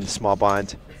 suited from the small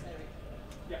blind.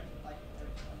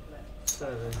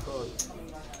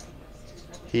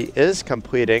 He is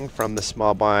completing from the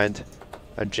small blind.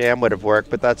 A jam would have worked,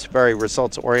 but that's very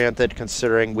results oriented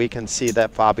considering we can see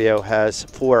that Fabio has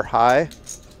 4 high.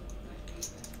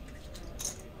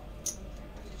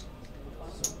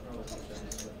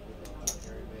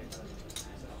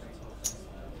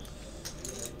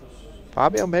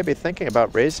 Fabio may be thinking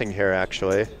about raising here,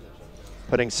 actually.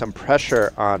 Putting some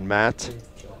pressure on Matt,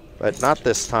 but not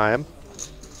this time.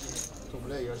 2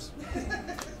 players.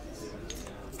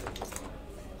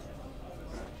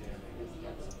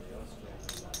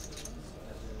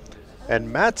 And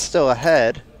Matt's still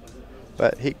ahead,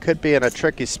 but he could be in a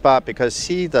tricky spot because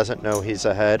he doesn't know he's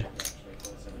ahead.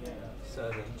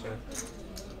 7 check.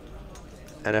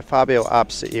 And if Fabio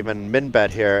opts to even min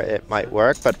bet here, it might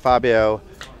work, but Fabio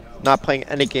not playing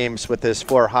any games with his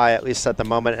 4 high, at least at the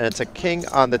moment, and it's a king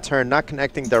on the turn, not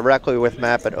connecting directly with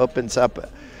Matt, but opens up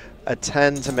a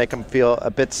 10 to make him feel a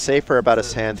bit safer about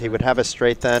his hand. He would have a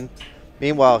straight then.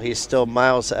 Meanwhile, he's still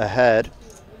miles ahead.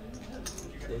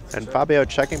 And Fabio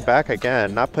checking back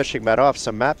again, not pushing Matt off,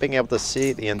 so Matt being able to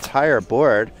see the entire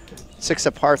board. 6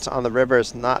 of hearts on the river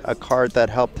is not a card that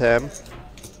helped him.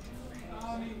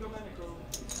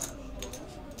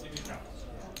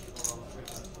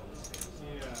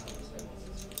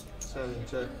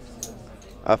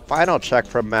 A final check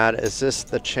from Matt. Is this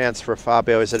the chance for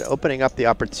Fabio? Is it opening up the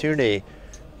opportunity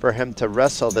for him to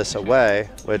wrestle this away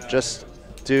with just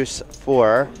deuce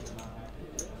 4?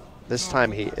 This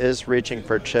time he is reaching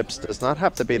for chips. Does not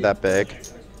have to be that big.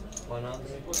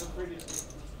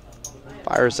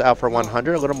 Fires out for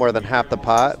 100, a little more than half the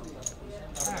pot.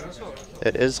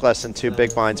 It is less than 2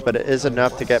 big blinds, but it is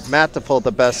enough to get Matt to fold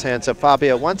the best hand. So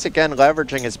Fabio once again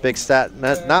leveraging his big stat.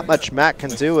 Not much Matt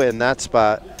can do in that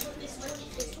spot.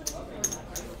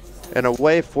 In a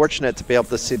way, fortunate to be able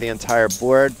to see the entire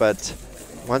board, but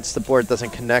once the board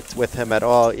doesn't connect with him at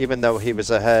all, even though he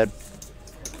was ahead,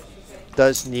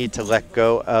 does need to let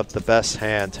go of the best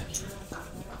hand.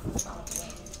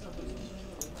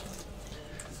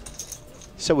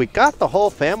 So we got the whole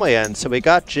family in. So we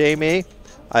got Jamie.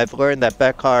 I've learned that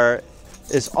Bekar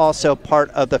is also part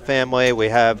of the family. We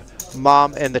have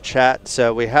Mom in the chat.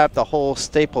 So we have the whole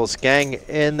Staples gang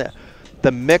in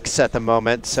the mix at the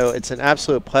moment. So it's an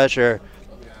absolute pleasure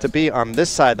to be on this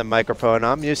side of the microphone.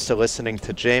 I'm used to listening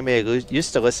to Jamie,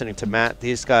 used to listening to Matt.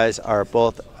 These guys are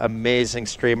both amazing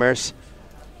streamers.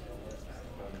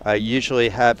 I usually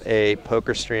have a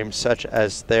poker stream such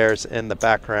as theirs in the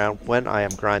background when I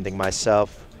am grinding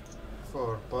myself.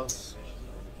 4 pots.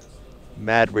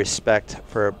 Mad respect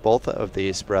for both of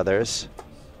these brothers.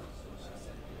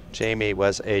 Jamie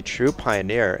was a true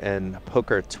pioneer in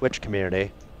poker Twitch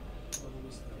community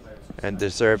and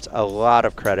deserves a lot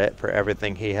of credit for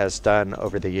everything he has done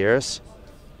over the years.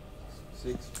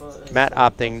 Matt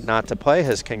opting not to play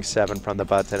his King 7 from the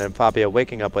button, and Fabio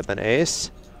waking up with an ace.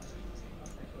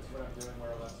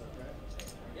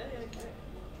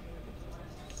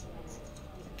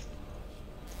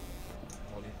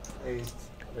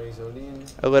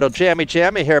 A little jammy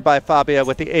here by Fabio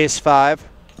with the ace 5.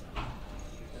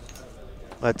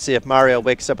 Let's see if Mario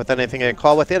wakes up with anything to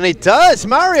call with, and he does!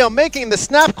 Mario making the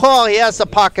snap call. He has the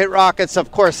pocket rockets.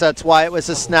 Of course, that's why it was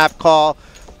a snap call.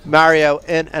 Mario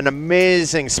in an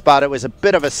amazing spot. It was a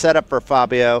bit of a setup for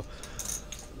Fabio,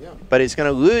 but he's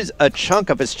going to lose a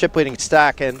chunk of his chip-leading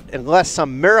stack, and unless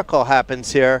some miracle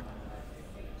happens here.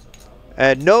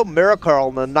 And no miracle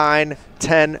on the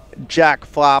 9-10 jack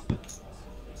flop.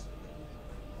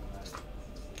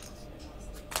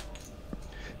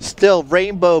 Still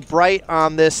rainbow bright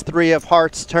on this 3 of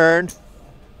hearts turn.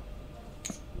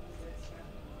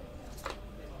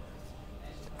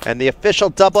 And the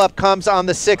official double up comes on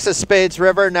the 6 of spades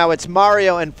river. Now it's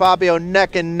Mario and Fabio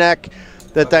neck and neck.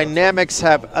 The dynamics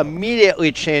have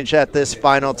immediately changed at this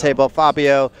final table.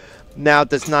 Fabio now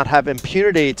does not have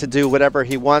impunity to do whatever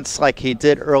he wants like he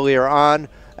did earlier on.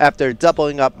 After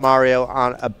doubling up Mario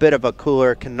on a bit of a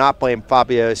cooler, cannot blame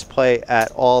Fabio's play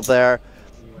at all there.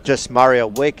 Just Mario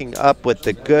waking up with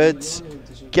the goods,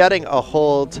 getting a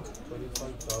hold.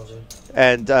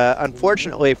 And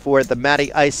unfortunately for the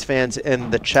Matty Ice fans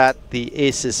in the chat, the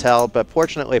ace is held. But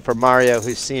fortunately for Mario,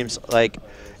 who seems like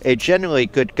a genuinely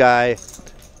good guy,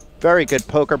 very good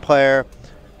poker player,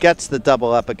 gets the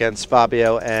double up against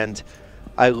Fabio. And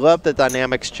I love the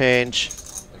dynamics change.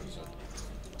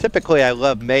 Typically, I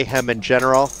love mayhem in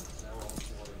general.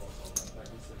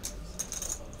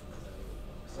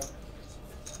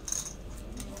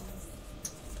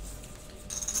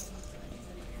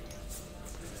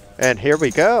 And here we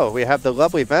go. We have the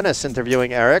lovely Venice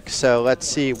interviewing Eric. So let's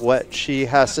see what she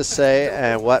has to say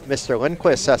and what Mr.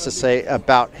 Lindquist has to say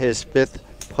about his 5th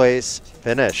place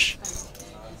finish.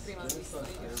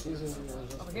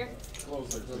 Over here?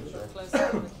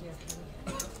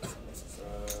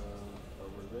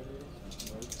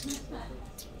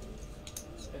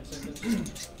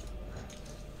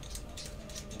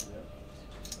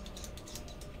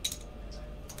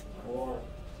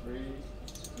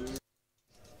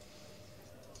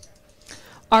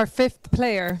 Our 5th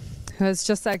player who has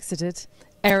just exited,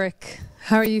 Eric.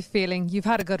 How are you feeling? You've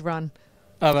had a good run.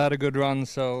 I've had a good run,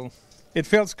 so it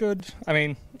feels good. I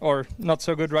mean, or not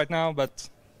so good right now, but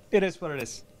it is what it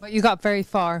is. But you got very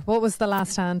far. What was the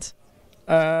last hand?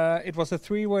 It was a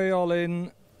 3-way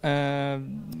all-in.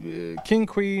 King,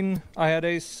 Queen. I had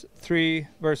Ace 3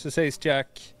 versus Ace Jack.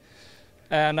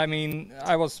 And I mean,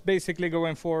 I was basically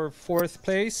going for 4th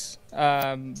place,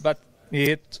 but he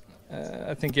hit.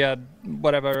 I think he had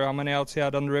whatever, how many outs he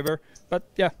had on the river. But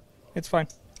yeah, it's fine.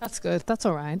 That's good. That's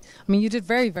all right. I mean, you did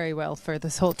very, very well for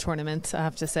this whole tournament, I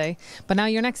have to say. But now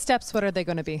your next steps, what are they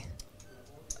going to be?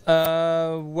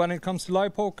 When it comes to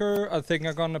live poker, I think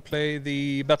I'm going to play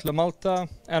the Battle of Malta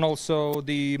and also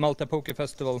the Malta Poker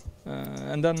Festival.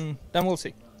 And then we'll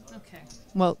see. Okay.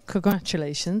 Well,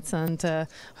 congratulations, and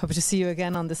hope to see you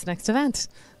again on this next event.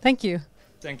 Thank you.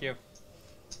 Thank you.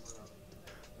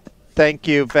 Thank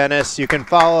you, Venice. You can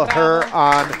follow her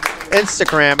on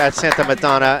Instagram at Santa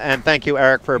Madonna. And thank you,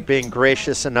 Eric, for being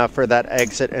gracious enough for that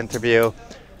exit interview.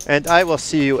 And I will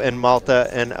see you in Malta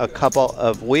in a couple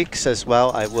of weeks as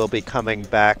well. I will be coming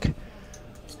back.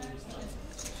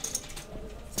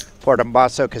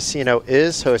 Portombasso Casino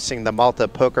is hosting the Malta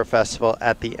Poker Festival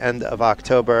at the end of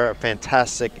October. A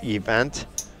fantastic event.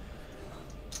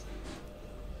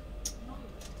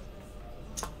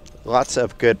 Lots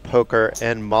of good poker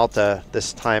in Malta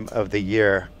this time of the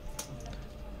year.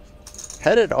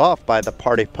 Headed off by the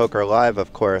Party Poker Live,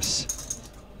 of course.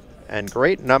 And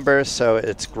great numbers, so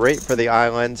it's great for the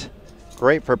island,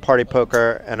 great for Party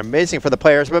Poker, and amazing for the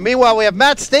players. But meanwhile, we have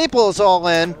Matt Staples all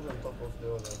in.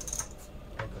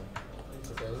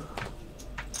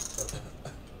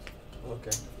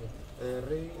 Okay.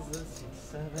 Raise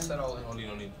 6-7. Is that all in? All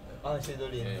in. Ah, I said all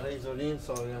in. Yeah. Raise all in,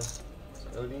 sorry.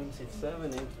 All in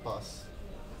 6-7 and pass.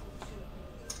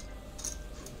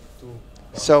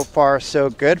 So far, so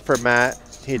good for Matt.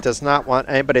 He does not want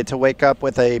anybody to wake up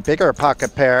with a bigger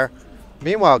pocket pair.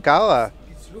 Meanwhile, Gala,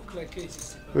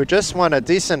 who just won a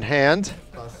decent hand.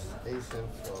 Pass ace and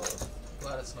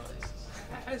 4.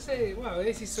 I say, wow,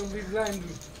 ace is so big blind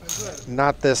as well.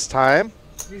 Not this time.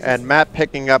 And Matt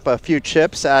picking up a few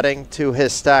chips, adding to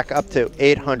his stack up to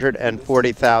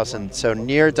 840,000. So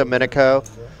near Domenico.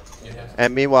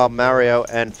 And meanwhile, Mario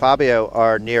and Fabio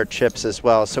are near chips as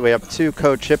well. So we have 2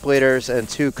 co-chip leaders and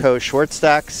 2 co-short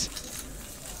stacks.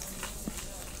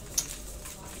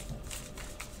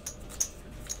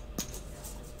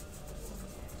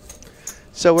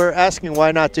 So we're asking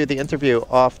why not do the interview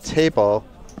off table.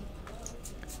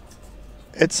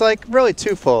 It's like really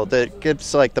twofold. It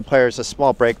gives like the players a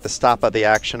small break, the stop of the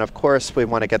action. Of course, we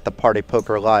want to get the Party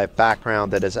Poker Live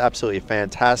background that is absolutely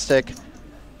fantastic.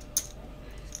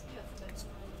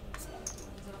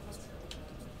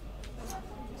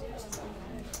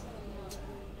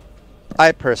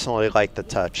 I personally like the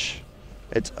touch.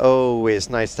 It's always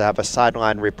nice to have a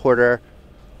sideline reporter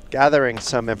gathering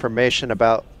some information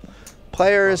about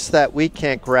players that we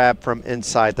can't grab from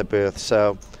inside the booth.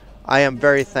 So I am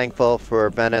very thankful for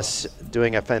Venice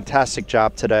doing a fantastic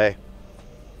job today.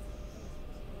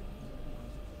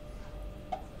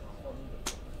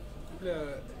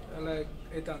 Like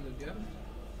 800, yeah?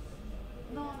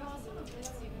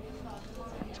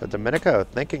 So Domenico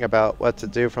thinking about what to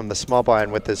do from the small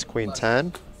blind with his queen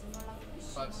 10.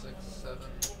 5, 6,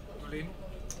 7.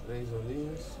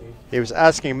 He was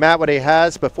asking Matt what he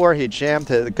has before he jammed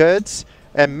the goods.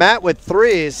 And Matt with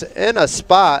 3s in a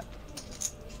spot.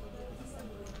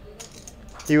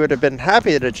 He would have been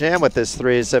happy to jam with his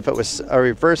 3s if it was a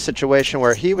reverse situation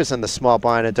where he was in the small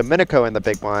blind and Domenico in the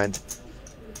big blind.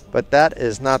 But that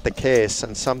is not the case,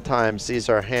 and sometimes these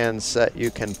are hands that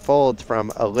you can fold from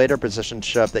a later position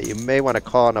shove that you may want to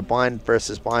call in a blind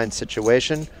versus blind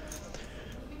situation,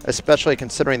 especially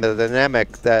considering the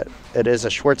dynamic that it is a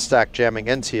short stack jamming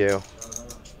into you.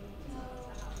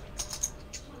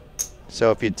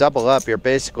 So if you double up, you're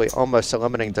basically almost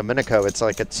eliminating Domenico. It's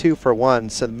like a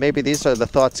 2-for-1, so maybe these are the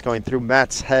thoughts going through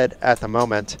Matt's head at the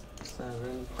moment.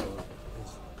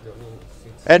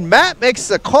 And Matt makes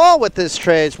the call with his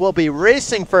trades. Will be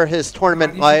racing for his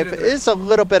tournament life. Is a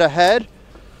little bit ahead.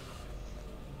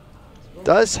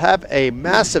 Does have a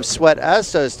massive sweat,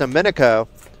 as does Domenico.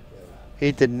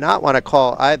 He did not want to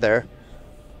call either.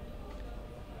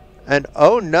 And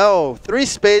oh no, 3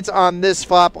 spades on this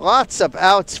flop. Lots of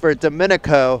outs for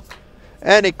Domenico.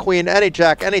 Any queen, any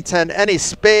jack, any 10, any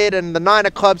spade, and the 9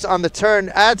 of clubs on the turn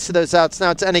adds to those outs.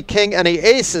 Now it's any king, any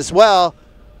ace as well.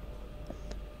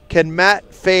 Can Matt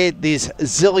fade these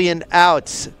zillion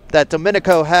outs that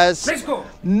Domenico has?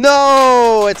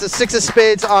 No! It's a 6 of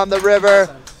spades on the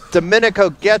river. Domenico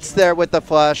gets there with the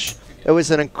flush. It was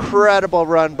an incredible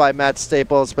run by Matt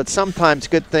Staples, but sometimes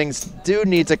good things do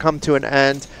need to come to an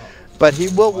end. But he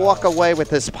will walk away with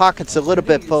his pockets a little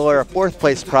bit fuller, a 4th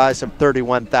place prize of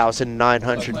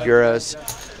 31,900 euros.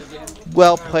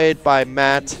 Well played by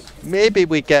Matt. Maybe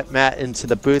we get Matt into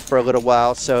the booth for a little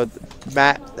while, so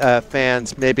Matt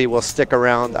fans maybe will stick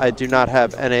around. I do not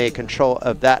have any control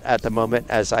of that at the moment,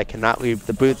 as I cannot leave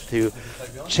the booth to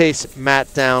chase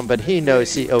Matt down, but he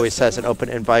knows he always has an open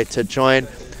invite to join.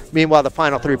 Meanwhile, the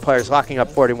final 3 players locking up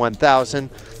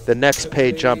 41,000. The next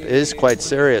pay jump is quite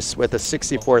serious with a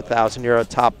 64,000 euro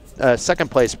top second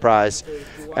place prize,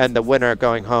 and the winner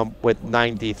going home with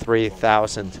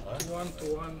 93,000.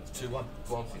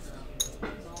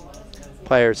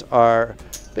 Players are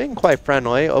being quite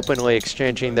friendly, openly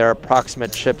exchanging their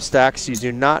approximate chip stacks. You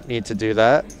do not need to do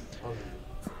that.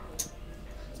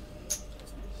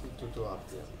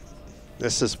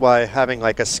 This is why having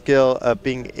like a skill of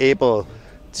being able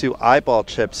to eyeball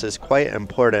chips is quite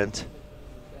important.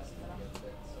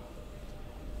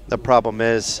 The problem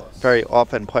is very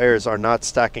often players are not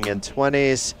stacking in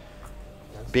 20s,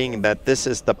 being that this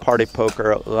is the Party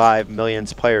Poker Live.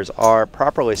 Millions players are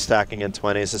properly stacking in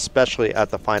 20s, especially at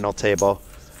the final table.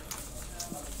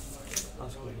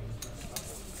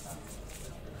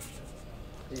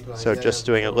 So just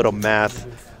doing a little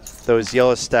math, those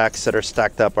yellow stacks that are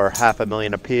stacked up are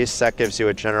 $500,000 apiece. That gives you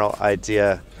a general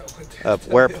idea of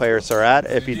where players are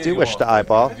at. If you do wish to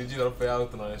eyeball,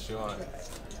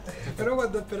 Però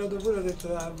quando ho apperato pure ho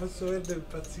detto ah, posso verde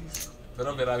impazzisco.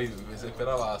 Però se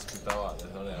sperava aspettavate,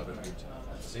 non era per vincere.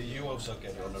 See, you also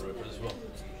get on the river as well.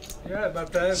 Yeah,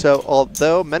 but so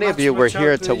although many of you were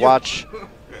here to watch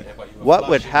what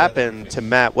would happen to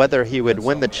Matt, whether he would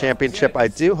win the championship, I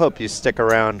do hope you stick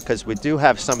around because we do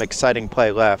have some exciting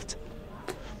play left.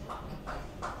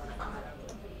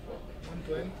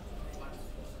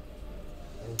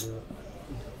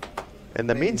 In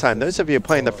the meantime, those of you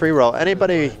playing the free roll,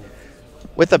 anybody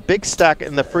with a big stack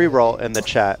in the free roll in the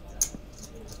chat.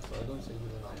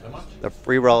 The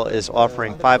free roll is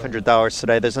offering $500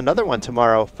 today. There's another one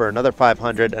tomorrow for another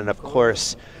 $500, and of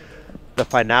course, the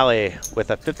finale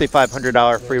with a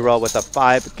 $5,500 free roll with a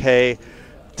 $5K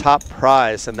top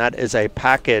prize, and that is a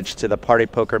package to the Party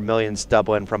Poker Millions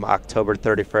Dublin from October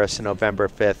 31st to November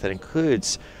 5th. It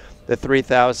includes the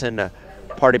 3,000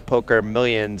 Party Poker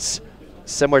Millions,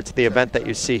 similar to the event that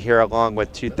you see here, along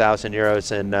with 2,000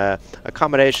 euros in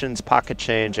accommodations, pocket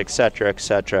change, etc.,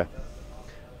 etc.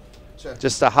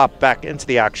 Just to hop back into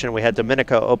the action, we had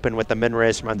Domenico open with the min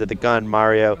raise from under the gun.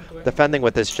 Mario defending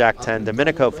with his Jack-10.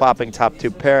 Domenico flopping top 2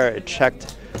 pair. It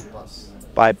checked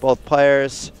by both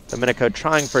players. Domenico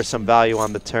trying for some value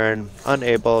on the turn,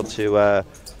 unable to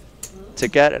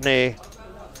get any,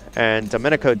 and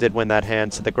Domenico did win that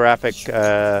hand. So the graphic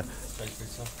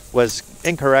was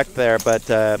incorrect there, but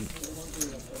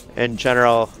in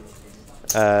general,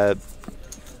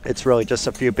 it's really just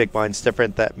a few big blinds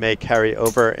different that may carry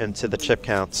over into the chip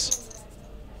counts.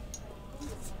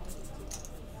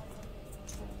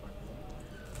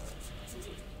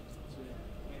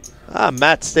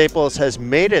 Matt Staples has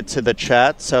made it to the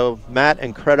chat. So Matt,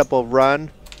 incredible run.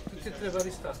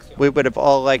 We would have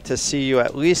all liked to see you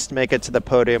at least make it to the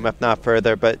podium, if not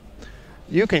further, but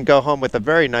you can go home with a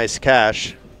very nice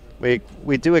cash.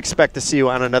 We do expect to see you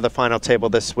on another final table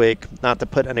this week, not to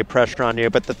put any pressure on you,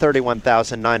 but the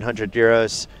 31,900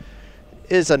 euros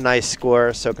is a nice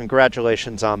score, so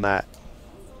congratulations on that.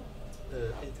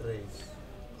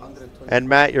 And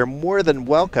Matt, you're more than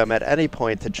welcome at any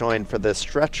point to join for the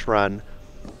stretch run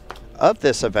of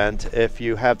this event if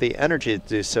you have the energy to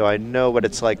do so. I know what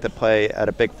it's like to play at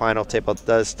a big final table. It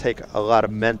does take a lot of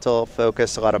mental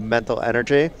focus, a lot of mental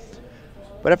energy.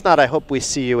 But if not, I hope we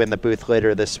see you in the booth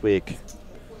later this week.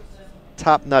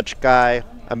 Top-notch guy,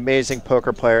 amazing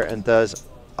poker player, and does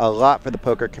a lot for the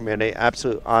poker community.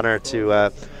 Absolute honor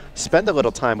to spend a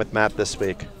little time with Matt this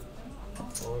week.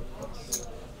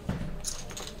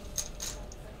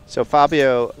 So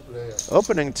Fabio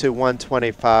opening to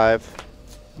 125.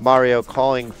 Mario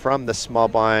calling from the small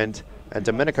blind, and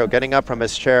Domenico getting up from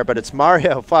his chair, but it's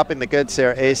Mario flopping the goods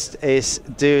here. Ace, ace,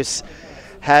 deuce,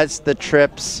 has the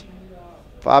trips.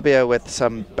 Fabio with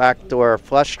some backdoor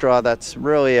flush draw. That's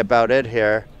really about it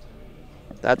here.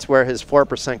 That's where his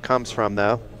 4% comes from,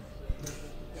 though.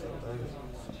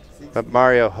 But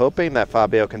Mario hoping that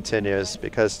Fabio continues,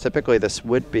 because typically this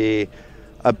would be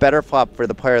a better flop for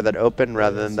the player that opened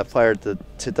rather than the player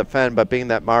to defend. But being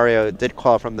that Mario did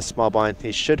call from the small blind,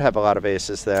 he should have a lot of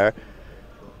aces there.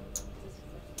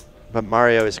 But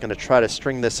Mario is going to try to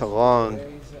string this along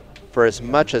for as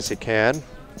much as he can,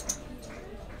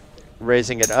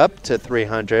 raising it up to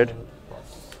 300.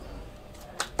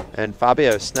 And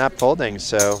Fabio snap folding,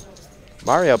 so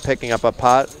Mario picking up a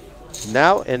pot,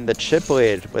 now in the chip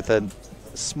lead with a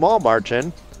small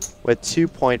margin with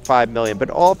 2.5 million. But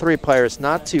all three players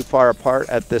not too far apart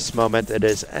at this moment. It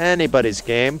is anybody's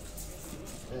game.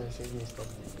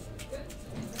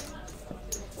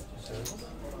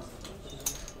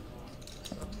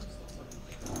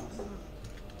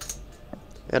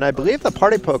 And I believe the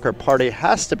Party Poker party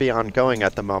has to be ongoing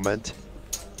at the moment.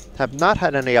 Have not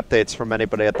had any updates from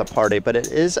anybody at the party, but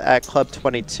it is at Club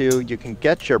 22. You can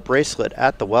get your bracelet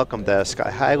at the welcome desk.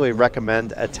 I highly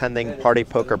recommend attending Party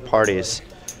Poker parties.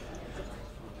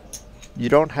 You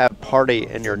don't have party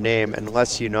in your name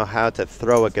unless you know how to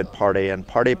throw a good party, and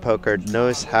Party Poker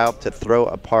knows how to throw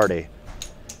a party.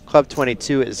 Club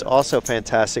 22 is also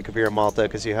fantastic if you're in Malta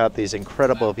because you have these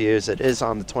incredible views. It is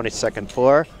on the 22nd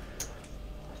floor.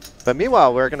 But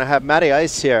meanwhile, we're going to have Matty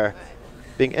Ice here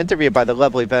being interviewed by the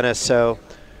lovely Venice, so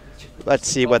let's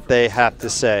see what they have to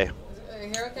say. Are you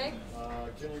here okay?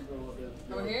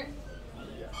 Over here?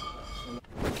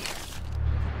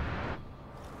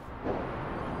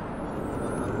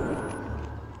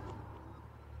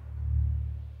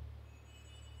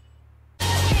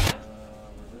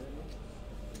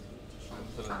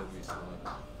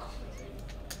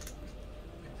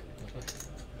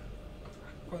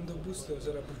 Quando busto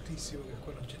sarà bruttissimo che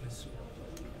qua non c'è nessuno.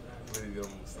 Vedi, devo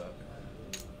bussare.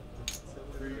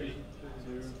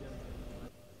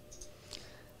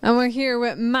 And we're here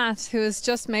with Matt, who has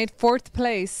just made 4th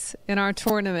place in our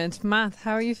tournament. Matt,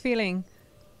 how are you feeling?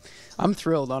 I'm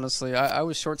thrilled, honestly. I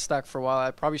was short stacked for a while.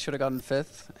 I probably should have gotten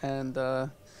 5th, and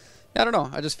yeah, I don't know.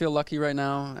 I just feel lucky right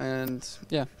now, and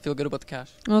yeah, feel good about the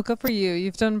cash. Well, good for you.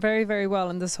 You've done very, very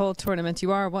well in this whole tournament.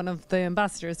 You are one of the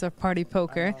ambassadors of Party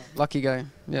Poker. Lucky guy,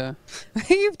 yeah.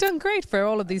 You've done great for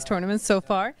all of these tournaments so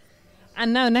far.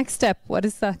 And now, next step, what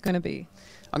is that going to be?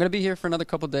 I'm going to be here for another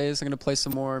couple of days. I'm going to play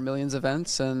some more Millions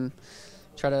events and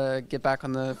try to get back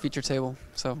on the feature table.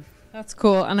 So That's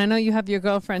cool. And I know you have your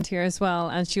girlfriend here as well,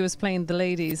 and she was playing the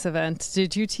ladies event.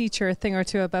 Did you teach her a thing or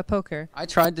two about poker? I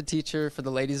tried to teach her for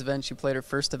the ladies event. She played her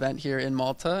first event here in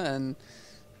Malta, and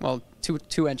well,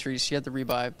 two entries. She had to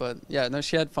rebuy, but yeah, no,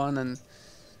 she had fun, and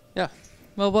yeah.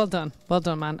 Well done,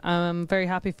 man. I'm very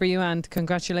happy for you, and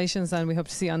congratulations, and we hope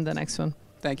to see you on the next one.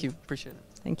 Thank you, appreciate it.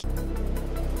 Thank you.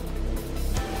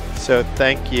 So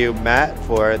thank you, Matt,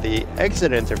 for the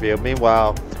exit interview.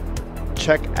 Meanwhile,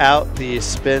 check out the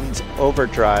Spins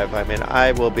Overdrive. I mean,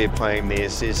 I will be playing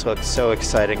these. These look so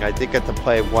exciting. I did get to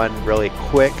play one really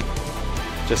quick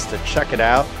just to check it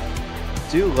out.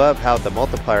 Do love how the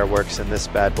multiplier works in this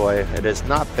bad boy. It is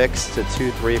not fixed to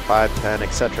 2, 3, 5, 10,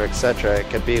 etc., etc. It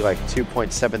could be like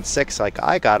 2.76 like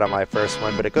I got on my first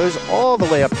one, but it goes all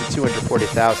the way up to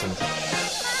 240,000.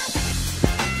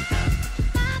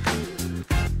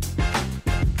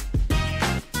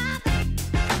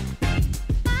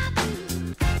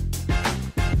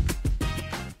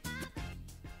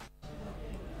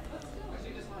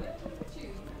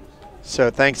 So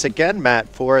thanks again, Matt,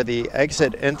 for the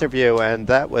exit interview, and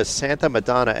that was Santa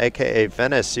Madonna, aka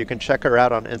Venice. You can check her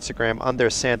out on Instagram under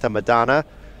Santa Madonna.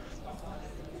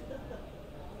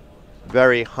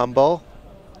 Very humble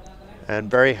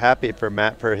and very happy for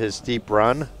Matt for his deep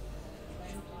run.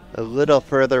 A little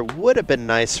further would have been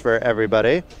nice for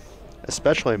everybody,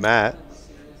 especially Matt.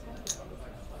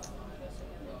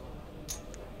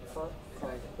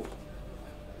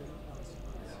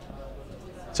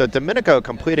 So Domenico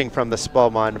completing from the small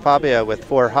blind. Fabio with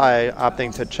 4 high,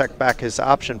 opting to check back his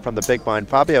option from the big blind.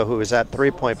 Fabio, who was at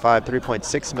 3.5,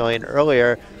 3.6 million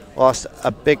earlier, lost a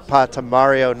big pot to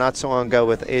Mario not so long ago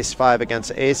with ace-5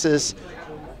 against aces.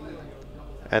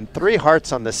 And 3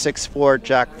 hearts on the 6-4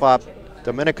 jack flop.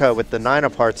 Domenico with the 9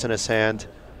 of hearts in his hand.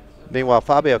 Meanwhile,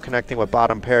 Fabio connecting with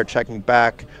bottom pair, checking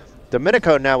back.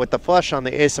 Domenico now with the flush on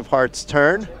the ace of hearts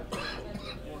turn.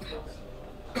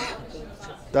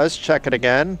 Does check it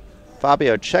again.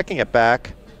 Fabio checking it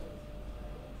back.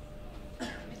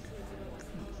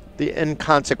 The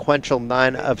inconsequential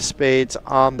 9 of spades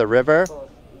on the river.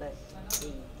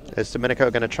 Is Domenico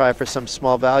going to try for some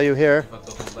small value here?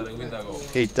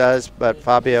 He does, but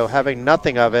Fabio, having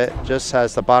nothing of it, just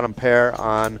has the bottom pair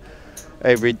on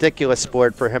a ridiculous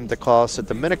board for him to call. So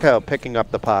Domenico picking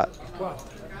up the pot.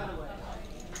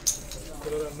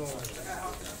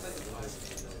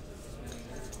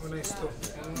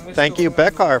 Thank you,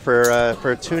 Bekar,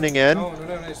 for tuning in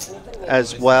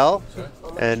as well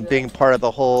and being part of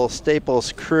the whole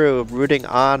Staples crew rooting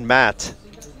on Matt.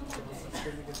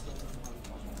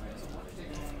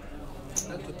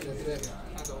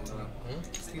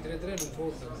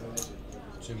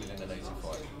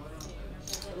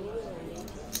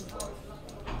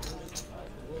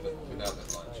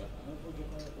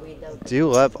 Do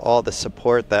love all the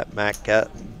support that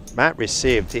Matt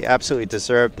received. He absolutely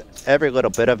deserved every little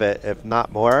bit of it, if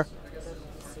not more.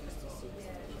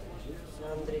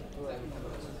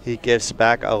 He gives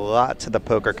back a lot to the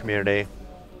poker community.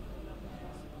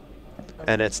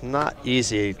 And it's not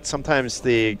easy. Sometimes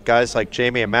the guys like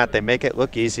Jamie and Matt, they make it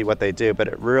look easy what they do, but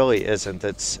it really isn't.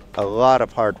 It's a lot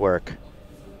of hard work.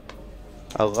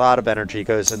 A lot of energy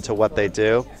goes into what they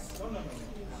do.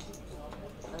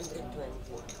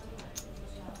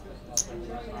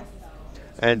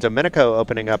 And Domenico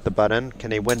opening up the button.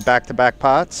 Can he win back-to-back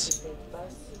pots?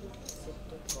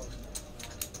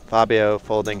 Fabio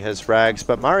folding his rags,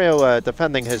 but Mario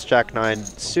defending his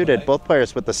Jack-9 suited. Both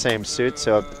players with the same suit,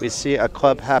 so we see a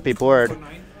club-happy board.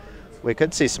 We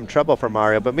could see some trouble for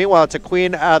Mario, but meanwhile it's a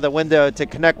queen out of the window to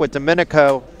connect with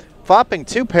Domenico. Flopping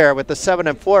 2-pair with the 7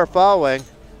 and 4 following.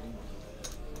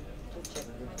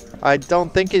 I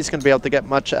don't think he's going to be able to get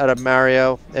much out of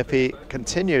Mario if he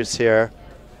continues here.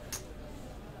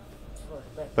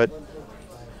 But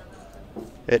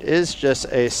it is just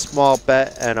a small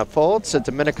bet and a fold, so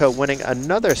Domenico winning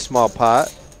another small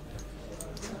pot.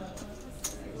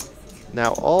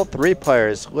 Now all 3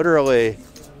 players literally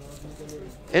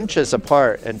inches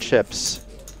apart in chips.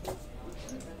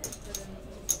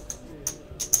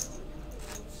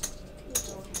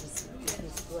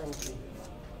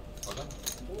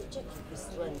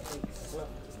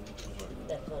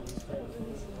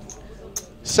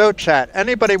 So chat,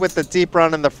 anybody with the deep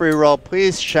run and the free roll,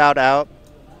 please shout out.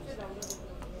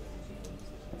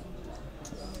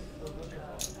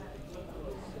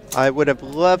 I would have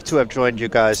loved to have joined you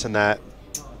guys in that.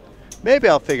 Maybe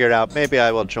I'll figure it out. Maybe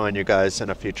I will join you guys in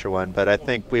a future one, but I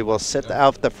think we will sit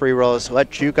out the free rolls,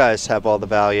 let you guys have all the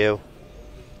value.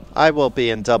 I will be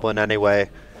in Dublin anyway,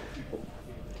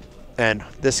 and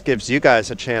this gives you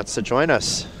guys a chance to join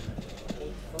us.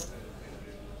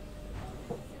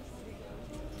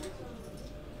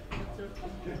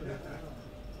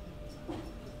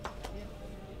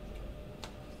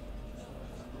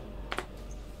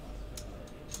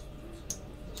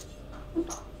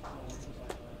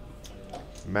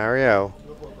 Mario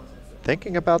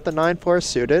thinking about the 9-4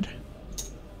 suited.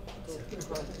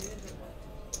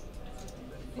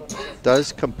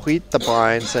 Does complete the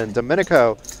blinds, and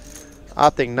Domenico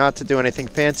opting not to do anything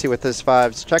fancy with his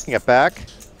 5s, checking it back.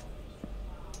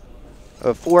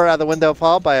 A 4 out of the window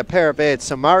followed by a pair of 8s,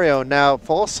 so Mario now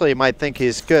falsely might think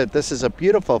he's good. This is a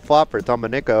beautiful flop for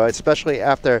Domenico, especially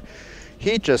after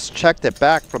he just checked it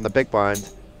back from the big blind.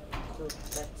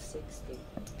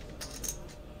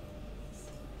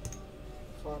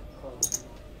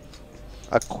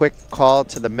 A quick call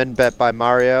to the min bet by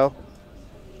Mario.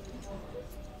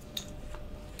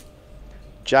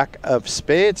 Jack of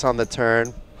spades on the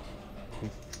turn.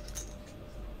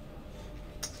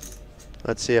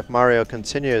 Let's see if Mario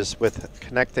continues with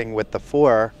connecting with the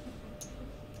 4.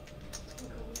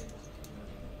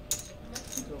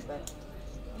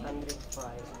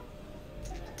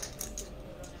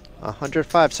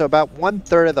 $105, so about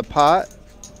 1/3 of the pot.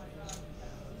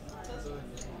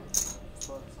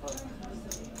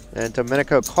 And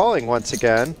Domenico calling once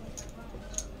again.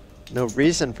 No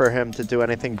reason for him to do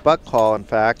anything but call, in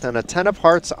fact. And a 10 of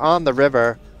hearts on the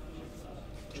river.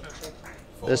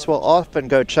 This will often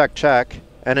go check, check.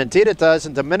 And indeed it does.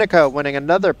 And Domenico winning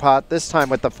another pot, this time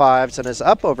with the 5s, and is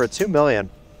up over $2 million.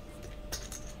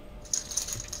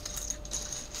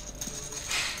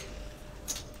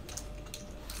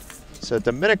 So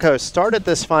Domenico started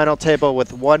this final table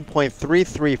with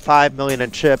 1.335 million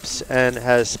in chips and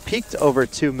has peaked over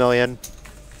 2 million.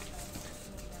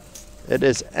 It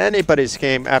is anybody's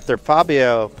game after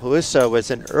Fabio Peluso was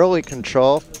in early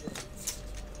control.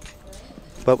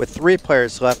 But with 3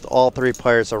 players left, all 3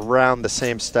 players around the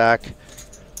same stack.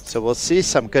 So we'll see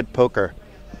some good poker.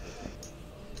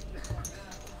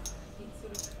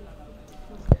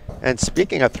 And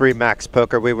speaking of 3 max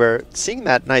poker, we were seeing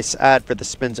that nice ad for the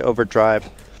Spins Overdrive.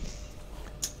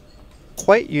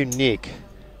 Quite unique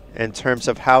in terms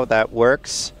of how that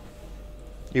works.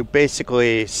 You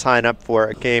basically sign up for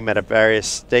a game at a various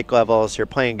stake levels. You're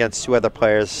playing against 2 other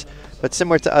players. But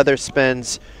similar to other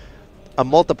spins, a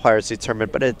multiplier is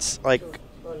determined, but it's like...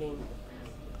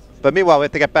 But meanwhile, we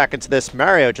have to get back into this.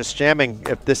 Mario just jamming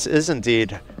if this is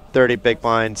indeed 30 big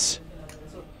blinds.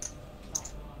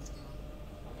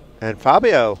 And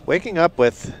Fabio waking up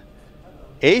with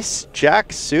ace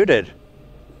jack suited.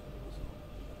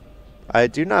 I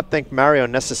do not think Mario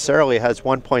necessarily has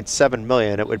 1.7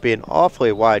 million. It would be an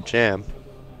awfully wide jam.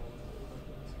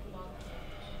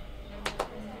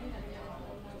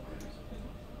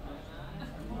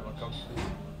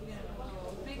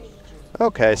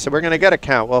 Okay, so we're going to get a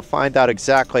count. We'll find out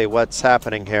exactly what's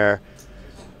happening here.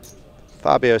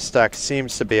 Fabio's stack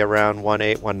seems to be around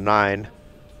 1819.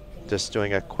 Just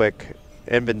doing a quick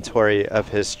inventory of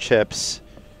his chips.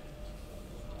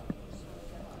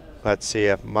 Let's see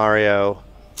if Mario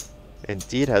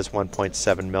indeed has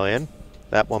 1.7 million.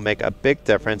 That will make a big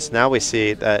difference. Now we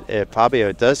see that if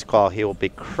Fabio does call, he will be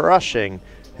crushing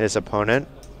his opponent.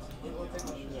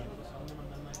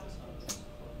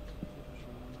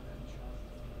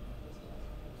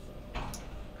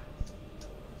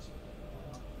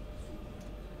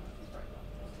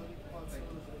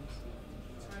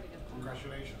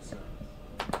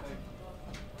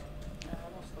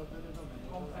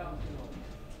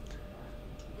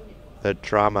 The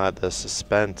drama, the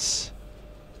suspense.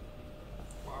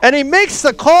 And he makes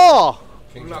the call!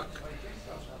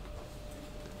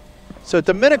 So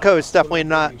Domenico is definitely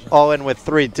not all in with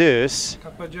 3 deuce.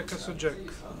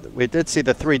 We did see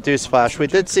the 3 deuce flash. We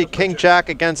did see king jack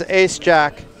against ace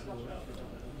jack.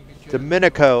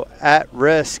 Domenico at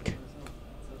risk.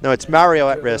 No, it's Mario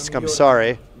at risk, I'm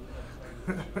sorry.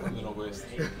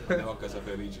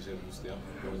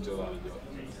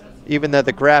 Even though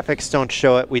the graphics don't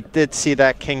show it, we did see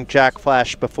that king jack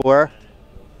flash before.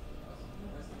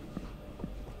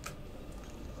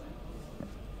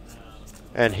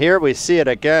 And here we see it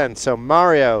again. So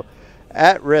Mario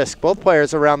at risk. Both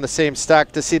players around the same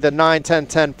stack to see the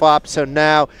 9-10-10 flop. So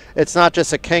now it's not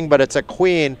just a king, but it's a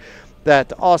queen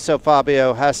that also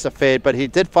Fabio has to fade. But he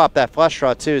did flop that flush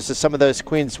draw too, so some of those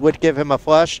queens would give him a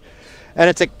flush. And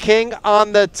it's a king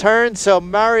on the turn, so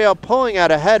Mario pulling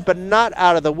out ahead, but not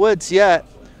out of the woods yet.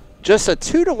 Just a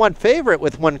 2-to-1 favorite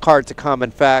with 1 card to come, in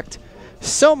fact.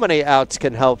 So many outs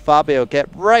can help Fabio get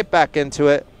right back into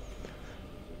it.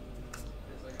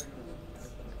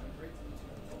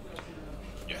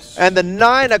 Yes. And the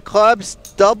 9 of clubs,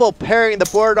 double pairing the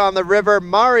board on the river.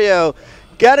 Mario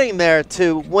getting there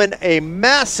to win a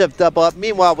massive double up.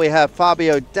 Meanwhile, we have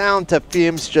Fabio down to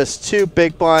fumes, just 2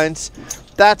 big blinds.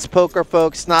 That's poker,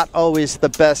 folks. Not always the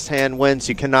best hand wins.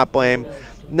 You cannot blame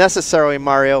necessarily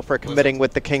Mario for committing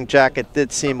with the king jack. It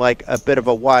did seem like a bit of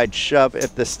a wide shove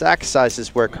if the stack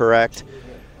sizes were correct.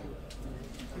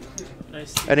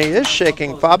 And he is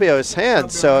shaking Fabio's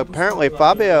hand, so apparently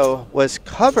Fabio was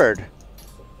covered.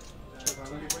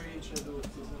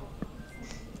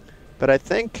 But I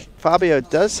think Fabio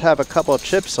does have a couple of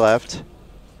chips left.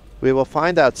 We will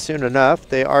find out soon enough.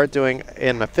 They are doing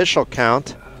an official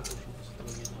count.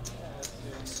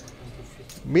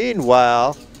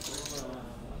 Meanwhile,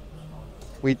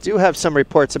 we do have some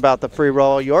reports about the free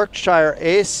roll. Yorkshire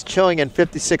Ace chilling in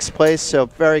 56th place, so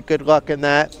very good luck in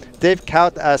that. Dave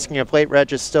Kaut asking if late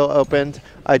reg is still opened.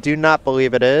 I do not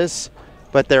believe it is,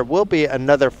 but there will be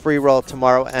another free roll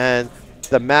tomorrow and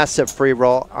the massive free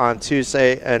roll on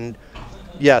Tuesday. And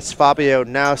yes, Fabio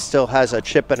now still has a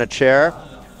chip and a chair.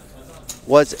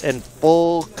 Was in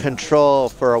full control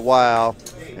for a while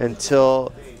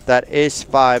until that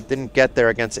ace-5 didn't get there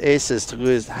against aces to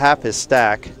lose half his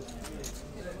stack.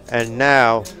 And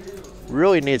now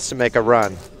really needs to make a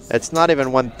run. It's not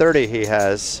even 130 he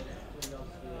has.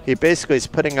 He basically is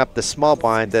putting up the small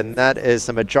blind, and that is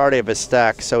the majority of his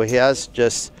stack. So he has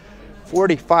just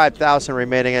 45,000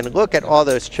 remaining. And look at all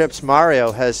those chips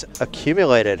Mario has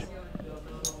accumulated.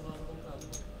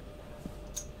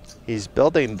 He's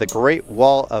building the Great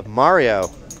Wall of Mario.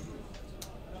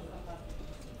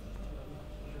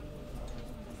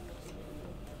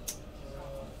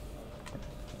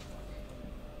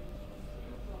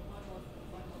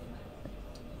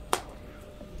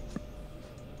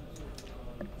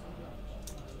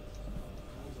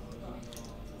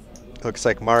 Looks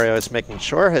like Mario is making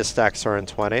sure his stacks are in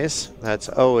 20s. That's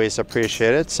always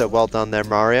appreciated, so well done there,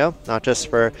 Mario. Not just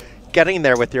for getting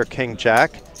there with your king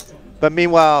jack, but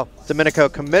meanwhile, Domenico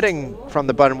committing from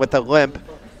the button with a limp.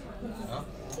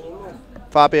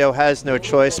 Fabio has no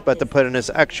choice but to put in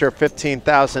his extra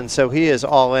 15,000, so he is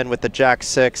all in with the jack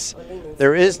 6.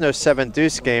 There is no 7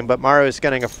 deuce game, but Mario is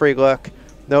getting a free look.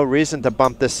 No reason to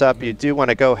bump this up. You do want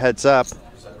to go heads up.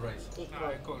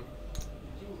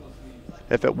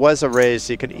 If it was a raise,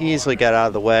 he could easily get out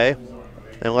of the way.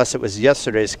 Unless it was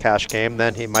yesterday's cash game,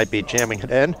 then he might be jamming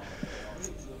it in.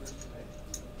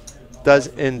 Does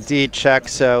indeed check,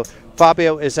 so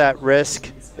Fabio is at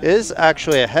risk. Is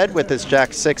actually ahead with his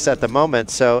jack 6 at the moment,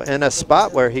 so in a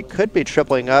spot where he could be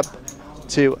tripling up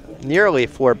to nearly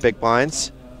 4 big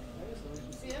blinds.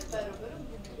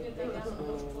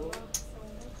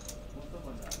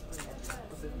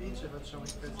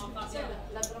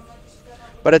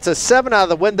 But it's a 7 out of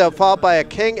the window, followed by a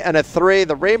king and a 3,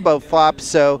 the rainbow flop.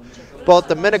 So both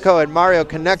Domenico and Mario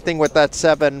connecting with that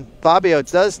 7. Fabio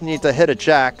does need to hit a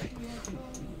jack.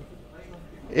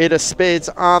 8 of spades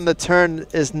on the turn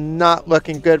is not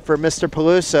looking good for Mr.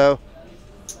 Peluso.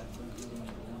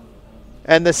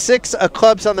 And the 6 of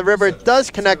clubs on the river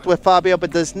does connect with Fabio, but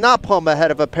does not pull him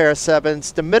ahead of a pair of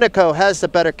 7s. Domenico has the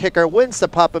better kicker, wins the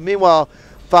pot, but meanwhile,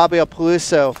 Fabio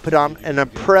Peluso put on an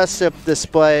impressive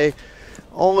display,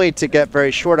 only to get very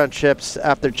short on chips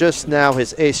after just now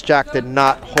his ace-jack did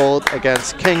not hold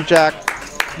against king-jack.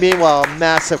 Meanwhile,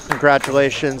 massive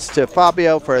congratulations to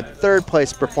Fabio for a 3rd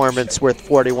place performance worth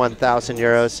 41,000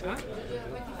 euros.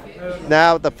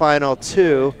 Now the final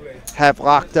 2 have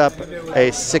locked up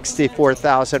a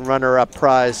 64,000 runner-up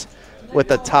prize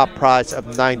with a top prize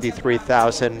of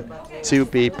 93,000 to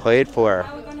be played for.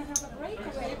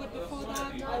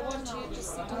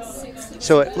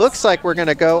 So it looks like we're going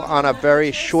to go on a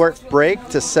very short break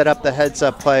to set up the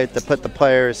heads-up play to put the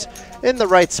players in the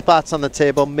right spots on the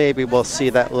table. Maybe we'll see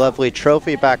that lovely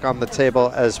trophy back on the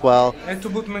table as well.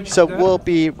 So we'll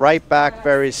be right back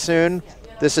very soon.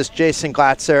 This is Jason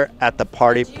Glatzer at the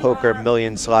Party Poker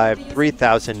Millions Live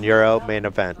 3,000 euro main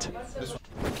event.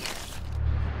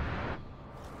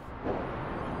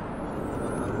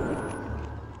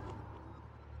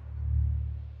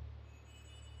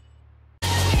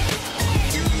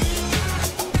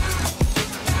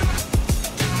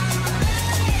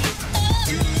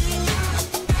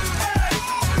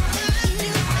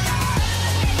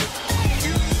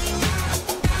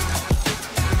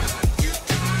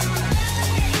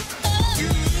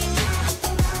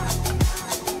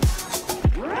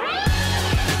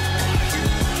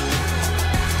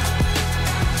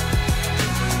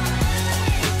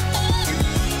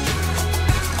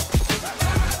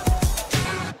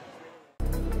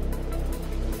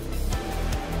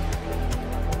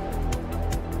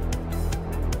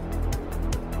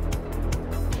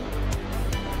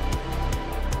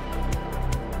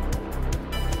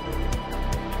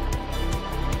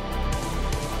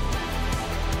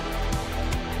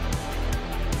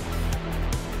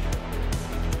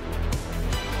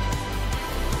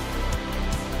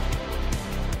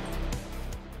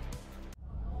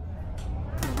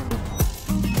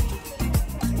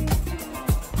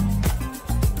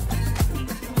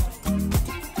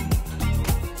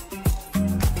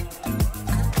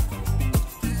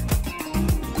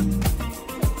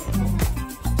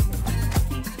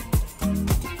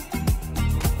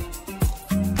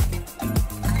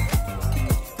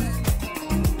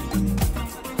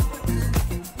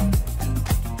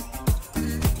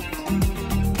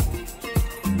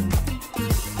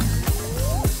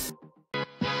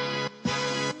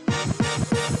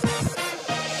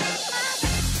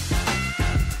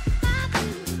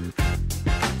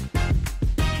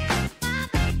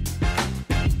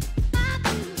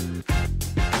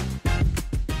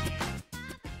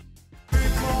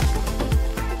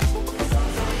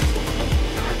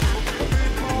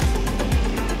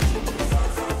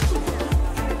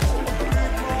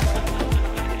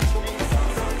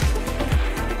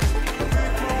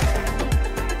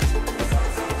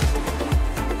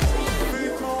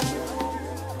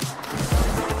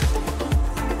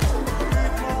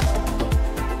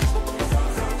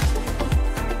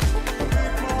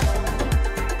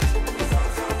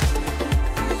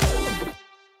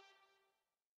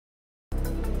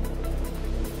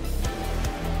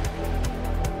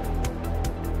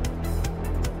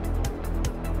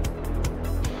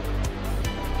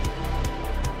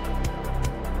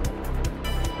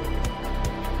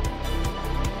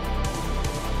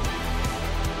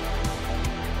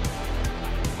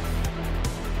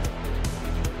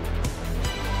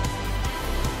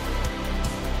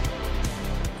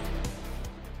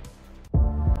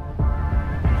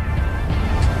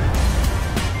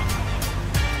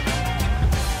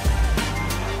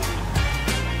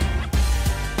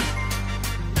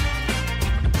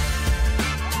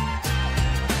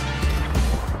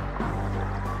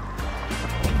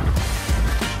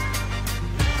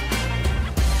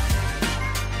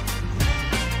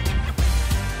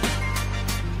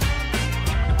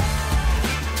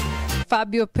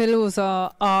 Fabio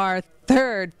Peluso, our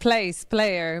third place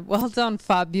player. Well done,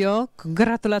 Fabio.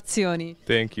 Congratulazioni.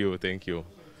 Thank you, thank you.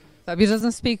 Fabio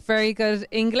doesn't speak very good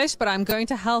English, but I'm going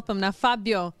to help him. Now,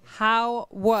 Fabio, how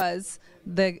was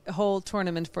the whole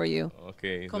tournament for you?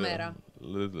 Okay. Com'era?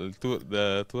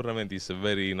 The tournament is a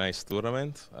very nice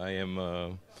tournament. I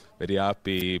am very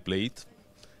happy played.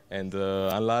 And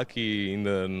unlucky in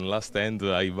the last end,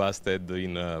 I busted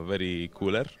in a very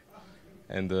cooler.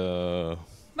 And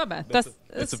Vabbè,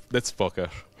 that's poker.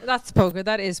 That's poker.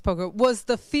 That is poker. Was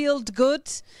the field good?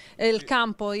 Il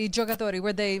campo, I giocatori,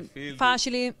 were they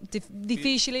facili,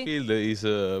 difficili? Field is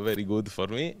very good for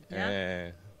me.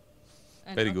 Yeah.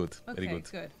 Very good. Okay, Very good.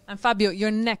 good. And Fabio,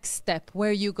 your next step,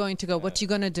 where are you going to go? What you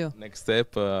going to do? Next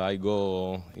step, I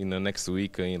go in next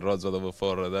week in Wrocław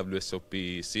for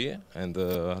WSOP C, and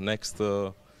next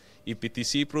EPT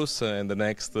Cyprus, and the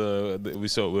next we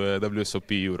saw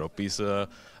WSOP Europe. Is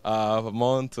a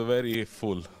month very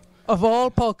full. Of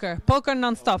all poker. Poker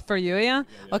non-stop for you, yeah?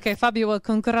 Okay, Fabio, well,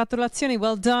 congratulazioni,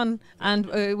 well done, and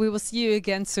we will see you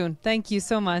again soon. Thank you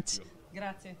so much.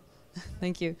 Grazie.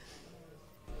 Thank you.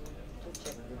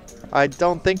 I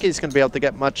don't think he's going to be able to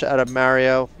get much out of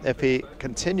Mario if he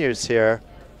continues here.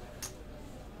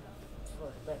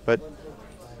 But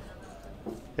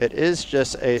it is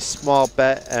just a small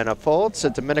bet and a fold, so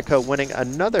Domenico winning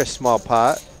another small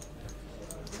pot.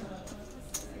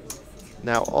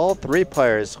 Now all three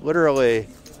players literally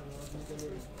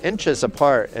inches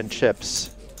apart in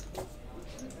chips.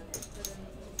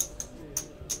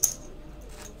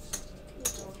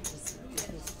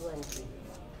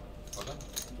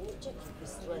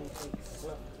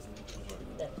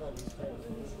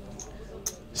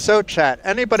 So chat,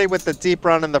 anybody with the deep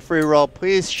run in the free roll,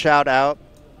 please shout out.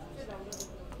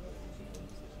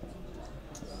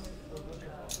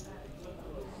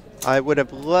 I would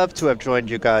have loved to have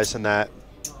joined you guys in that.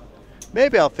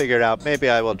 Maybe I'll figure it out. Maybe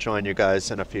I will join you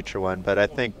guys in a future one, but I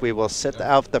think we will sit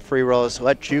out the free rolls,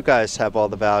 let you guys have all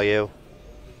the value.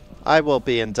 I will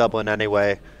be in Dublin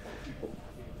anyway,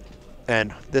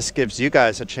 and this gives you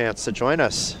guys a chance to join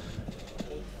us.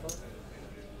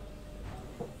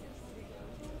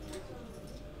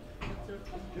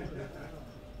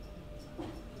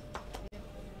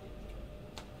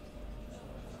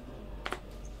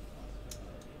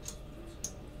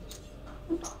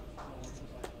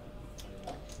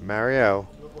 Mario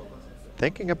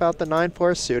thinking about the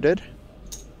 9-4 suited.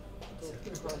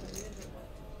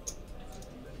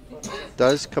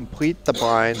 Does complete the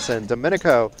blinds, and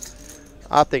Domenico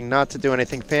opting not to do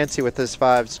anything fancy with his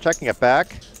fives, checking it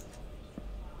back.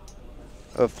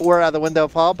 A 4 out of the window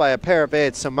followed by a pair of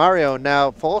 8s, so Mario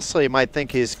now falsely might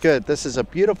think he's good. This is a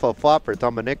beautiful flop for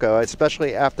Domenico,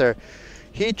 especially after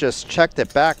he just checked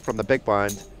it back from the big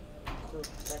blind.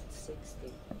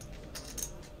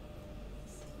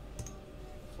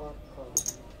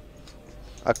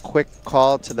 A quick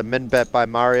call to the min bet by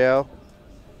Mario.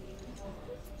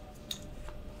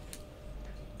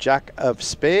 Jack of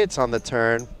spades on the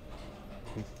turn.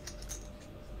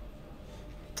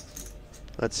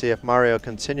 Let's see if Mario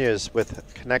continues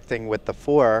with connecting with the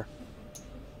 4.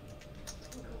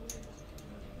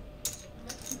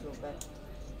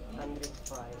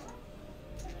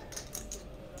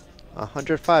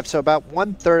 $105, so about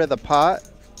 1/3 of the pot.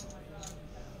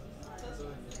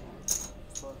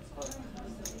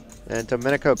 And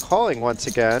Domenico calling once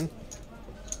again.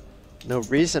 No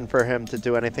reason for him to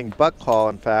do anything but call,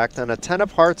 in fact. And a 10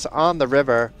 of hearts on the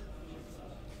river.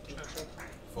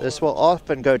 This will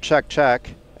often go check,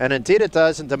 check. And indeed it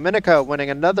does. And Domenico winning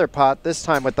another pot, this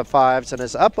time with the 5s, and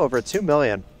is up over 2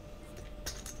 million.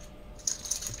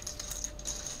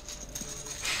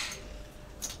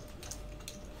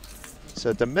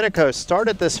 So Domenico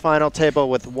started this final table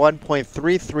with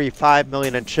 1.335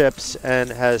 million in chips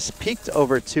and has peaked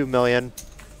over 2 million.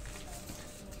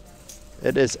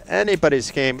 It is anybody's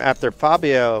game after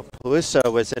Fabio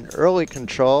Peluso was in early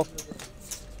control.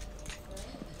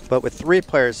 But with 3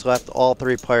 players left, all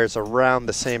 3 players around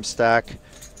the same stack.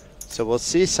 So we'll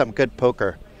see some good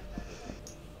poker.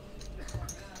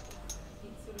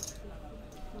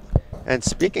 And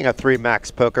speaking of 3 max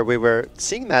poker, we were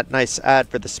seeing that nice ad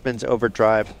for the Spins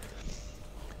Overdrive.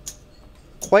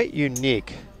 Quite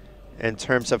unique in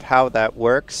terms of how that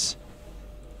works.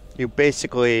 You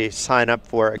basically sign up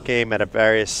for a game at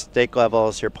various stake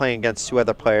levels. You're playing against 2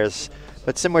 other players.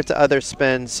 But similar to other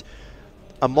spins,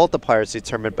 a multiplier is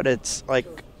determined, but it's like...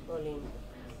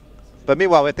 But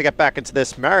meanwhile, we have to get back into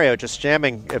this. Mario just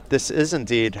jamming if this is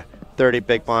indeed 30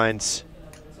 big blinds.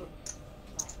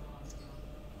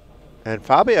 And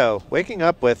Fabio waking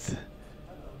up with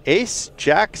ace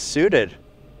jack suited.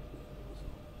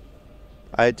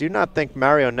 I do not think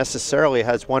Mario necessarily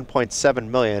has 1.7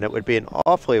 million. It would be an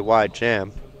awfully wide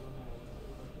jam.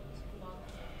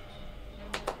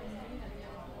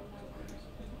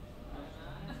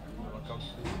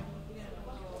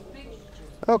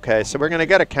 Okay, so we're going to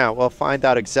get a count. We'll find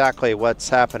out exactly what's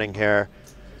happening here.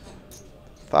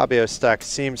 Fabio's stack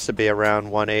seems to be around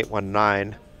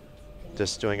 1819.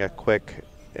 Just doing a quick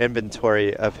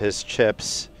inventory of his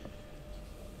chips.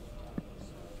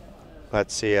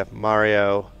 Let's see if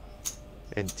Mario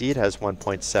indeed has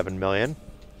 1.7 million.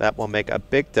 That will make a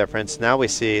big difference. Now we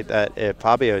see that if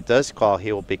Fabio does call,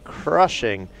 he will be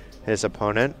crushing his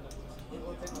opponent.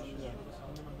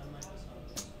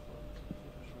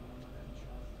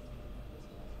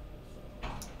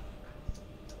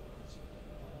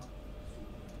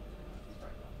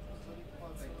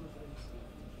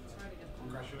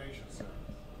 Congratulations.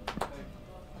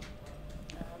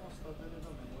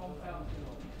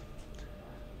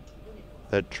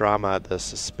 The drama, the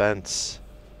suspense.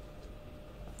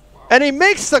 And he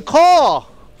makes the call!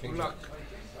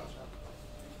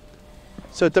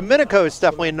 So Domenico is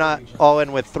definitely not all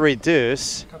in with 3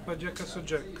 deuce.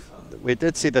 We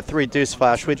did see the 3 deuce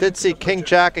flash. We did see King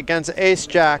Jack against Ace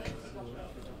Jack.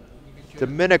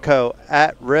 Domenico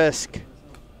at risk.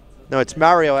 No, it's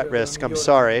Mario at risk, I'm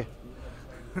sorry.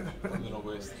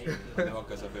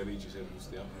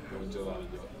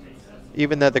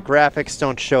 Even though the graphics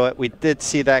don't show it, we did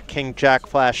see that King Jack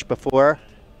flash before.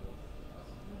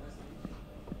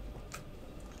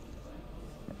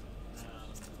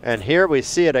 And here we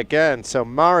see it again. So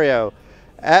Mario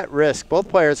at risk. Both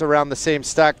players around the same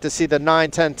stack to see the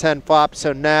 9-10-10 flop.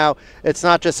 So now it's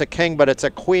not just a king, but it's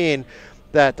a queen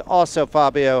that also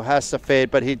Fabio has to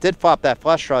fade. But he did flop that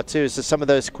flush draw too, so some of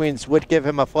those queens would give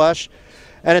him a flush.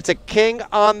 And it's a king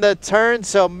on the turn,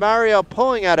 so Mario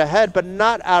pulling out ahead, but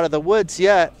not out of the woods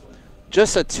yet.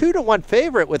 Just a 2-to-1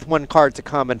 favorite with 1 card to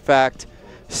come, in fact.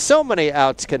 So many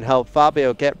outs can help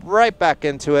Fabio get right back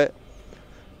into it.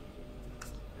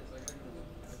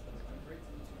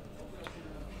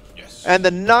 And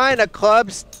the 9 of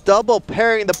clubs, double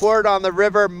pairing the board on the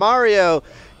river. Mario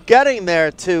getting there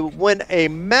to win a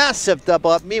massive double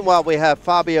up. Meanwhile, we have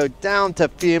Fabio down to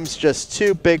fumes, just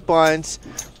 2 big blinds.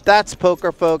 That's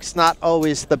poker, folks. Not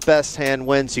always the best hand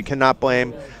wins. You cannot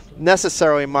blame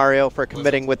necessarily Mario for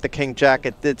committing with the King Jack.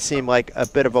 It did seem like a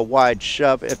bit of a wide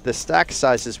shove if the stack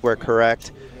sizes were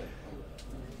correct.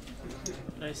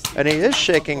 And he is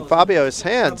shaking Fabio's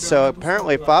hand, so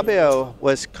apparently Fabio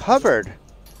was covered.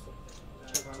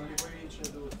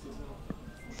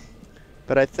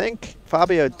 But I think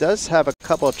Fabio does have a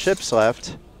couple of chips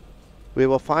left. We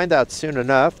will find out soon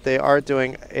enough. They are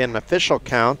doing an official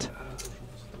count.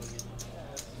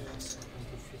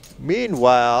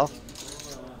 Meanwhile,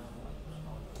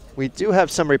 we do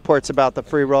have some reports about the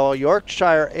free roll.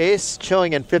 Yorkshire Ace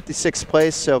chilling in 56th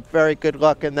place, so very good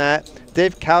luck in that.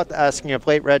 Dave Kaut asking if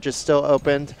late reg is still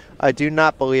opened. I do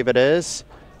not believe it is,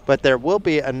 but there will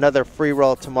be another free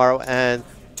roll tomorrow and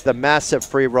the massive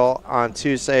free roll on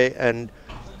Tuesday. And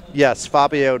yes,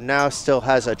 Fabio now still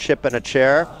has a chip and a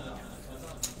chair.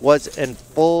 Was in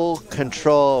full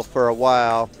control for a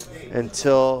while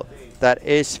until that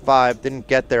ace-5 didn't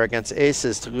get there against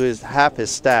aces to lose half his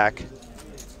stack.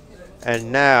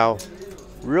 And now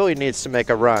really needs to make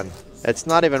a run. It's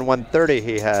not even 130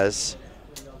 he has.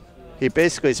 He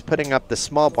basically is putting up the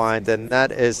small blind, and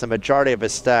that is the majority of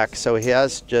his stack. So he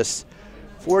has just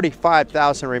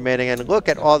 45,000 remaining. And look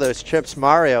at all those chips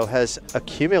Mario has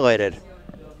accumulated.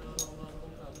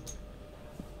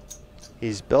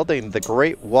 He's building the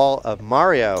Great Wall of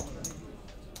Mario.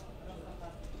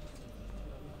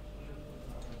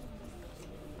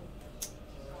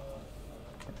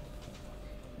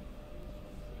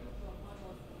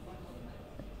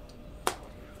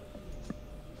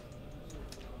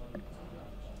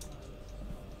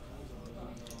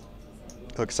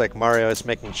 Looks like Mario is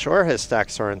making sure his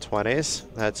stacks are in 20s.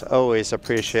 That's always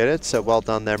appreciated, so well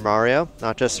done there, Mario.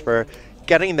 Not just for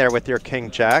getting there with your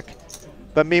King Jack,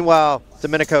 but meanwhile,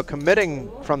 Domenico committing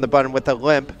from the button with a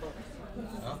limp.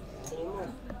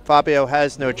 Fabio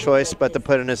has no choice but to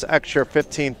put in his extra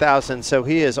 15,000, so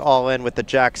he is all in with the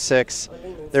Jack 6.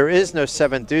 There is no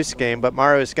 7 deuce game, but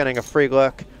Mario is getting a free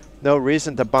look. No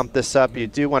reason to bump this up. You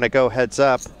do want to go heads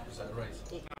up.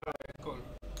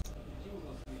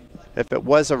 If it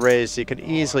was a raise, he could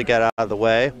easily get out of the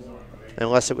way.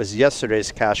 Unless it was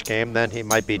yesterday's cash game, then he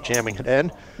might be jamming it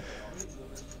in.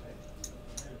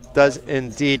 Does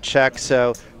indeed check,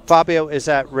 so Fabio is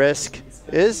at risk.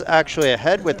 Is actually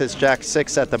ahead with his Jack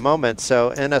 6 at the moment,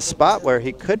 so in a spot where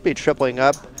he could be tripling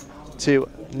up to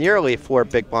nearly 4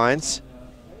 big blinds.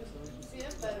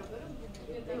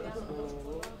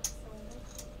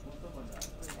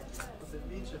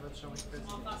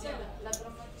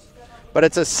 But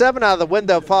it's a 7 out of the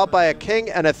window, followed by a king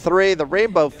and a 3, the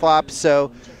rainbow flop.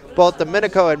 So both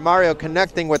Domenico and Mario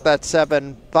connecting with that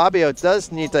 7. Fabio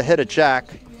does need to hit a jack.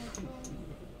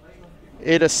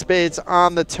 8 of spades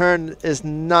on the turn is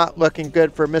not looking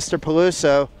good for Mr.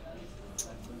 Peluso.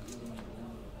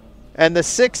 And the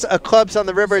 6 of clubs on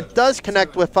the river does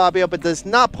connect with Fabio, but does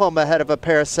not pull him ahead of a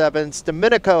pair of 7s.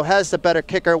 Domenico has the better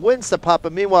kicker, wins the pot,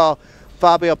 but meanwhile,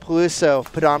 Fabio Peluso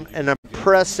put on an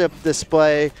impressive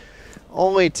display,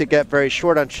 only to get very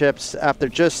short on chips after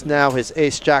just now his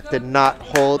ace-jack did not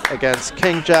hold against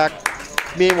king-jack.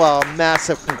 Meanwhile,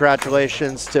 massive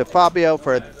congratulations to Fabio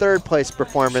for a third-place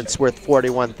performance worth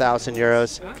 41,000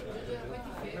 euros.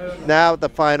 Now the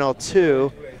final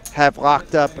 2 have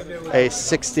locked up a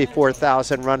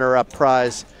 64,000 runner-up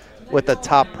prize with a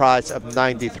top prize of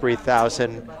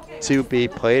 93,000 to be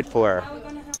played for.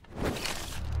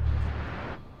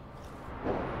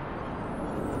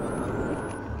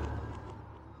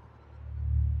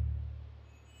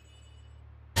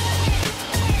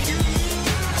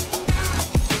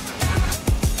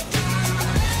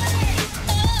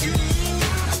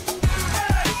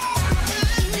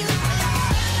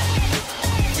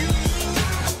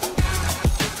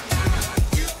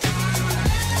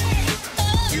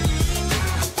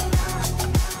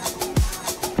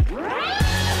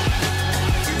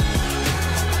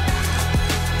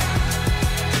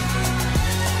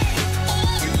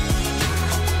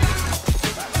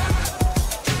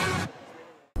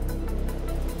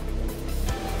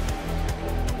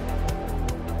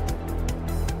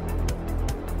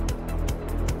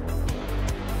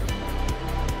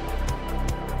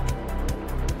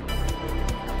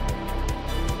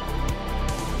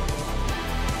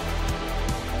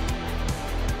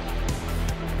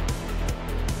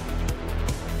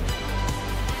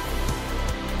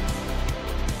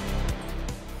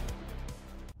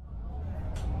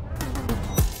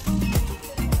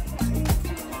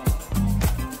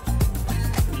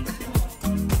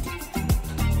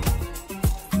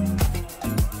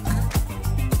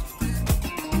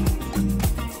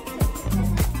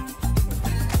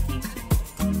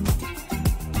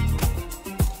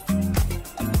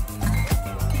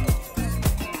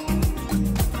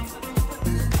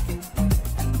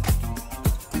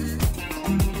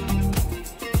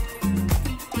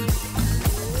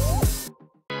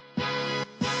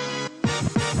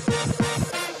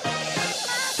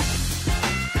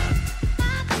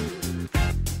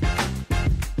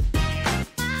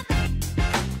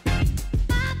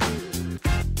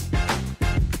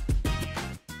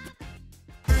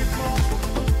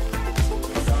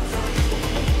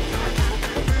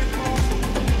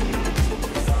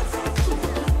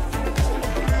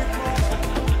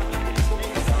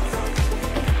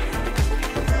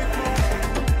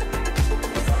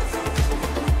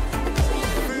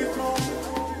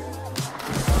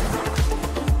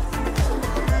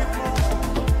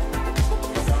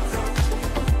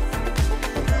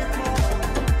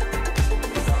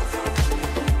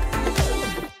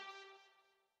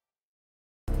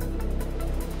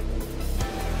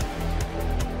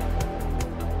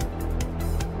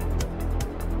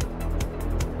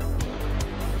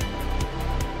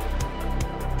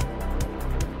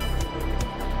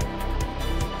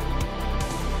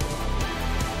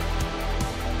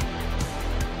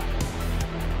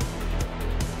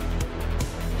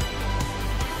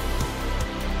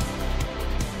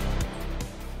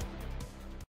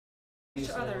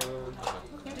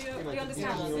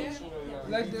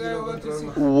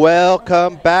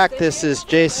 Welcome back. This is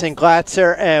Jason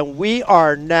Glatzer, and we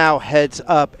are now heads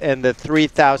up in the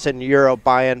 3,000 euro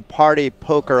buy-in Party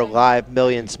Poker Live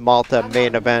Millions Malta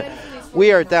main event.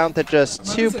 We are down to just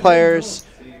 2 players,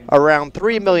 around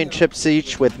 3 million chips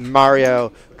each, with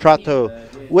Mario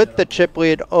Trotto with the chip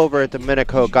lead over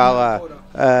Domenico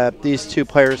Gala. These 2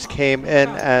 players came in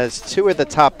as 2 of the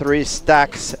top 3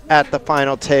 stacks at the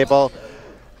final table.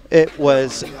 It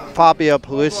was Fabio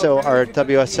Peluso, our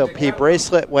WSOP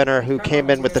bracelet winner, who came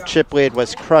in with the chip lead,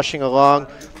 was crushing along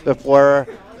before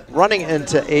running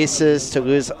into aces to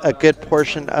lose a good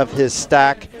portion of his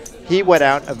stack. He went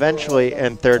out eventually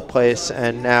in 3rd place,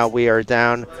 and now we are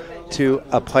down to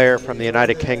a player from the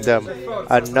United Kingdom,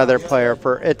 another player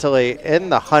for Italy in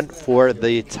the hunt for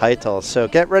the title. So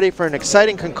get ready for an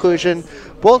exciting conclusion.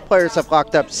 Both players have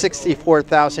locked up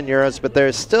 64,000 euros, but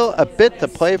there's still a bit to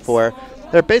play for.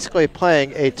 They're basically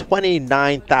playing a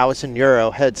 29,000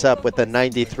 euro heads up with a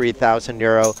 93,000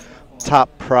 euro top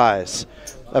prize.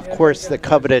 Of course, the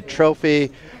coveted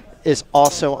trophy is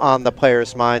also on the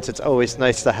players' minds. It's always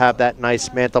nice to have that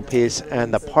nice mantelpiece,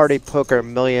 and the Party Poker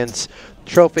Millions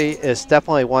trophy is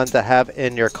definitely one to have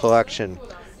in your collection.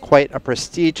 Quite a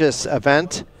prestigious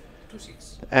event,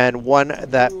 and one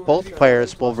that both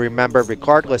players will remember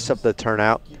regardless of the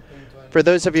turnout. For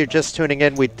those of you just tuning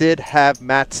in, we did have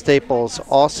Matt Staples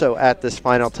also at this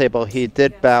final table. He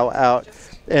did bow out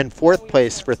in 4th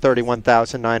place for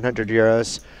 31,900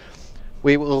 euros.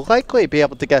 We will likely be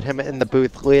able to get him in the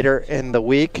booth later in the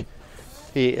week.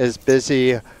 He is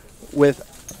busy with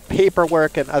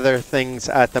paperwork and other things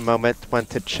at the moment. Went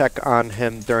to check on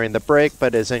him during the break,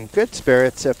 but is in good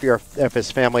spirits if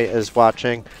his family is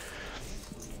watching.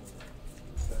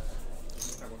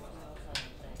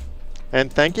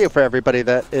 And thank you for everybody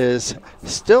that is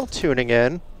still tuning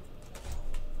in.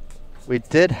 We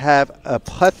did have a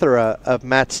plethora of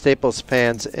Matt Staples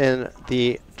fans in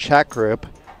the chat group.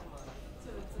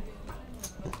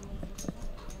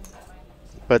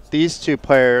 But these two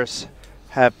players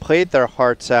have played their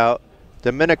hearts out.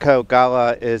 Domenico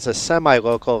Gala is a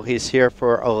semi-local. He's here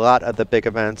for a lot of the big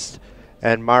events.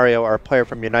 And Mario, our player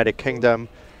from United Kingdom,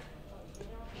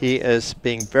 he is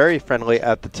being very friendly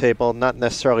at the table, not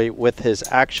necessarily with his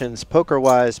actions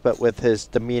poker-wise, but with his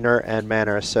demeanor and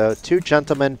manner. So 2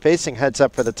 gentlemen facing heads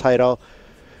up for the title.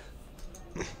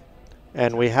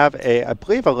 And we have I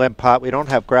believe a limp pot. We don't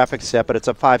have graphics yet, but it's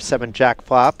a 5-7 jack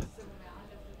flop.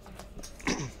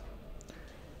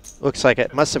 Looks like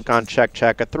it must have gone check,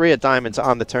 check. A 3 of diamonds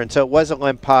on the turn. So it was a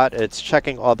limp pot. It's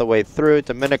checking all the way through.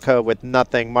 Domenico with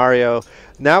nothing. Mario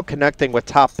now connecting with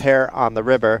top pair on the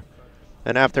river.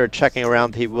 And after checking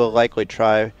around, he will likely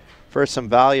try for some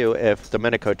value if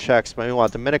Domenico checks. But meanwhile,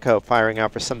 Domenico firing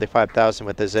out for 75,000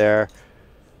 with his air.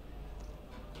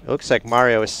 It looks like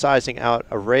Mario is sizing out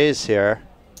a raise here,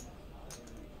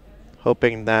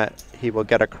 hoping that he will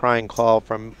get a crying call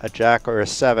from a jack or a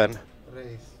 7.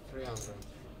 Raise 300.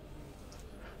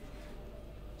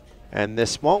 And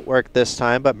this won't work this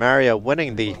time, but Mario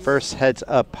winning the first heads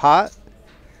up pot.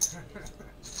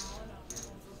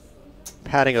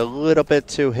 Padding a little bit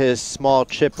to his small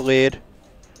chip lead.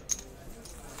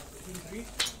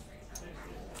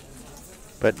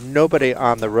 But nobody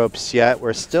on the ropes yet.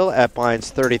 We're still at blinds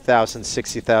 30,000,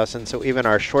 60,000. So even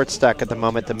our short stack at the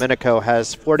moment, Domenico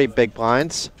has 40 big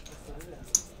blinds.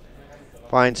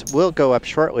 Blinds will go up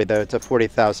shortly though to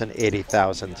 40,000,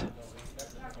 80,000.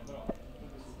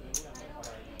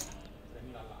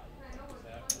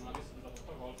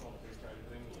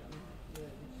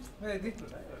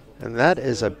 And that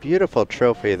is a beautiful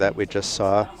trophy that we just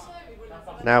saw.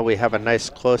 Now we have a nice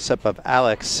close-up of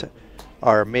Alex,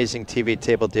 our amazing TV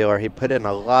table dealer. He put in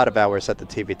a lot of hours at the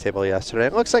TV table yesterday.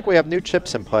 It looks like we have new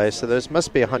chips in play, so those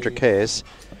must be 100Ks.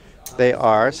 They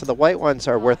are. So the white ones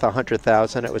are worth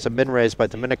 100,000. It was a min-raise by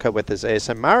Domenico with his ace,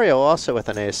 and Mario also with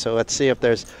an ace. So let's see if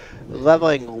there's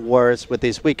leveling wars with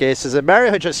these weak aces. And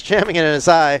Mario just jamming it in his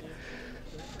eye.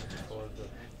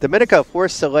 Domenico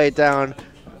forced to lay down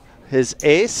his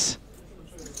ace,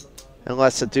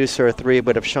 unless a deuce or a 3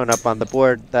 would have shown up on the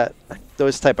board.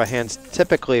 Those type of hands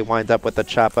typically wind up with a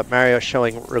chop, but Mario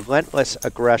showing relentless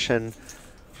aggression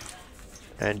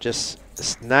and just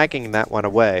snagging that one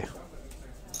away.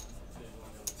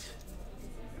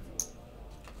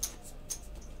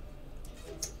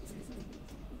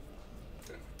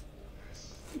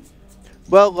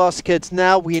 Well, Lost Kids,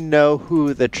 now we know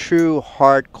who the true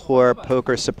hardcore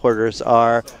poker supporters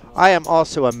are. I am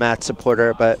also a Matt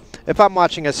supporter, but if I'm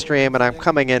watching a stream and I'm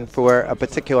coming in for a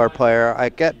particular player, I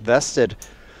get vested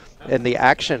in the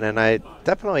action, and I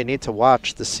definitely need to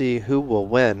watch to see who will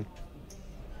win.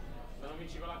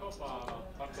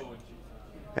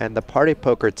 And the Party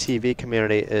Poker TV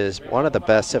community is one of the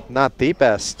best, if not the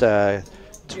best,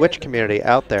 Twitch community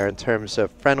out there in terms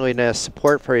of friendliness,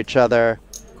 support for each other.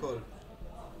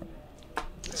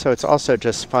 So it's also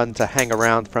just fun to hang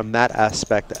around from that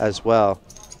aspect as well.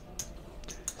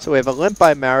 So we have a limp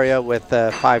by Mario with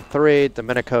 5-3.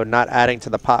 Domenico not adding to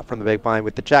the pot from the big blind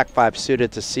with the jack 5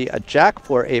 suited to see a jack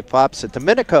 4 8 flop. So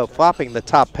Domenico flopping the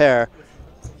top pair.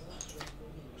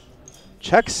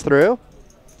 Checks through.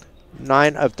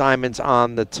 9 of diamonds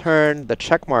on the turn. The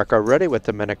check mark already with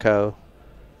Domenico.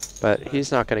 But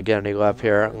he's not going to get any love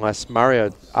here unless Mario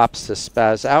opts to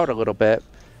spaz out a little bit.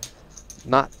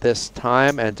 Not this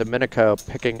time, and Domenico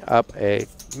picking up a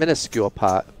minuscule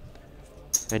pot.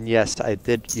 And yes, I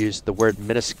did use the word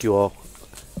minuscule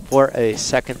for a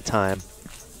second time.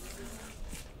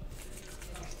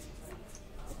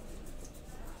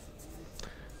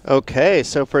 Okay,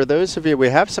 so for those of you, we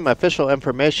have some official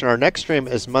information. Our next stream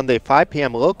is Monday, 5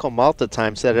 p.m. local Malta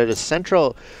time, so that it is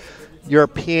Central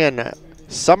European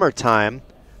summertime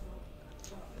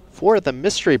for the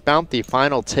Mystery Bounty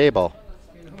final table.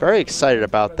 Very excited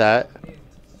about that.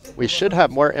 We should have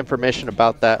more information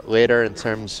about that later in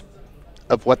terms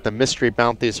of what the mystery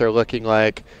bounties are looking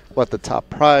like, what the top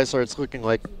prize is looking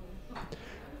like.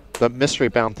 The mystery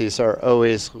bounties are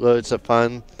always loads of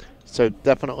fun, so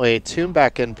definitely tune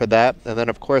back in for that. And then,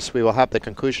 of course, we will have the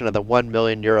conclusion of the €1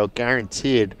 million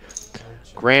guaranteed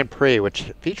Grand Prix,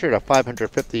 which featured a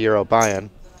 €550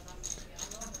 buy-in.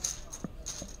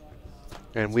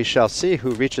 And we shall see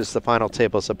who reaches the final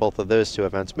tables of both of those two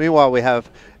events. Meanwhile, we have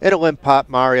in a limp pot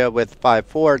Mario with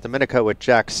 5-4, Domenico with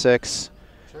Jack-6,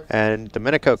 and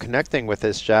Domenico connecting with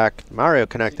his Jack, Mario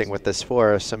connecting with this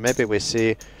 4. So maybe we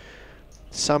see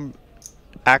some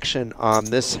action on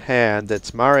this hand.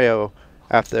 It's Mario,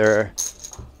 after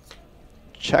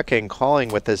checking, calling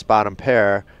with his bottom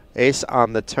pair. Ace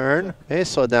on the turn. May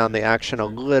slow down the action a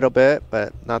little bit,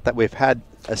 but not that we've had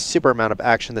a super amount of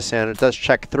action this hand. It does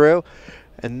check through.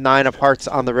 And 9 of hearts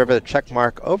on the river, the check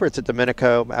mark over to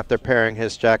Domenico after pairing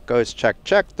his Jack. Goes check,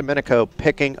 check. Domenico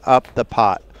picking up the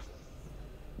pot.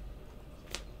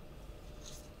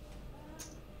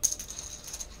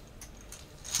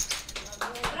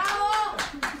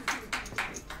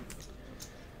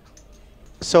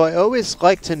 So I always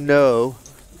like to know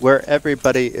where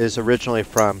everybody is originally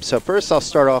from. So first I'll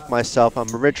start off myself.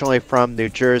 I'm originally from New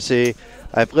Jersey.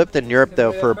 I've lived in Europe,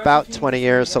 though, for about 20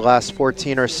 years, the last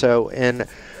 14 or so in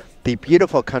the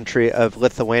beautiful country of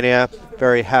Lithuania.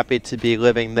 Very happy to be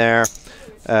living there.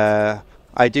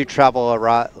 I do travel a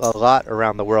lot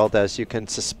around the world, as you can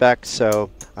suspect, so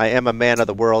I am a man of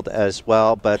the world as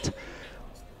well. But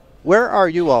where are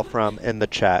you all from in the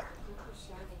chat?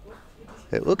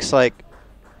 It looks like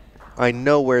I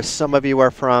know where some of you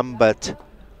are from, but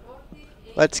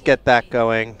let's get that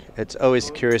going. It's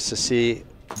always curious to see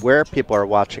where people are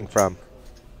watching from.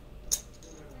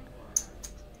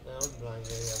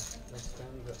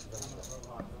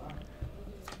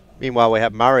 Meanwhile, we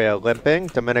have Mario limping.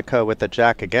 Domenico with the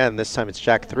Jack again. This time it's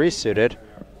Jack 3 suited.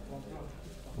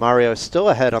 Mario still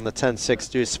ahead on the 10-6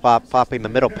 deuce flop, flopping the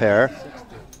middle pair.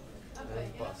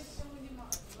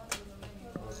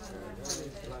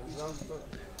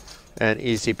 And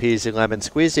easy peasy lemon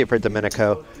squeezy for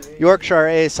Domenico. Yorkshire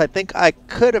Ace, I think I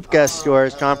could have guessed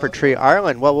yours, John for Tree,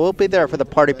 Ireland. Well, we'll be there for the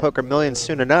Party Poker Millions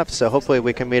soon enough, so hopefully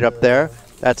we can meet up there.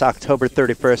 That's October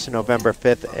 31st and November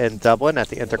 5th in Dublin at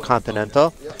the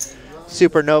Intercontinental.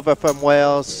 Supernova from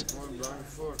Wales.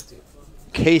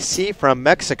 KC from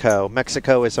Mexico.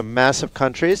 Mexico is a massive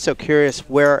country, so curious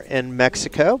where in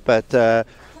Mexico, but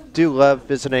do love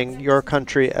visiting your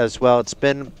country as well. It's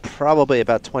been probably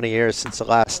about 20 years since the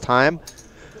last time.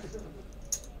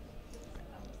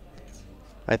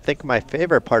 I think my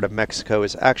favorite part of Mexico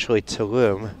is actually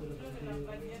Tulum.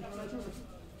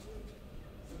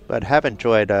 But have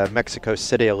enjoyed Mexico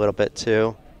City a little bit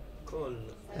too.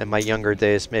 In my younger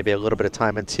days, maybe a little bit of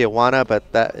time in Tijuana,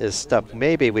 but that is stuff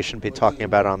maybe we shouldn't be talking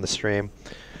about on the stream.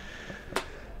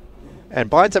 And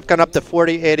blinds have gone up to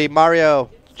 40-80. Mario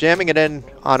jamming it in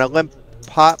on a limp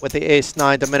pot with the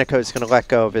ace-9. Domenico is going to let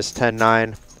go of his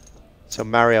 10-9. So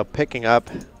Mario picking up,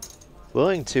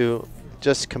 willing to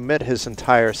just commit his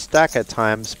entire stack at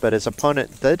times, but his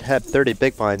opponent did have 30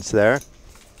 big blinds there.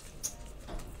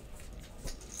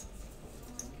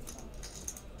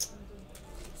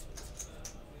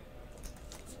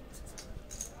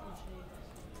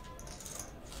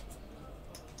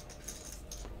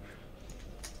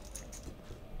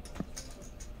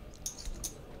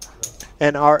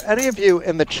 And are any of you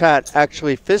in the chat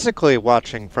actually physically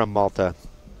watching from Malta?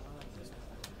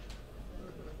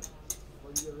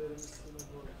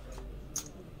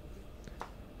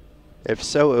 If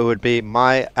so, it would be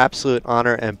my absolute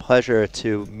honor and pleasure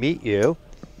to meet you.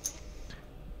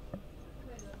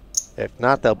 If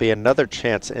not, there'll be another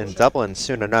chance in Dublin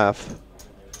soon enough.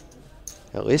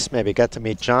 At least maybe get to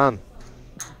meet John.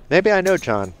 Maybe I know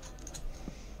John.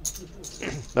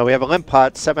 No, we have a limp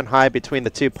pot, 7 high between the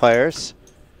two players.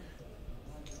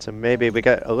 So maybe we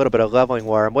got a little bit of leveling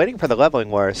war. I'm waiting for the leveling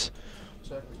wars.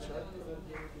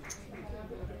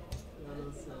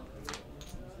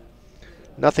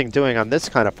 Nothing doing on this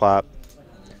kind of flop.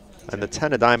 And the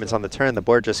 10 of diamonds on the turn, the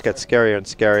board just gets scarier and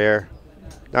scarier.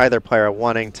 Neither player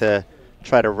wanting to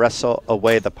try to wrestle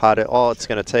away the pot. All it's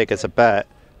going to take is a bet.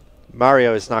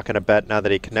 Mario is not going to bet now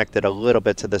that he connected a little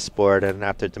bit to this board, and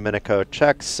after Domenico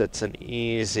checks, it's an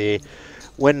easy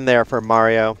win there for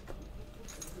Mario.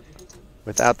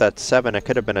 Without that 7, it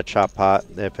could have been a chop pot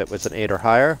if it was an 8 or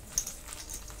higher.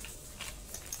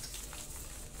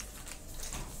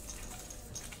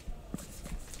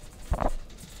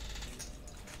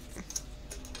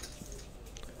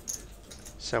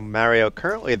 So Mario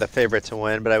currently the favorite to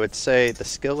win, but I would say the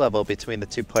skill level between the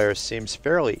two players seems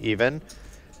fairly even.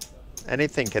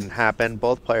 anything can happen.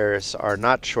 Both players are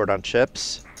not short on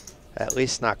chips, at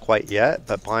least not quite yet,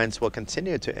 but blinds will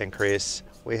continue to increase.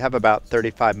 We have about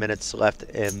 35 minutes left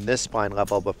in this blind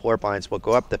level before blinds will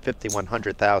go up to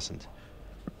 50-100,000.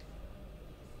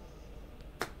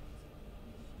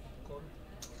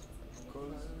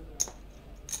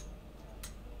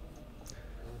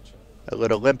 A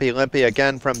little limpy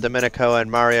again from Domenico, and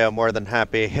Mario more than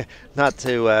happy not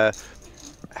to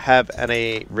have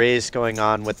any raise going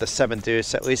on with the 7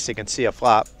 deuce. At least you can see a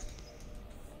flop.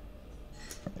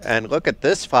 And look at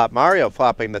this flop, Mario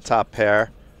flopping the top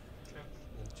pair.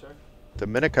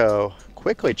 Domenico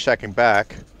quickly checking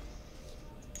back.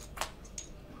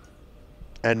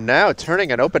 And now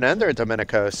turning an open-ender,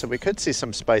 Domenico, so we could see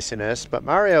some spiciness, but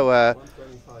Mario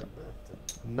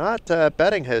not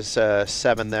betting his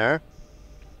 7 there.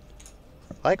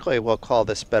 Likely we'll call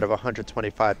this bet of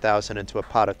 125,000 into a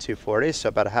pot of 240, so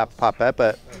about a half pot bet,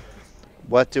 but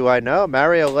what do I know?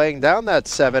 Mario laying down that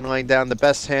 7, laying down the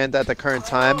best hand at the current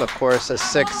time. Of course, a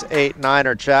 6, 8, 9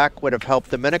 or jack would have helped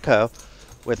Domenico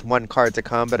with 1 card to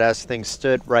come, but as things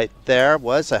stood right there,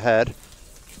 was ahead.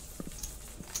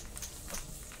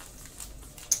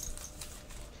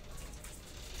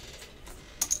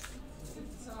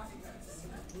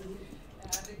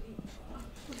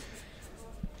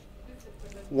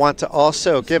 Want to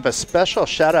also give a special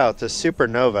shout out to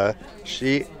Supernova.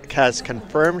 She has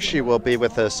confirmed she will be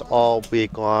with us all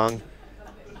week long.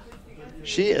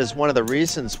 She is one of the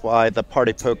reasons why the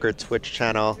Party Poker Twitch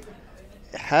channel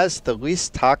has the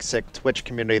least toxic Twitch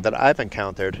community that I've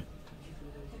encountered.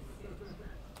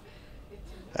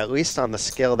 At least on the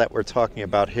scale that we're talking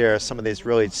about here, some of these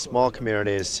really small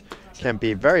communities can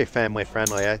be very family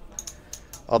friendly.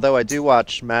 Although I do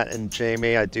watch Matt and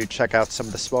Jamie, I do check out some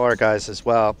of the smaller guys as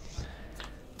well.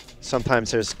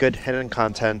 Sometimes there's good hidden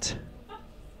content.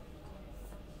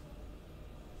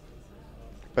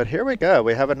 But here we go.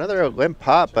 We have another limp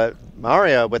pot, but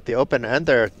Mario with the open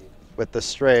ender with the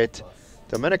straight.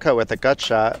 Domenico with a gut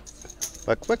shot,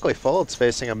 but quickly folds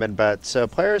facing a min bet. So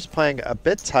players playing a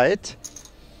bit tight,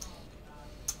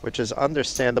 which is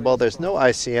understandable. There's no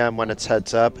ICM when it's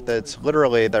heads up. It's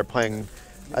literally they're playing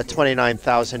a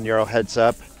 29,000 euro heads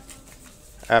up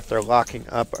after locking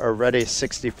up already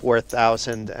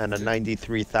 64,000 and a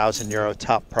 93,000 euro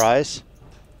top prize.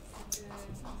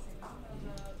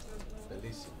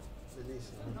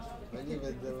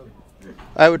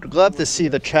 I would love to see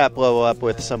the chat blow up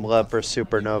with some love for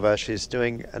Supernova. She's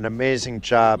doing an amazing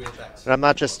job. And I'm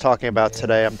not just talking about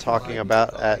today, I'm talking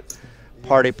about at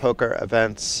party poker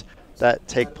events that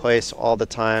take place all the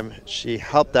time. She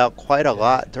helped out quite a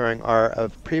lot during our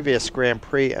previous Grand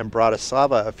Prix in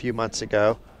Bratislava a few months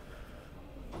ago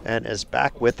and is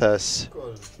back with us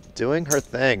doing her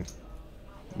thing,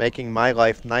 making my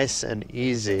life nice and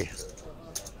easy.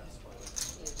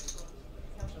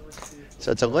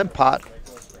 So it's a limp pot.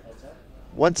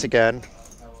 Once again,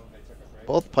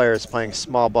 both players playing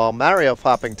small ball. Mario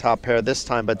flopping top pair this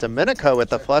time, but Domenico with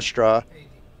the flush draw.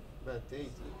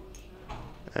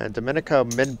 And Domenico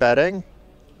min betting.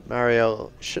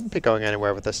 Mario shouldn't be going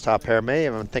anywhere with this top pair. May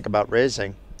even think about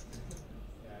raising.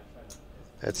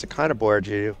 It's the kind of board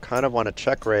you kind of want to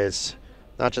check raise,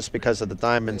 not just because of the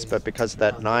diamonds, but because of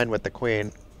that 9 with the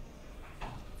queen.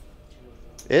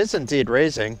 Is indeed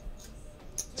raising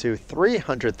to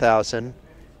 300,000.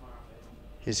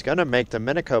 He's going to make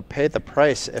Domenico pay the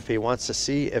price if he wants to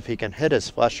see if he can hit his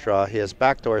flush draw. He has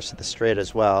backdoors to the straight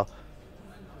as well.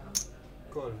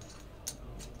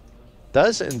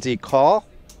 Does indeed call.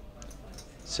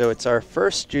 So it's our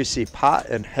first juicy pot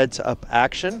and heads up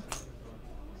action.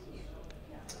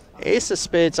 Ace of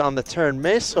spades on the turn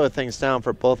may slow things down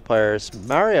for both players.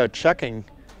 Mario checking.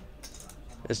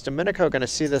 Is Domenico going to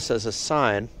see this as a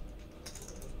sign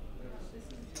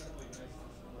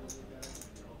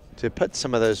to put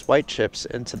some of those white chips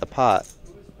into the pot?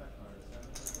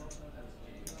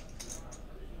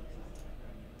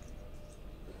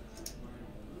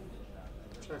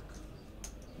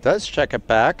 Does check it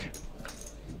back.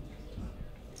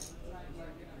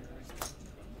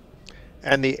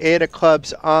 And the 8 of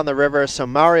clubs on the river, so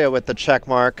Mario with the check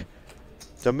mark.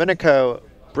 Domenico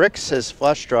bricks his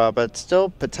flush draw, but still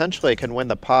potentially can win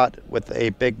the pot with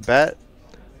a big bet.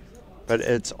 But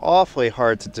it's awfully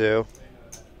hard to do.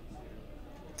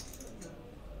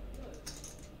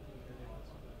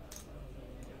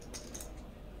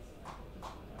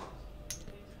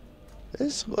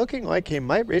 It's looking like he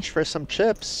might reach for some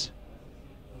chips.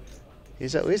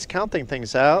 He's at least counting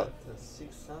things out.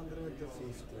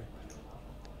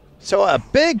 So a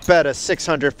big bet of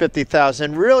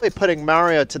 650,000, really putting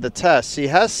Mario to the test. He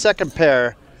has second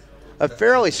pair a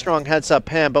fairly strong heads-up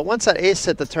hand, but once that ace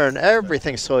hit the turn,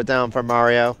 everything slowed down for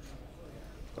Mario.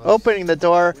 Opening the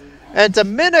door, and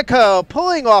Domenico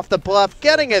pulling off the bluff,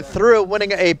 getting it through,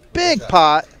 winning a big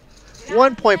pot.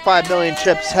 1.5 million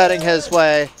chips heading his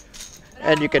way,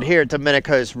 and you could hear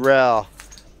Domenico's rail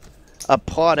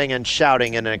applauding and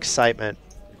shouting in excitement.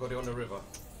 You got it on the river.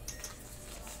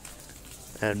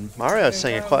 And Mario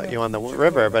saying he caught you on the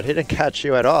river, but he didn't catch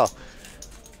you at all.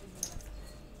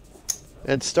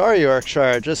 And Star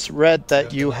Yorkshire, just read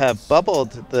that you have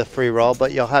bubbled the free roll,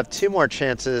 but you'll have 2 more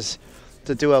chances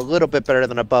to do a little bit better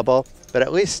than a bubble. But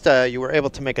at least you were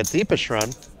able to make a deepish run.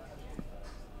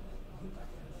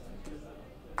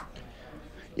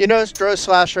 You know, Dro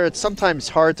Slasher, it's sometimes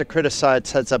hard to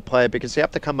criticize heads-up play because you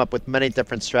have to come up with many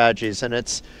different strategies, and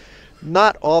it's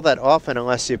not all that often,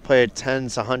 unless you've played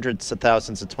tens, hundreds of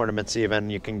thousands of tournaments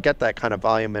even, you can get that kind of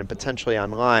volume and potentially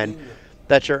online,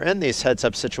 that you're in these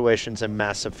heads-up situations in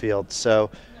massive fields.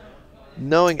 So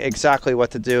knowing exactly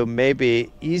what to do may be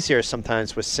easier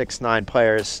sometimes with 6-9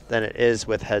 players than it is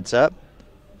with heads-up.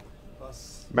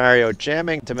 Mario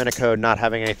jamming, Domenico not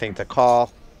having anything to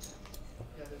call.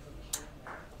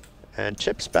 And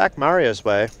chips back Mario's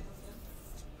way.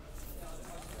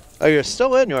 Oh, you're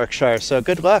still in Yorkshire, so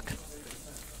good luck.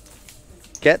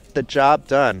 Get the job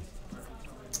done.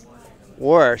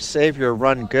 Or save your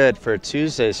run good for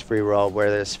Tuesday's free roll, where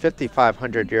there's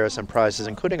 5,500 euros in prizes,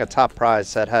 including a top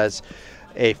prize that has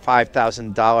a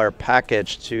 $5,000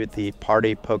 package to the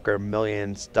Party Poker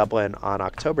Millions Dublin on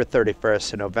October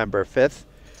 31st and November 5th.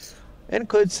 It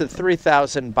includes the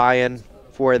 3,000 buy-in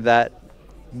for that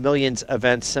Millions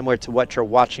event, similar to what you're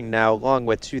watching now, along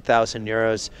with 2,000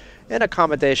 euros in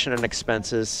accommodation and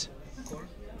expenses.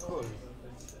 Cool.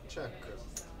 Check.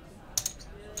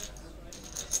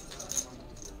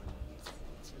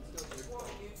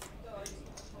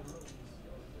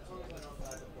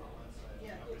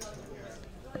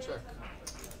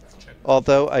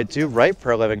 Although I do write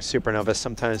for a living, Supernova,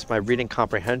 sometimes my reading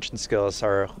comprehension skills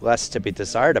are less to be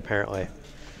desired, apparently.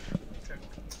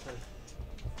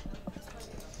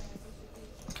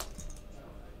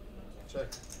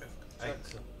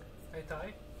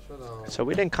 So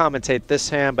we didn't commentate this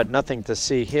hand, but nothing to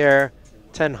see here.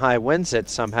 10 high wins it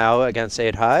somehow against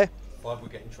 8 high. 5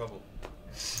 would get in trouble.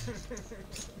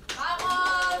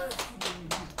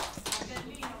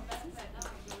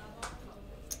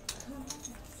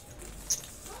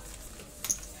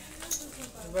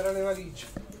 Guarda le valigie,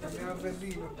 andiamo a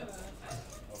Berlino.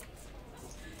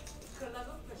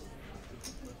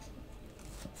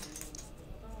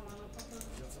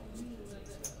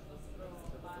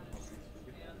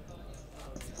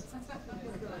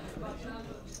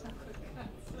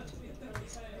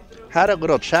 Had a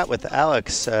little chat with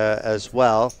Alex as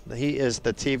well. He is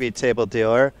the TV table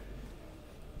dealer.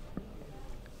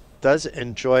 Does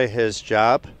enjoy his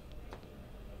job.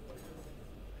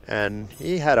 And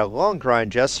he had a long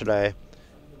grind yesterday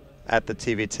at the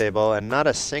TV table and not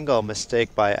a single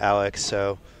mistake by Alex.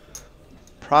 So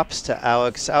props to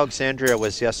Alex. Alexandria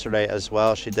was yesterday as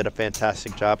well. She did a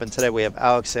fantastic job. And today we have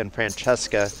Alex and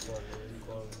Francesca.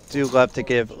 Do love to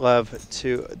give love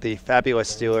to the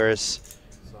fabulous dealers.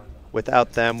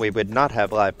 Without them, we would not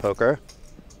have live poker.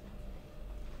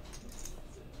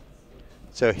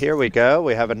 So here we go.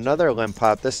 We have another limp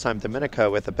pot, this time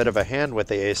Domenico with a bit of a hand with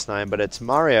the ace-9, but it's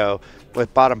Mario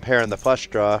with bottom pair in the flush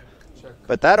draw.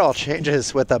 But that all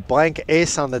changes with a blank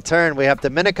ace on the turn. We have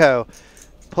Domenico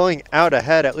pulling out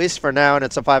ahead, at least for now, and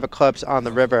it's a 5 of clubs on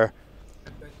the river.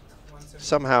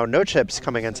 Somehow no chips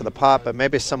coming into the pot, but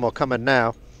maybe some will come in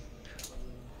now.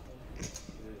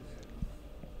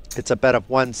 It's a bet of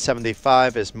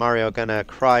 175. Is Mario gonna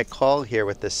cry call here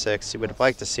with this 6? He would have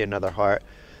liked to see another heart.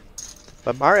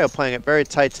 But Mario playing it very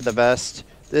tight to the vest.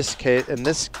 In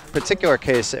this particular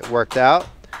case, it worked out.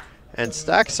 And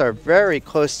stacks are very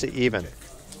close to even.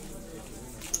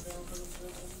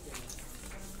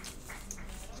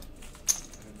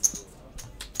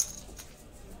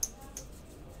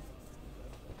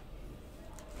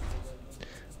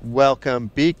 Welcome,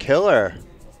 B-Killer.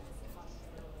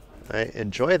 I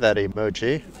enjoy that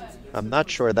emoji. I'm not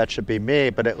sure that should be me,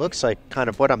 but it looks like kind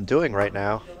of what I'm doing right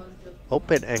now.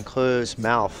 Open and close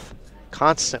mouth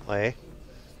constantly.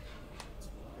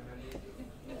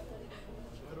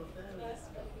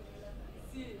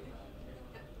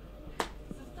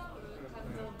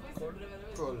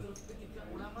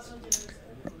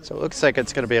 So it looks like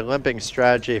it's going to be a limping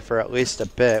strategy for at least a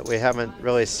bit. We haven't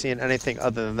really seen anything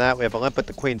other than that. We have a limp with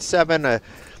the Queen 7, a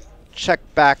check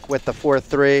back with the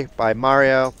 4-3 by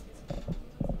Mario.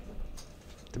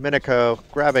 Domenico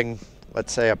grabbing,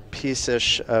 let's say, a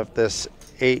piece-ish of this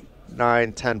 8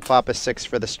 9, 10, flop a 6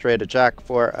 for the straight, a jack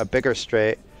for a bigger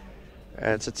straight.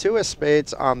 And it's a 2 of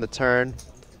spades on the turn.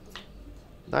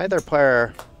 Neither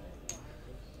player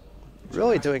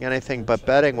really doing anything but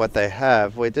betting what they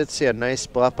have. We did see a nice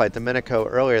bluff by Domenico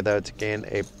earlier, though, to gain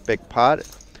a big pot.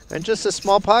 And just a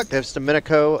small pot gives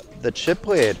Domenico the chip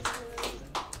lead.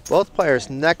 Both players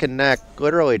neck and neck,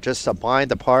 literally just a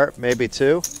blind apart, maybe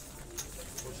two. What's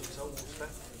the total stack?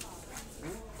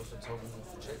 What's the total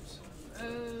chips?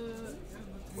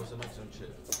 What's the maximum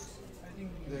chip?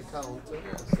 The count.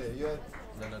 Yeah. Say you have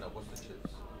No. What's the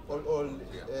chips? all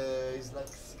is like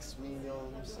 6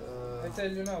 millions. I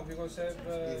tell you now because I have.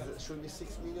 It should be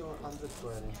 6 million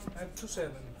 120. I have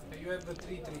 2-7. You have 3-3.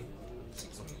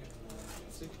 6 million.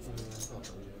 6 million.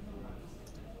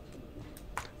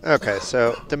 Okay,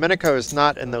 so Domenico is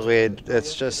not in the lead.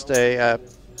 It's just a,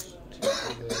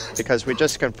 because we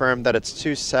just confirmed that it's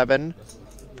 2-7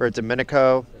 for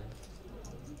Domenico.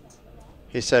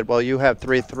 He said, well, you have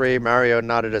 3-3. Mario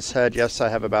nodded his head. Yes, I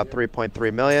have about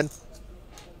 3.3 million.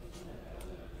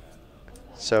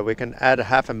 So we can add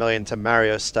 $500,000 to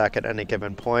Mario's stack at any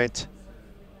given point.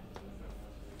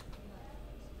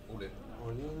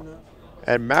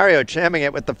 And Mario jamming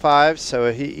it with the 5,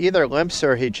 so he either limps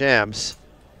or he jams.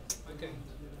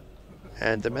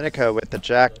 And Domenico with the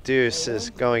jack deuce is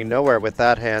going nowhere with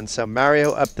that hand. So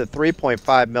Mario up to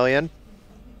 3.5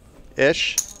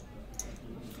 million-ish.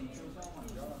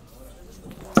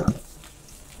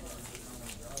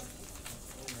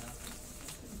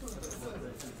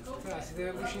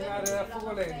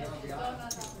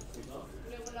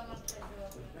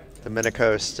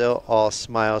 Domenico still all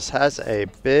smiles, has a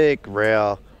big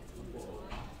rail.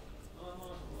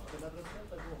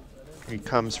 He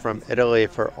comes from Italy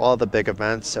for all the big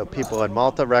events, so people in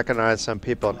Malta recognize him,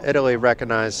 people in Italy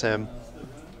recognize him.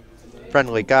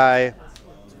 Friendly guy.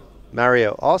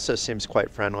 Mario also seems quite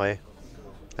friendly,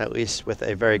 at least with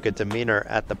a very good demeanor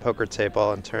at the poker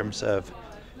table in terms of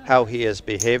how he is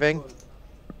behaving.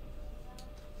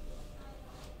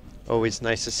 Always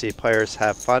nice to see players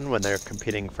have fun when they're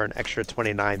competing for an extra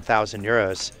 29,000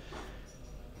 euros.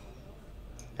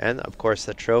 And of course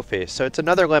the trophy. So it's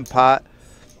another limp pot.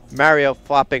 Mario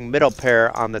flopping middle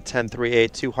pair on the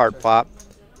 10-3-8 2-heart flop.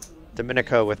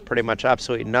 Domenico with pretty much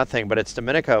absolutely nothing, but it's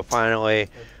Domenico finally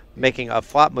making a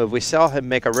flop move. We saw him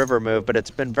make a river move, but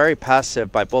it's been very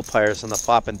passive by both players on the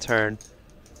flop and turn.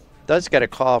 Does get a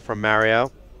call from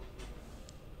Mario.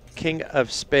 King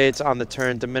of spades on the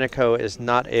turn. Domenico is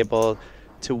not able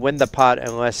to win the pot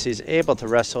unless he's able to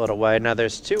wrestle it away. Now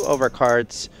there's 2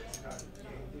 overcards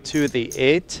to the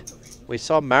 8. We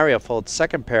saw Mario fold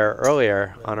second pair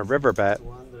earlier on a river bet.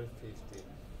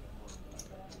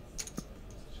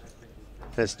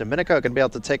 Is Domenico going to be able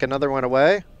to take another one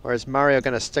away, or is Mario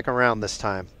going to stick around this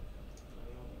time?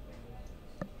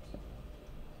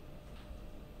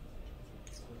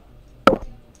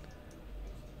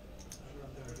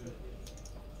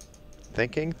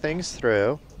 Thinking things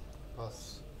through.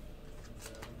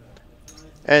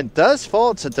 And does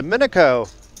fold to Domenico,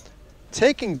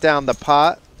 taking down the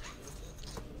pot.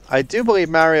 I do believe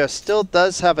Mario still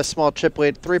does have a small chip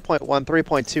lead, 3.1,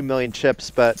 3.2 million chips,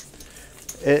 but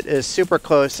it is super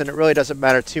close, and it really doesn't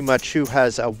matter too much who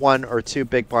has a 1 or 2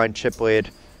 big blind chip lead.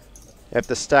 If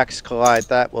the stacks collide,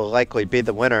 that will likely be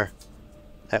the winner,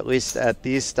 at least at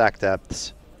these stack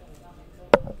depths.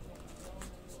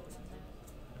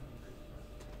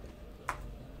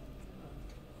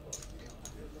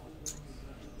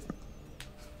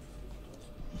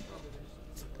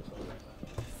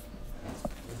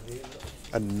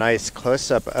 A nice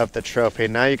close-up of the trophy.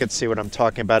 Now you can see what I'm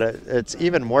talking about. It's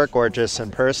even more gorgeous in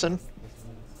person.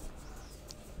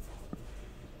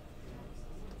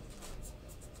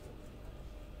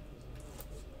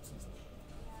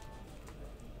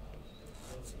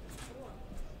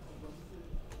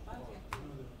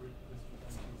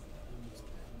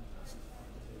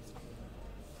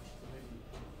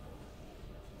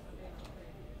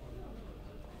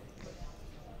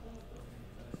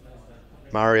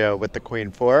 Mario with the queen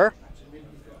 4.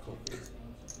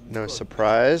 No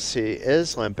surprise, he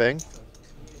is limping.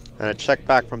 And a check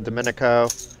back from Domenico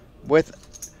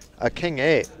with a king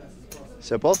 8.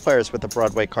 So both players with a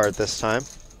Broadway card this time.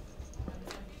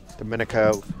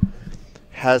 Domenico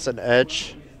has an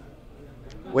edge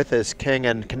with his king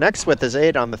and connects with his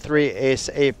 8 on the 3 ace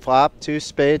 8 flop. 2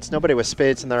 spades, nobody with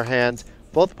spades in their hand.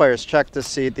 Both players check to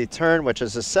see the turn, which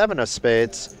is a 7 of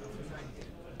spades.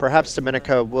 Perhaps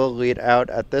Domenico will lead out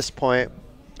at this point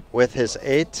with his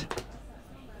 8.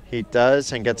 He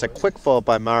does, and gets a quick fold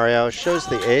by Mario, shows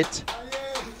the 8.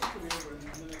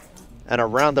 And a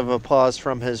round of applause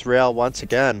from his rail once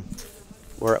again.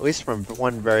 or at least from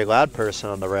one very loud person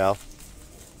on the rail.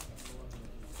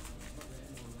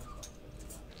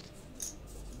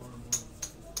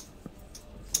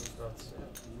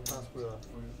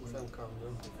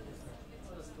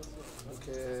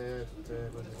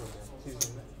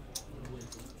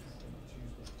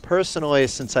 Personally,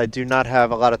 since I do not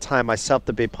have a lot of time myself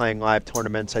to be playing live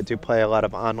tournaments, I do play a lot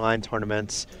of online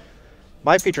tournaments.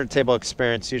 My featured table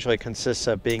experience usually consists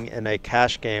of being in a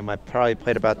cash game. I've probably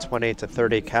played about 20 to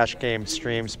 30 cash game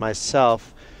streams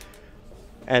myself.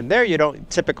 And there you don't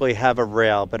typically have a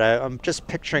rail, but I'm just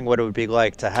picturing what it would be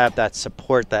like to have that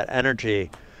support, that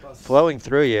energy flowing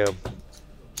through you.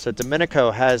 So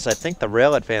Domenico has, I think, the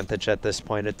rail advantage at this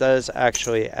point. It does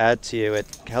actually add to you. It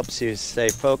helps you stay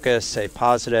focused, stay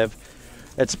positive.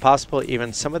 It's possible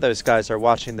even some of those guys are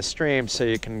watching the stream, so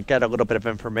you can get a little bit of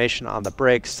information on the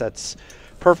breaks. That's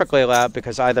perfectly allowed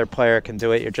because either player can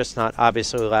do it. You're just not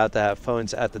obviously allowed to have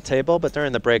phones at the table, but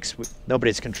during the breaks,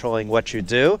 nobody's controlling what you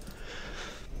do.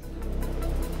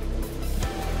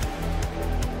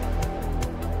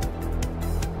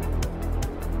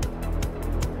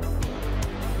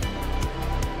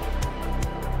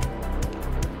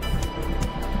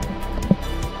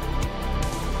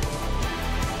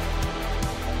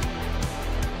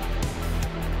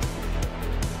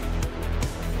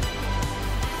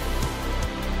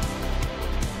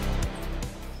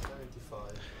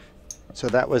 So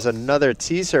that was another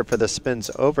teaser for the Spins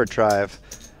Overdrive,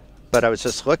 but I was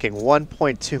just looking,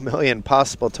 1.2 million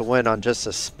possible to win on just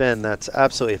a spin. That's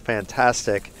absolutely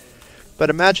fantastic. But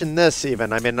imagine this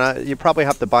even, I mean, you probably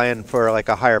have to buy in for like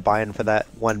a higher buy-in for that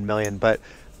 1 million, but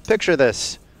picture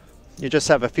this. You just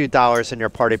have a few dollars in your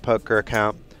party poker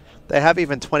account. They have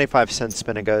even 25-cent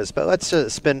spin and goes, but let's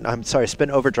just spin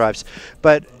overdrives.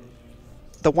 But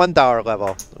the $1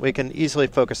 level, we can easily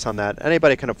focus on that.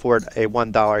 Anybody can afford a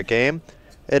 $1 game.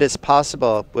 It is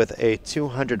possible with a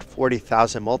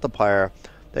 240,000 multiplier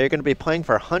that you're going to be playing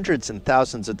for hundreds and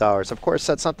thousands of dollars. Of course,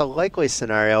 that's not the likely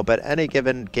scenario, but any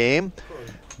given game,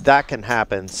 that can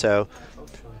happen. So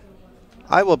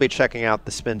I will be checking out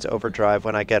the Spins Overdrive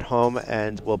when I get home,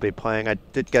 and we'll be playing. I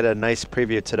did get a nice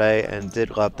preview today and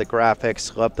did love the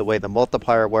graphics, love the way the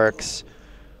multiplier works.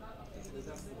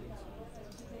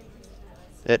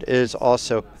 It is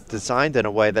also designed in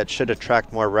a way that should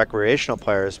attract more recreational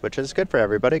players, which is good for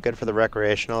everybody, good for the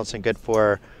recreationals and good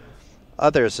for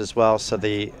others as well. So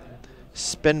the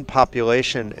spin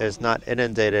population is not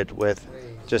inundated with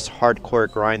just hardcore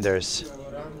grinders.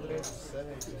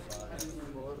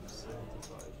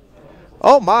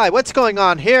 Oh my, what's going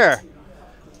on here?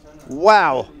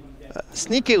 Wow.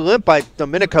 Sneaky limp by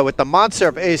Domenico with the monster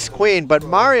of ace queen, but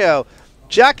Mario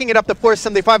jacking it up to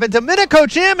 475 and Domenico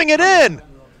jamming it in.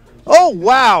 Oh,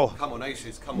 wow. Come on,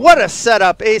 aces, come on. What a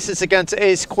setup. Aces against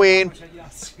ace queen.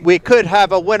 We could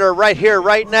have a winner right here,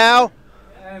 right now.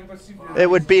 It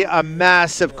would be a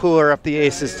massive cooler if the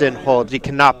aces didn't hold. You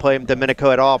cannot blame Domenico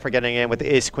at all for getting in with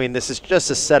the ace queen. This is just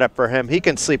a setup for him. He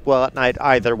can sleep well at night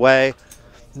either way.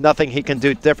 Nothing he can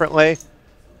do differently.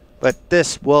 But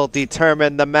this will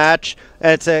determine the match.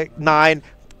 It's a 9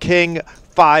 king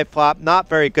 5 flop. Not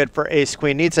very good for ace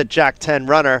queen. Needs a jack 10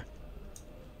 runner.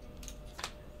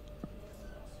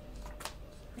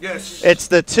 Yes. It's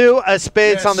the 2 of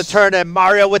spades on the turn, and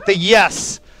Mario with the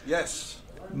yes. Yes.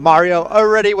 Mario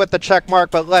already with the check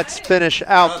mark, but let's finish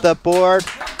out the board.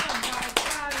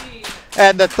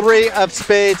 And the 3 of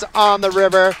spades on the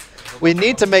river. We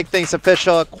need to make things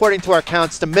official. According to our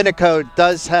counts, Domenico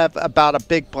does have about a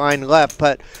big blind left,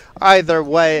 but either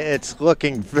way, it's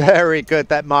looking very good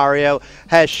that Mario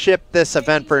has shipped this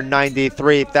event for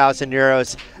 93,000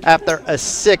 euros after a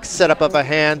 6 setup of a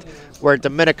hand where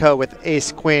Domenico with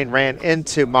ace queen ran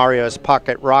into Mario's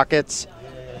pocket rockets.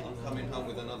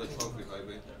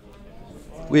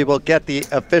 We will get the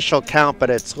official count, but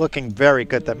it's looking very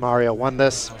good that Mario won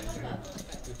this.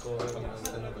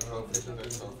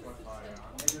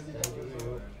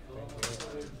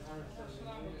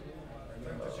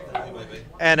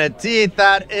 And indeed,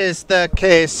 that is the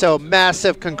case. So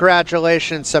massive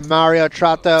congratulations to Mario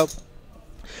Trotto,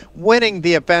 winning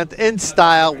the event in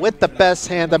style with the best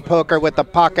hand in poker with the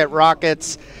pocket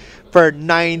rockets for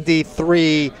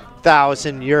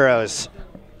 93,000 euros.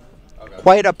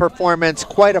 Quite a performance,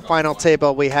 quite a final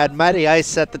table. We had Matty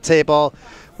Ice at the table.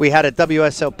 We had a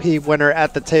WSOP winner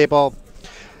at the table.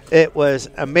 It was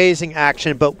amazing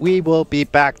action, but we will be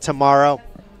back tomorrow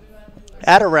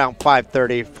at around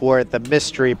 5:30 for the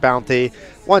mystery bounty.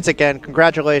 Once again,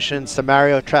 congratulations to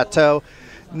Mario Trotto.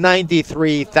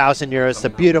 93,000 euros, the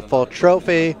beautiful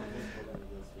trophy.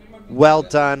 Well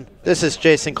done. This is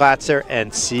Jason Glatzer,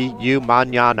 and see you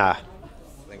mañana.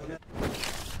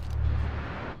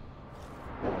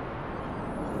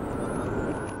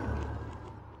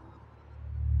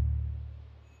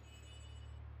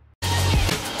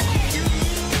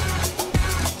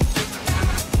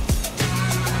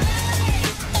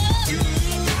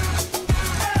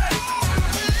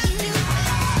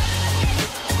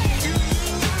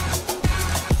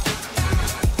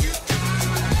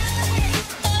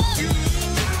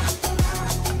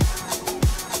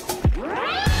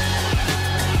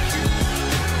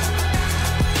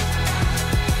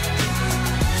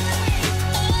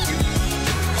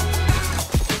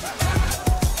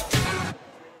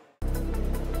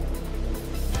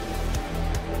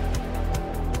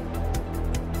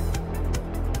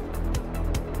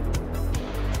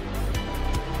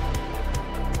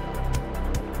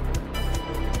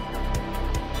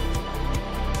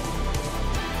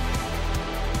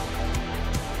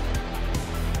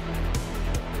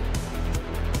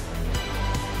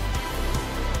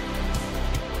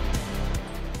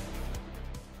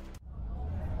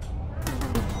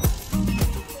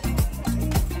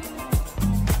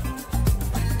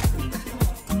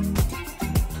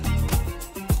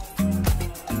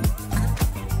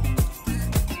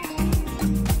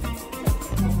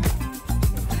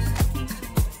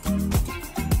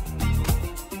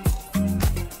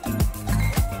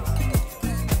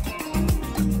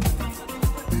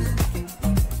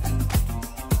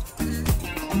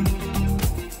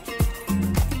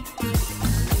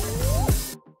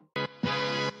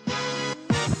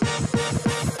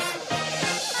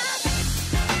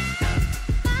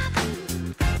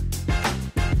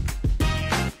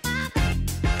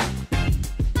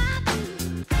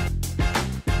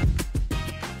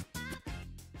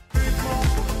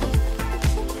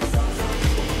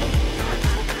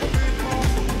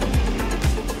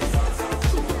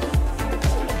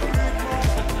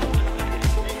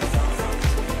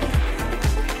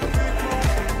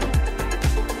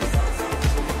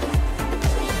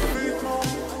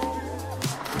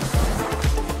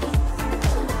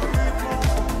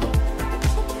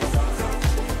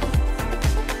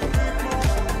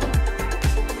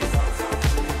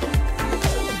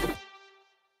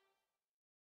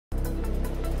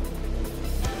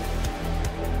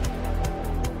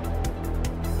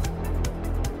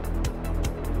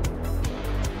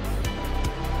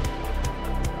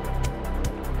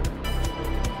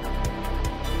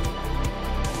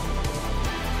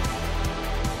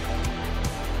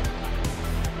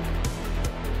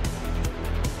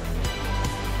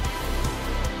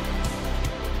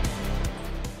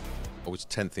 I was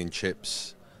 10th in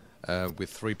chips with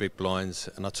 3 big blinds,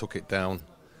 and I took it down,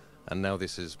 and now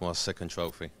this is my 2nd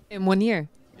trophy. In 1 year?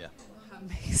 Yeah.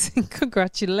 Amazing.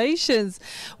 Congratulations.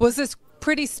 Was this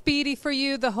pretty speedy for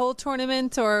you, the whole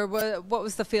tournament, or what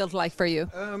was the field like for you?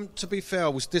 To be fair, I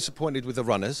was disappointed with the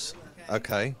runners,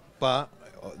 okay, but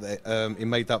it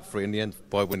made up for it in the end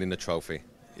by winning the trophy,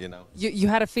 you know. You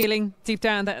had a feeling deep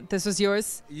down that this was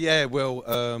yours? Yeah, well,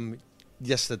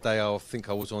 yesterday I think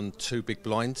I was on 2 big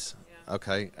blinds,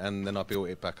 okay, and then I built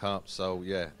it back up, so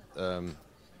yeah,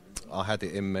 I had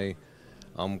it in me.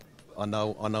 I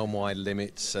know my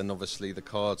limits, and obviously the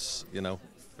cards, you know,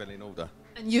 fell in order.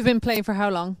 And you've been playing for how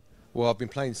long? Well, I've been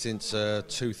playing since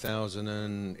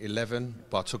 2011,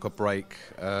 but I took a break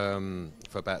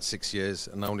for about 6 years,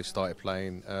 and I only started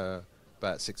playing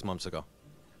about 6 months ago.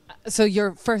 So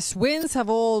your first wins have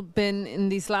all been in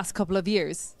these last couple of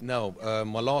years? No,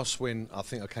 my last win, I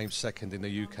think I came 2nd in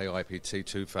the UK IPT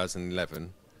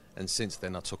 2011, and since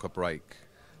then I took a break,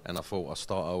 and I thought I'd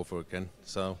start over again.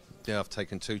 So yeah, I've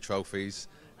taken 2 trophies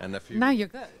and a few. Now you're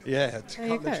good. Yeah, a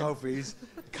couple of trophies,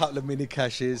 a couple of mini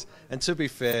cashes. And to be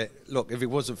fair, look, if it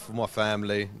wasn't for my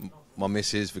family, my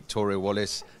missus, Victoria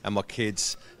Wallace, and my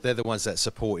kids, they're the ones that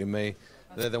supported me.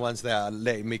 They're the ones that are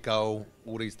letting me go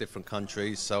all these different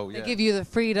countries. So yeah. They give you the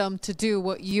freedom to do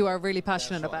what you are really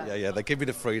passionate about. Yeah, yeah, they give you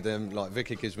the freedom. Like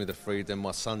Vicky gives me the freedom.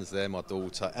 My son's there, my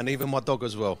daughter, and even my dog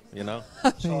as well. You know.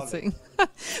 Amazing.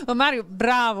 Well, Mario,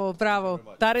 bravo, bravo.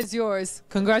 That is yours.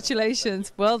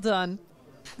 Congratulations. Well done.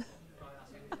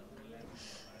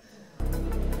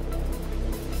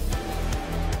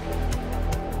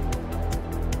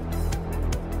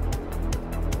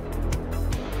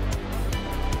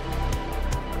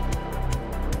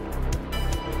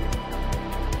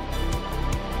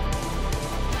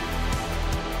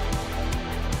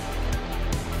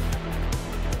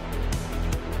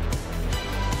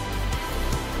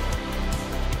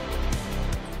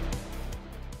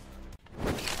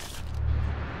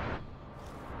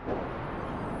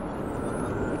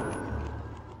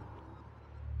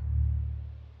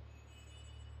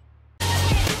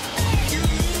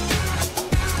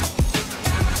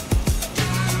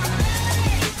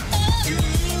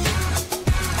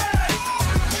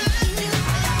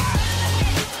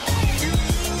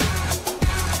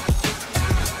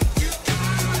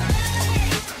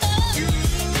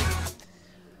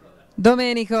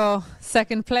 Domenico,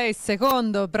 2nd place,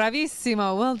 secondo,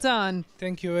 bravissimo, well done.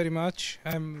 Thank you very much.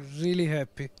 I'm really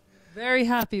happy. Very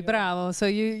happy, bravo. So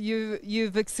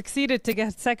you've succeeded to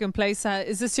get 2nd place.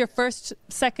 Is this your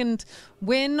second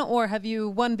win, or have you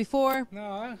won before? No,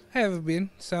 I have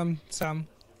been some,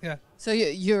 yeah. So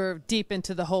you're deep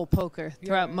into the whole poker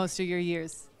throughout most of your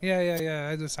years. Yeah.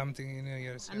 I do something in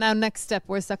years. And now next step,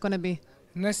 where's that going to be?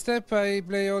 Next step, I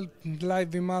play all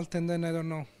live in Malta, and then I don't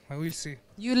know. I will see.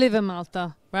 You live in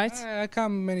Malta, right? I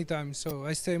come many times, so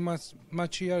I stay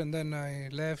much here, and then I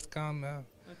left, come,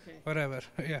 whatever.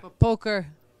 Yeah. But poker,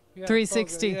 yeah,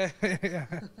 360. Poker, yeah.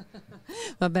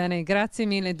 Va bene, grazie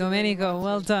mille, Domenico.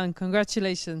 Well done.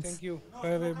 Congratulations. Thank you for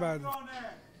everybody.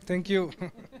 Thank you.